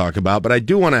continue to talk about. But I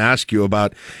do want to ask you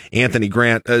about Anthony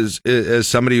Grant as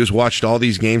somebody who's watched all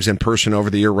these games in person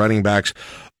over the year, running backs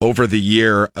over the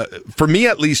year. For me,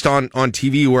 at least on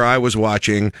TV where I was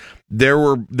watching, there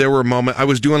were moments I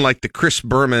was doing like the Chris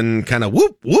Berman kind of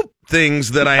whoop whoop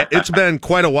things that it's been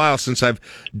quite a while since I've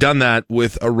done that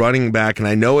with a running back, and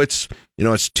I know it's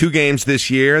 2 games this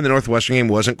year, and the Northwestern game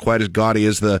wasn't quite as gaudy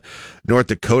as the North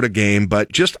Dakota game,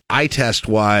 but just eye test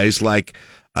wise, like,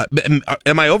 am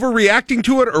I overreacting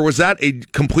to it, or was that a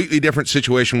completely different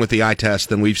situation with the eye test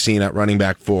than we've seen at running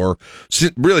back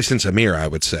really since Amir, I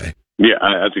would say? Yeah,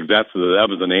 that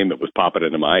was the name that was popping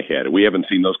into my head. We haven't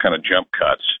seen those kind of jump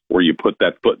cuts where you put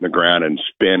that foot in the ground and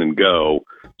spin and go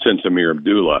since Amir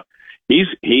Abdullah.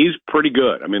 He's pretty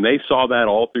good. I mean, they saw that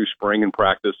all through spring and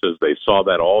practices. They saw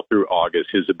that all through August,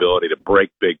 his ability to break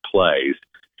big plays.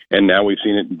 And now we've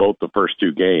seen it in both the first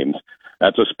 2 games.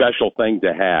 That's a special thing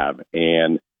to have.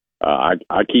 And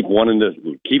I keep wanting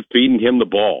to keep feeding him the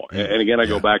ball. And again, I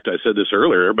go back to, I said this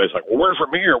earlier, everybody's like, well, where's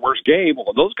Ramir? Where's Gabe?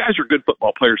 Well, those guys are good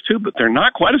football players too, but they're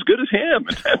not quite as good as him.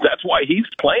 And that's why he's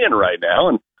playing right now.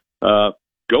 And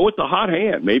go with the hot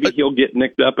hand. Maybe he'll get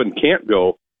nicked up and can't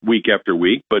go week after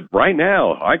week, but right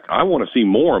now I want to see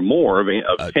more and more of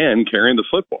 10 carrying the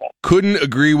football. Couldn't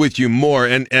agree with you more,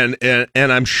 and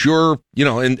I'm sure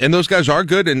and those guys are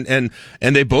good, and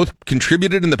they both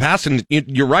contributed in the past, and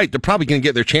you're right, they're probably going to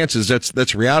get their chances. That's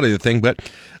the reality of the thing. But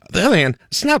on the other hand,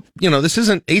 it's not this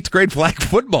isn't 8th grade flag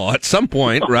football at some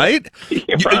point, right?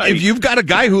 Right. If you've got a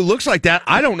guy who looks like that,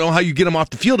 I don't know how you get him off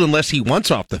the field unless he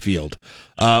wants off the field,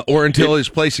 or until his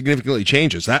play significantly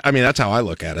changes. That's how I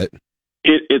look at it.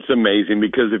 It's amazing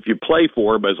because if you play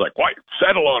 4, but it's like, why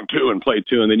settle on 2 and play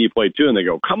 2, and then you play 2, and they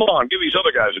go, come on, give these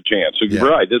other guys a chance. So you're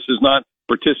right, this is not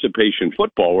participation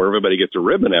football where everybody gets a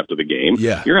ribbon after the game.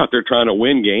 Yeah. You're out there trying to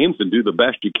win games and do the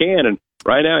best you can, and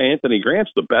right now Anthony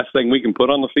Grant's the best thing we can put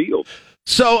on the field.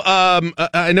 So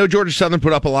I know Georgia Southern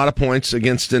put up a lot of points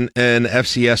against an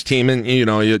FCS team, and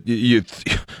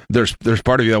there's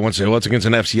part of you that wants to say, well, it's against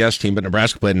an FCS team, but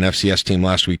Nebraska played an FCS team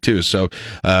last week too. So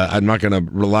I'm not going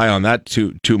to rely on that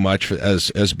too much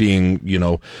as being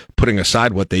putting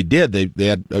aside what they did. They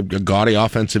had a gaudy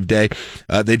offensive day.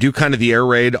 They do kind of the air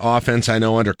raid offense, I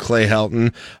know, under Clay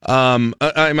Helton.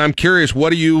 I'm curious, what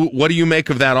do you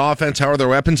make of that offense? How are their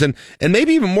weapons, and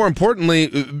maybe even more importantly,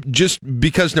 just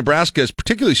because Nebraska has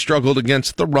particularly struggled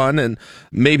against the run, and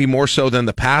maybe more so than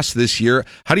the pass this year,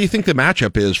 how do you think the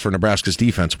matchup is for Nebraska's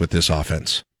defense with this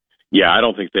offense? Yeah, I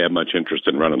don't think they have much interest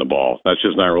in running the ball. That's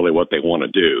just not really what they want to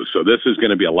do. So this is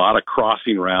going to be a lot of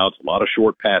crossing routes, a lot of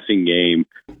short passing game,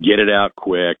 get it out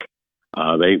quick.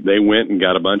 They went and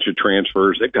got a bunch of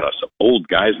transfers. They've got some old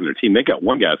guys in their team. They got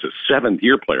one guy that's a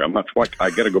 7th-year player. I'm not sure. I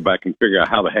got to go back and figure out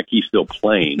how the heck he's still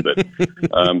playing, but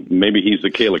maybe he's the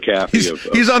Kayla Caffey.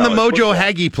 He's on the Mojo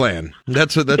Hagee plan.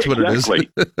 That's what it is.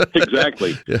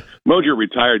 Exactly. Yeah. Mojo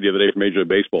retired the other day from Major League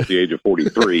Baseball at the age of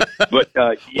 43. But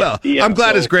I'm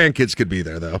glad his grandkids could be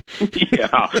there, though.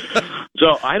 Yeah.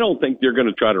 So I don't think they're going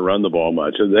to try to run the ball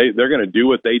much. They're going to do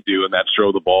what they do, and that's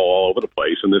throw the ball all over the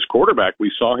place. And this quarterback,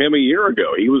 we saw him a year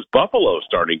ago. He was Buffalo's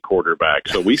starting quarterback.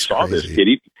 So we saw this kid.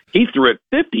 He threw it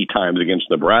 50 times against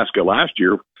Nebraska last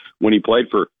year when he played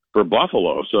for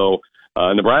Buffalo. So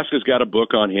Nebraska's got a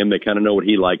book on him. They kind of know what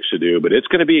he likes to do. But it's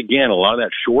going to be, again, a lot of that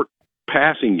short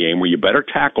passing game where you better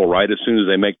tackle right as soon as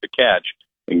they make the catch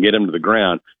and get him to the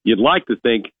ground. You'd like to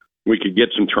think we could get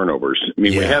some turnovers. I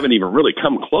mean, we haven't even really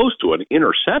come close to an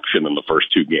interception in the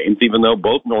first 2 games, even though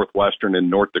both Northwestern and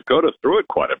North Dakota threw it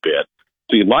quite a bit.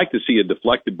 So you'd like to see a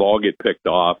deflected ball get picked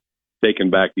off,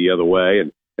 taken back the other way,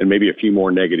 and maybe a few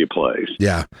more negative plays.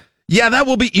 Yeah, that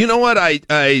will be. You know what?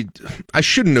 I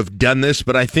shouldn't have done this,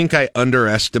 but I think I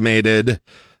underestimated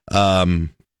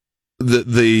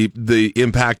the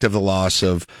impact of the loss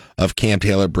of Cam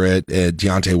Taylor-Britt and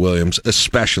Deontay Williams,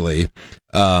 especially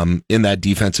in that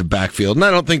defensive backfield. And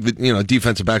I don't think that,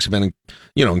 defensive backs have been,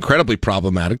 incredibly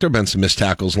problematic. There have been some missed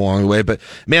tackles along the way, but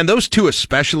man, those two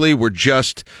especially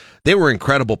they were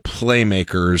incredible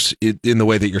playmakers in the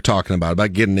way that you're talking about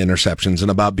getting interceptions and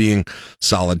about being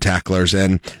solid tacklers.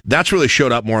 And that's really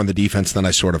showed up more on the defense than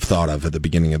I sort of thought of at the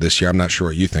beginning of this year. I'm not sure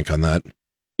what you think on that.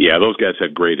 Yeah, those guys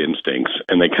had great instincts,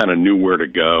 and they kind of knew where to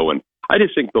go. And I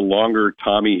just think the longer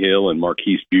Tommy Hill and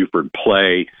Marquise Buford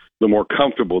play, the more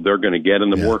comfortable they're going to get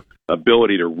and the more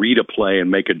ability to read a play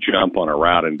and make a jump on a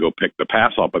route and go pick the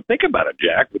pass off. But think about it,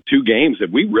 Jack. With 2 games,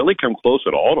 have we really come close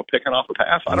at all to picking off a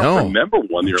pass? I don't remember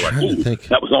one. You're like, ooh,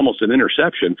 that was almost an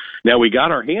interception. Now, we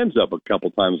got our hands up a couple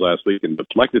times last week and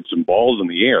deflected some balls in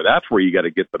the air. That's where you got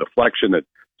to get the deflection that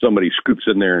somebody scoops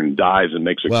in there and dives and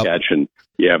makes a catch, and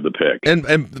you have the pick.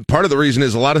 And part of the reason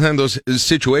is a lot of times those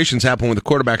situations happen when the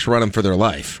quarterback's running for their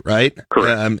life, right?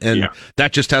 Correct.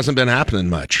 That just hasn't been happening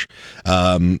much.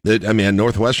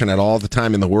 Northwestern had all the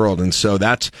time in the world, and so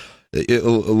that's,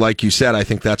 like you said, I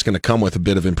think that's going to come with a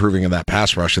bit of improving of that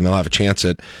pass rush, and they'll have a chance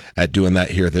at doing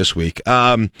that here this week.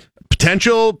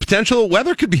 Potential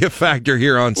weather could be a factor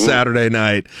here on Saturday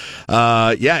night.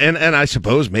 And I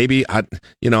suppose maybe, and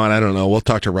I don't know, we'll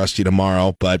talk to Rusty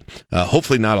tomorrow, but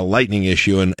hopefully not a lightning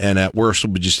issue, and at worst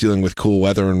we'll be just dealing with cool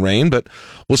weather and rain, but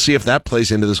we'll see if that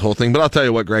plays into this whole thing. But I'll tell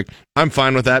you what, Greg, I'm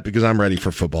fine with that because I'm ready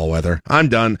for football weather. I'm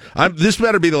done. This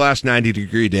better be the last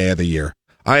 90-degree day of the year.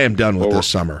 I am done with this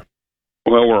summer.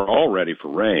 Well, we're all ready for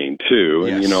rain, too.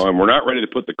 And, and we're not ready to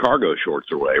put the cargo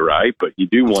shorts away, right? But you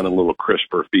do want a little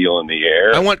crisper feel in the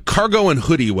air. I want cargo and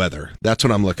hoodie weather. That's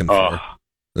what I'm looking for.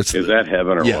 Is that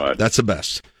heaven or what? That's the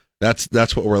best.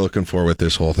 That's what we're looking for with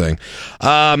this whole thing.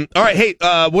 All right, hey,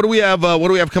 what do we have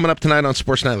coming up tonight on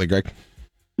Sports Nightly, Greg?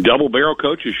 Double Barrel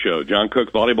Coaches Show, John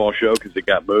Cook Volleyball Show, because it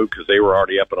got moved because they were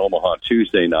already up in Omaha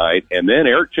Tuesday night, and then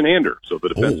Eric Chenander, so the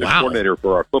defensive coordinator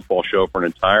for our football show for an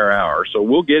entire hour. So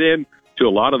we'll get in to a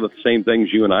lot of the same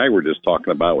things you and I were just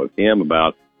talking about with him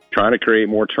about trying to create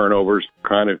more turnovers,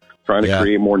 trying to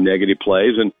create more negative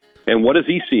plays, and what does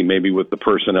he see maybe with the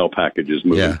personnel packages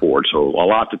moving forward? So a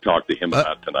lot to talk to him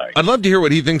about tonight. I'd love to hear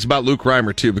what he thinks about Luke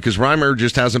Reimer too, because Reimer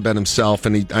just hasn't been himself,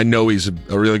 and I know he's a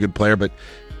really good player, but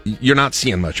you're not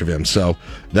seeing much of him, so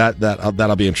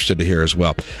that'll be interested to hear as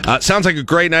well. Sounds like a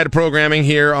great night of programming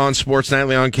here on Sports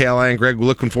Nightly on KLI, and Greg, we're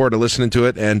looking forward to listening to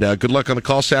it, and good luck on the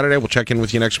call Saturday. We'll check in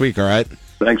with you next week, all right?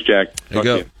 Thanks, Jack. There you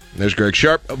go. There's Greg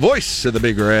Sharp, voice of the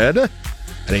Big Red. At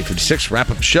 8:56,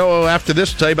 wrap up the show. After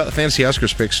this, we'll tell you about the Fantasy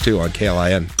Huskers picks, too, on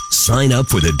KLIN. Sign up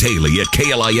for the Daily at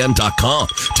KLIN.com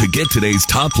to get today's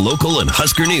top local and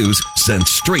Husker news sent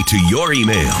straight to your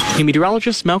email.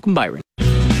 Meteorologist Malcolm Byron.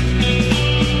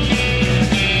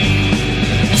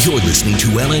 You're listening to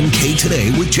LNK Today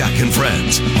with Jack and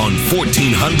Friends on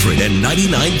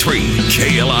 1499.3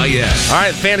 KLIN. All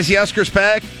right, Fantasy Huskers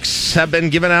picks have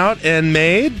been given out and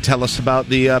made. Tell us about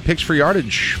the picks for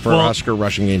yardage for our Husker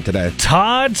rushing game today.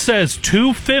 Todd says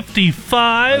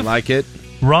 255. I like it.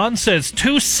 Ron says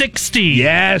 260.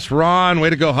 Yes, Ron, way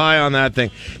to go high on that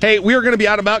thing. Hey, we are going to be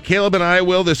out about, Caleb and I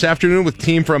will, this afternoon with a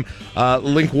team from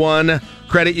Link One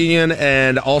Credit Union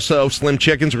and also Slim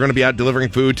Chickens. We're going to be out delivering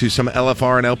food to some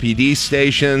LFR and LPD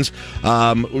stations,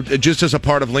 just as a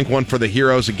part of Link One for the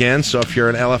Heroes again. So if you're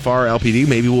an LFR or LPD,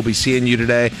 maybe we'll be seeing you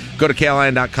today. Go to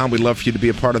KLIN.com. We'd love for you to be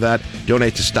a part of that.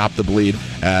 Donate to Stop the Bleed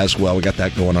as well. We got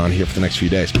that going on here for the next few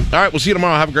days. All right, we'll see you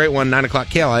tomorrow. Have a great one. 9 o'clock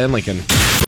KLIN Lincoln.